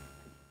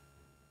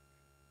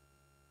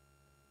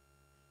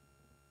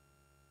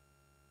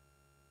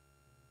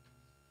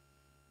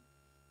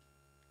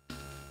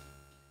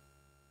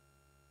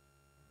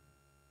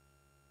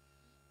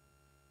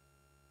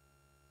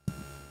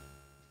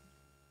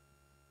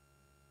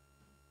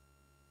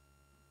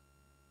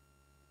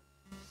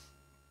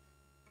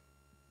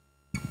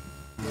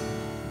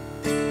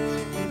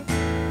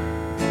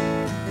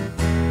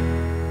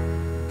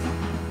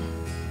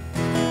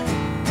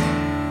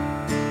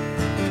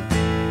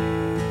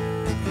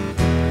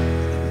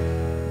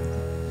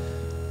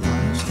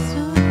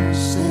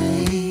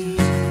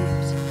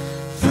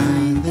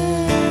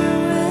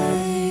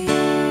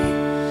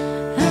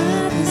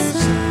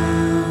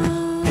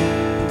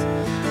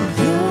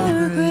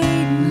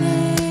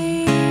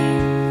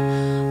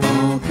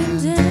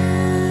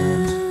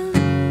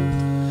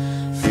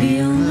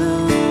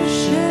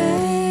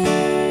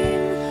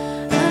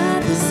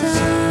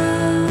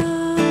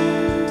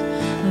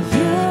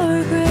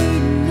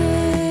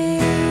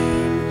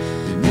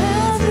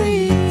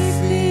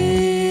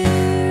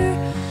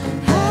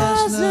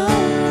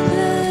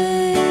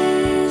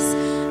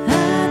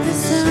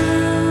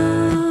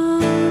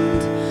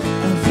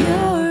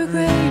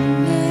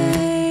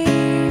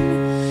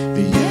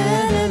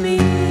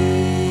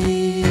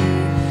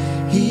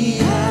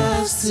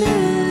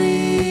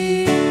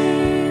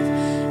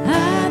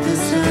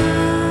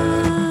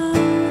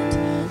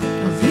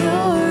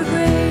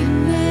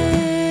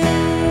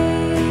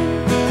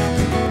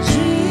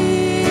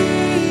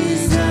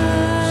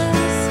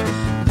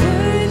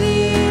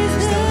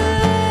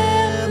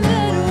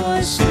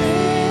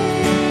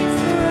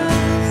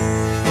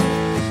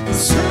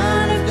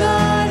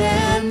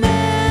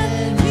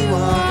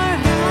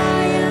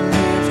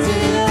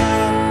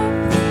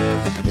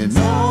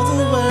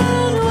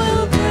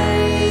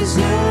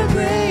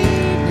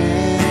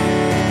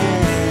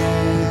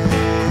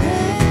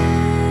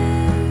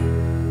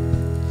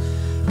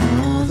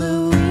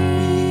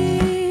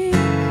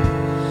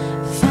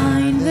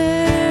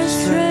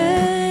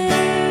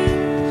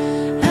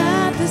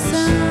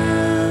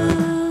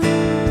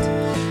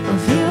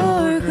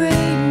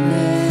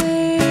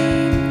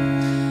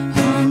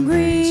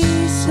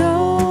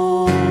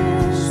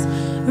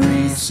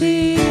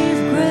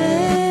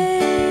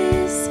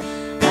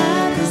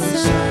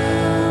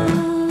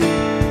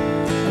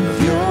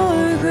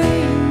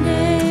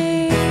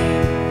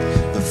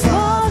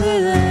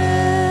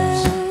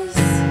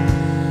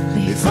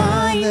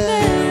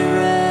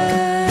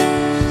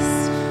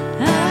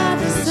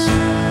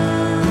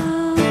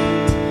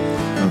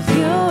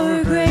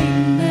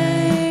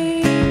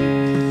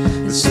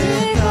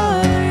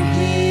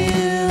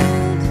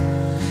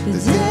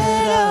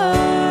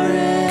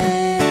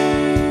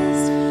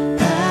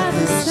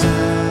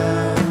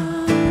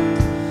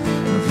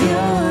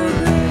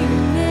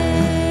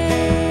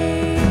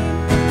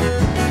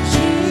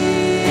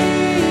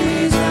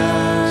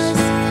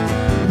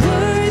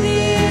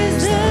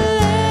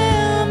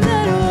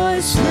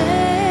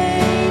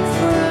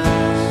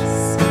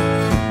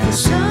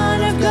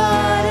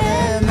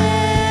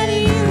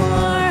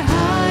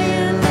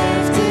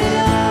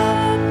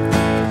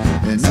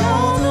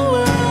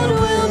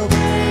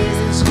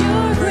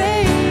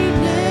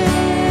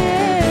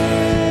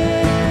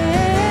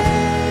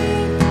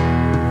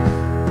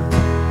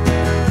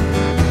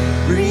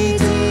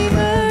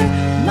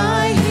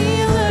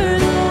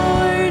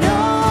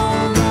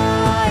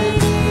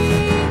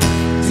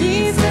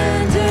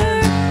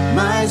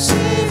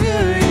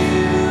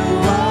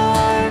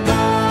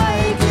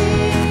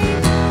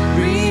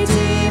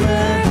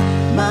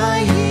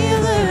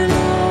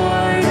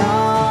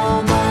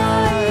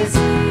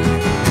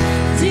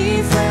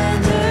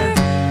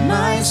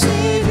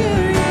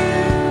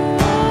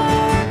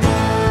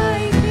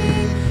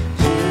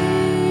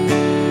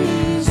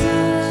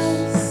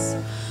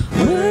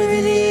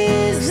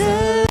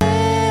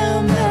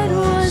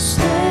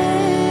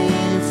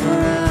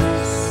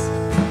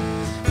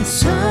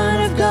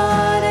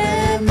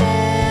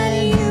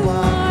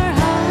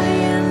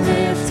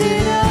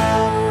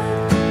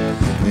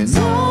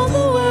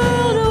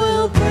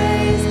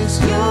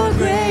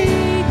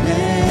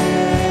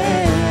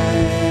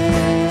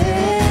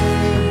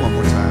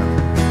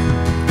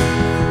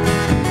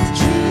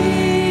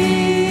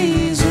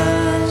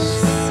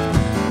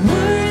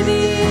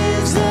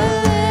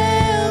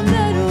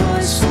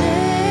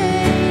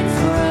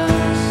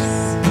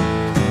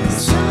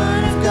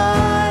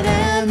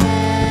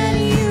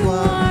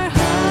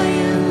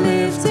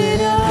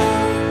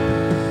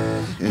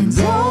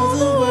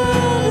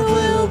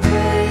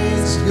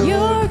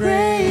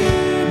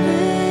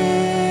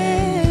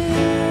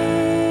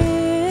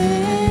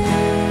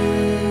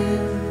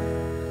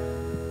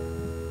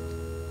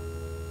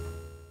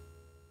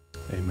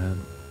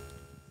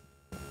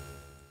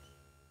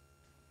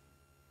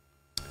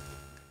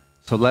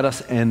 So let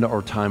us end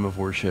our time of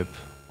worship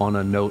on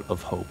a note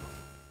of hope.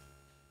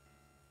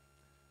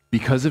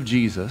 Because of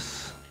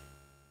Jesus,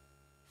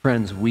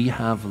 friends, we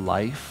have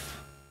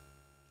life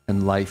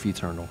and life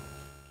eternal.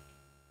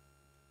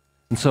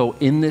 And so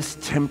in this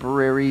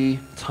temporary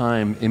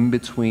time in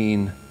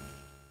between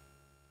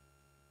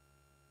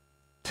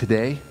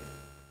today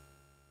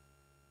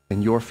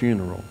and your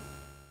funeral,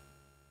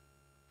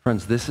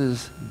 friends, this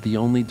is the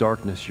only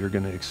darkness you're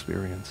going to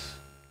experience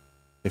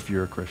if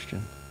you're a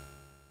Christian.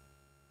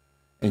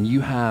 And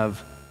you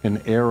have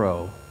an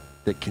arrow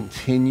that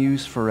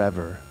continues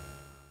forever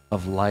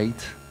of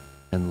light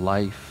and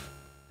life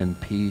and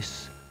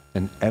peace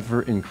and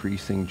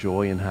ever-increasing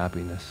joy and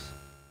happiness.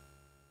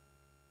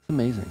 It's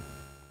amazing.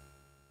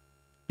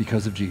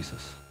 Because of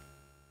Jesus.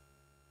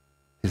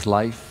 His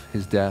life,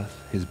 his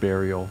death, his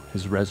burial,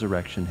 his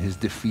resurrection, his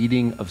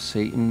defeating of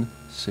Satan,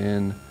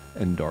 sin,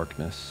 and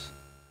darkness,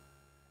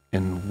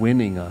 and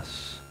winning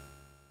us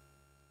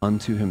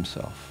unto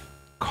himself,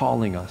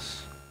 calling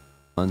us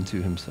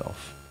unto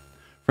himself.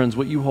 Friends,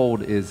 what you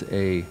hold is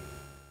a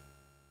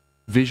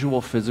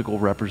visual, physical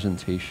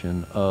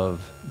representation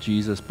of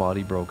Jesus'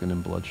 body broken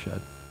and blood shed.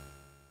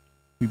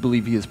 We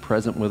believe he is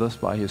present with us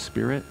by his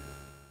Spirit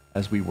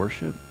as we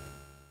worship.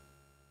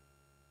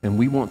 And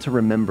we want to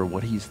remember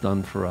what he's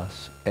done for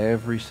us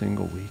every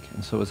single week.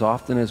 And so as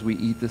often as we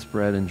eat this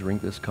bread and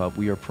drink this cup,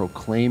 we are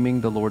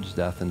proclaiming the Lord's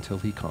death until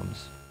he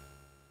comes.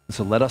 And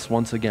so let us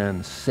once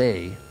again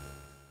say,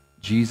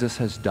 Jesus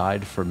has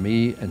died for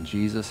me and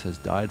Jesus has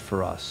died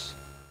for us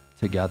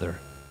together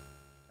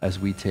as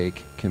we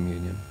take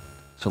communion.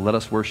 So let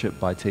us worship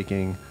by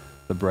taking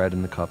the bread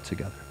and the cup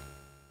together.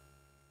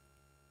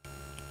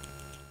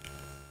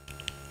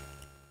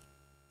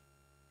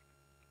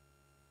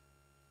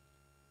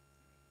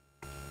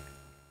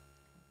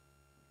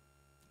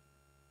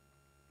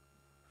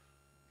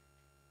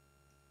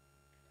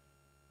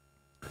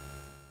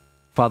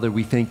 Father,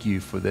 we thank you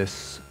for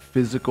this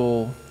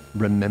physical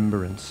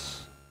remembrance,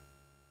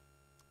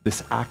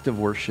 this act of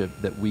worship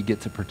that we get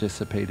to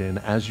participate in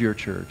as your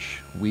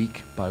church,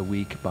 week by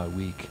week by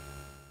week.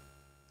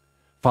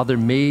 Father,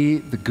 may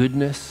the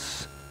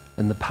goodness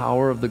and the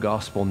power of the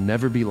gospel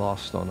never be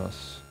lost on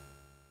us.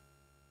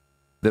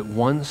 That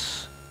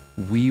once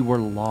we were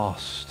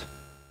lost,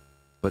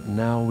 but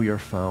now we are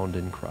found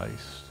in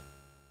Christ.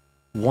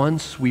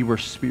 Once we were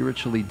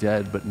spiritually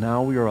dead, but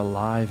now we are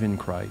alive in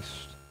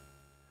Christ.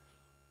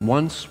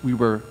 Once we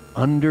were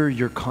under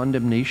your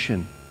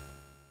condemnation,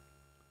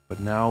 but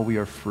now we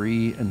are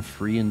free and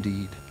free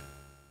indeed.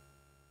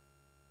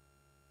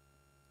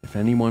 If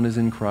anyone is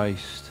in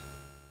Christ,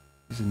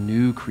 he's a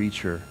new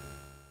creature.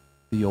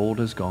 The old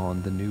is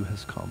gone, the new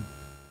has come.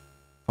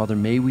 Father,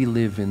 may we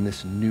live in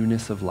this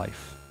newness of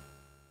life.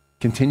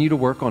 Continue to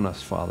work on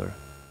us, Father.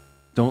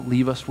 Don't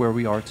leave us where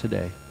we are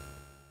today.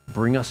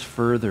 Bring us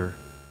further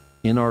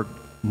in our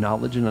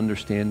knowledge and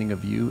understanding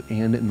of you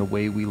and in the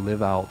way we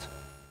live out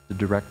the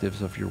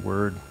directives of your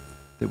word,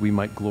 that we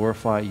might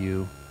glorify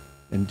you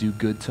and do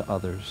good to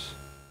others,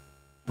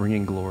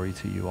 bringing glory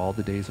to you all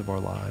the days of our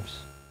lives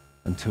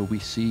until we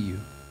see you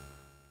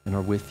and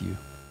are with you.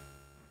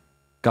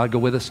 God, go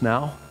with us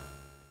now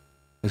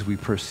as we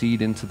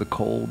proceed into the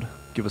cold.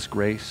 Give us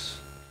grace.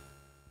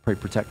 Pray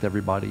protect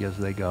everybody as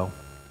they go.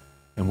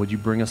 And would you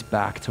bring us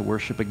back to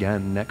worship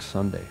again next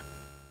Sunday?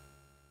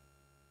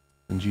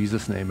 In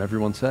Jesus' name,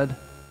 everyone said,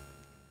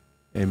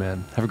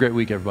 amen. Have a great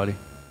week, everybody.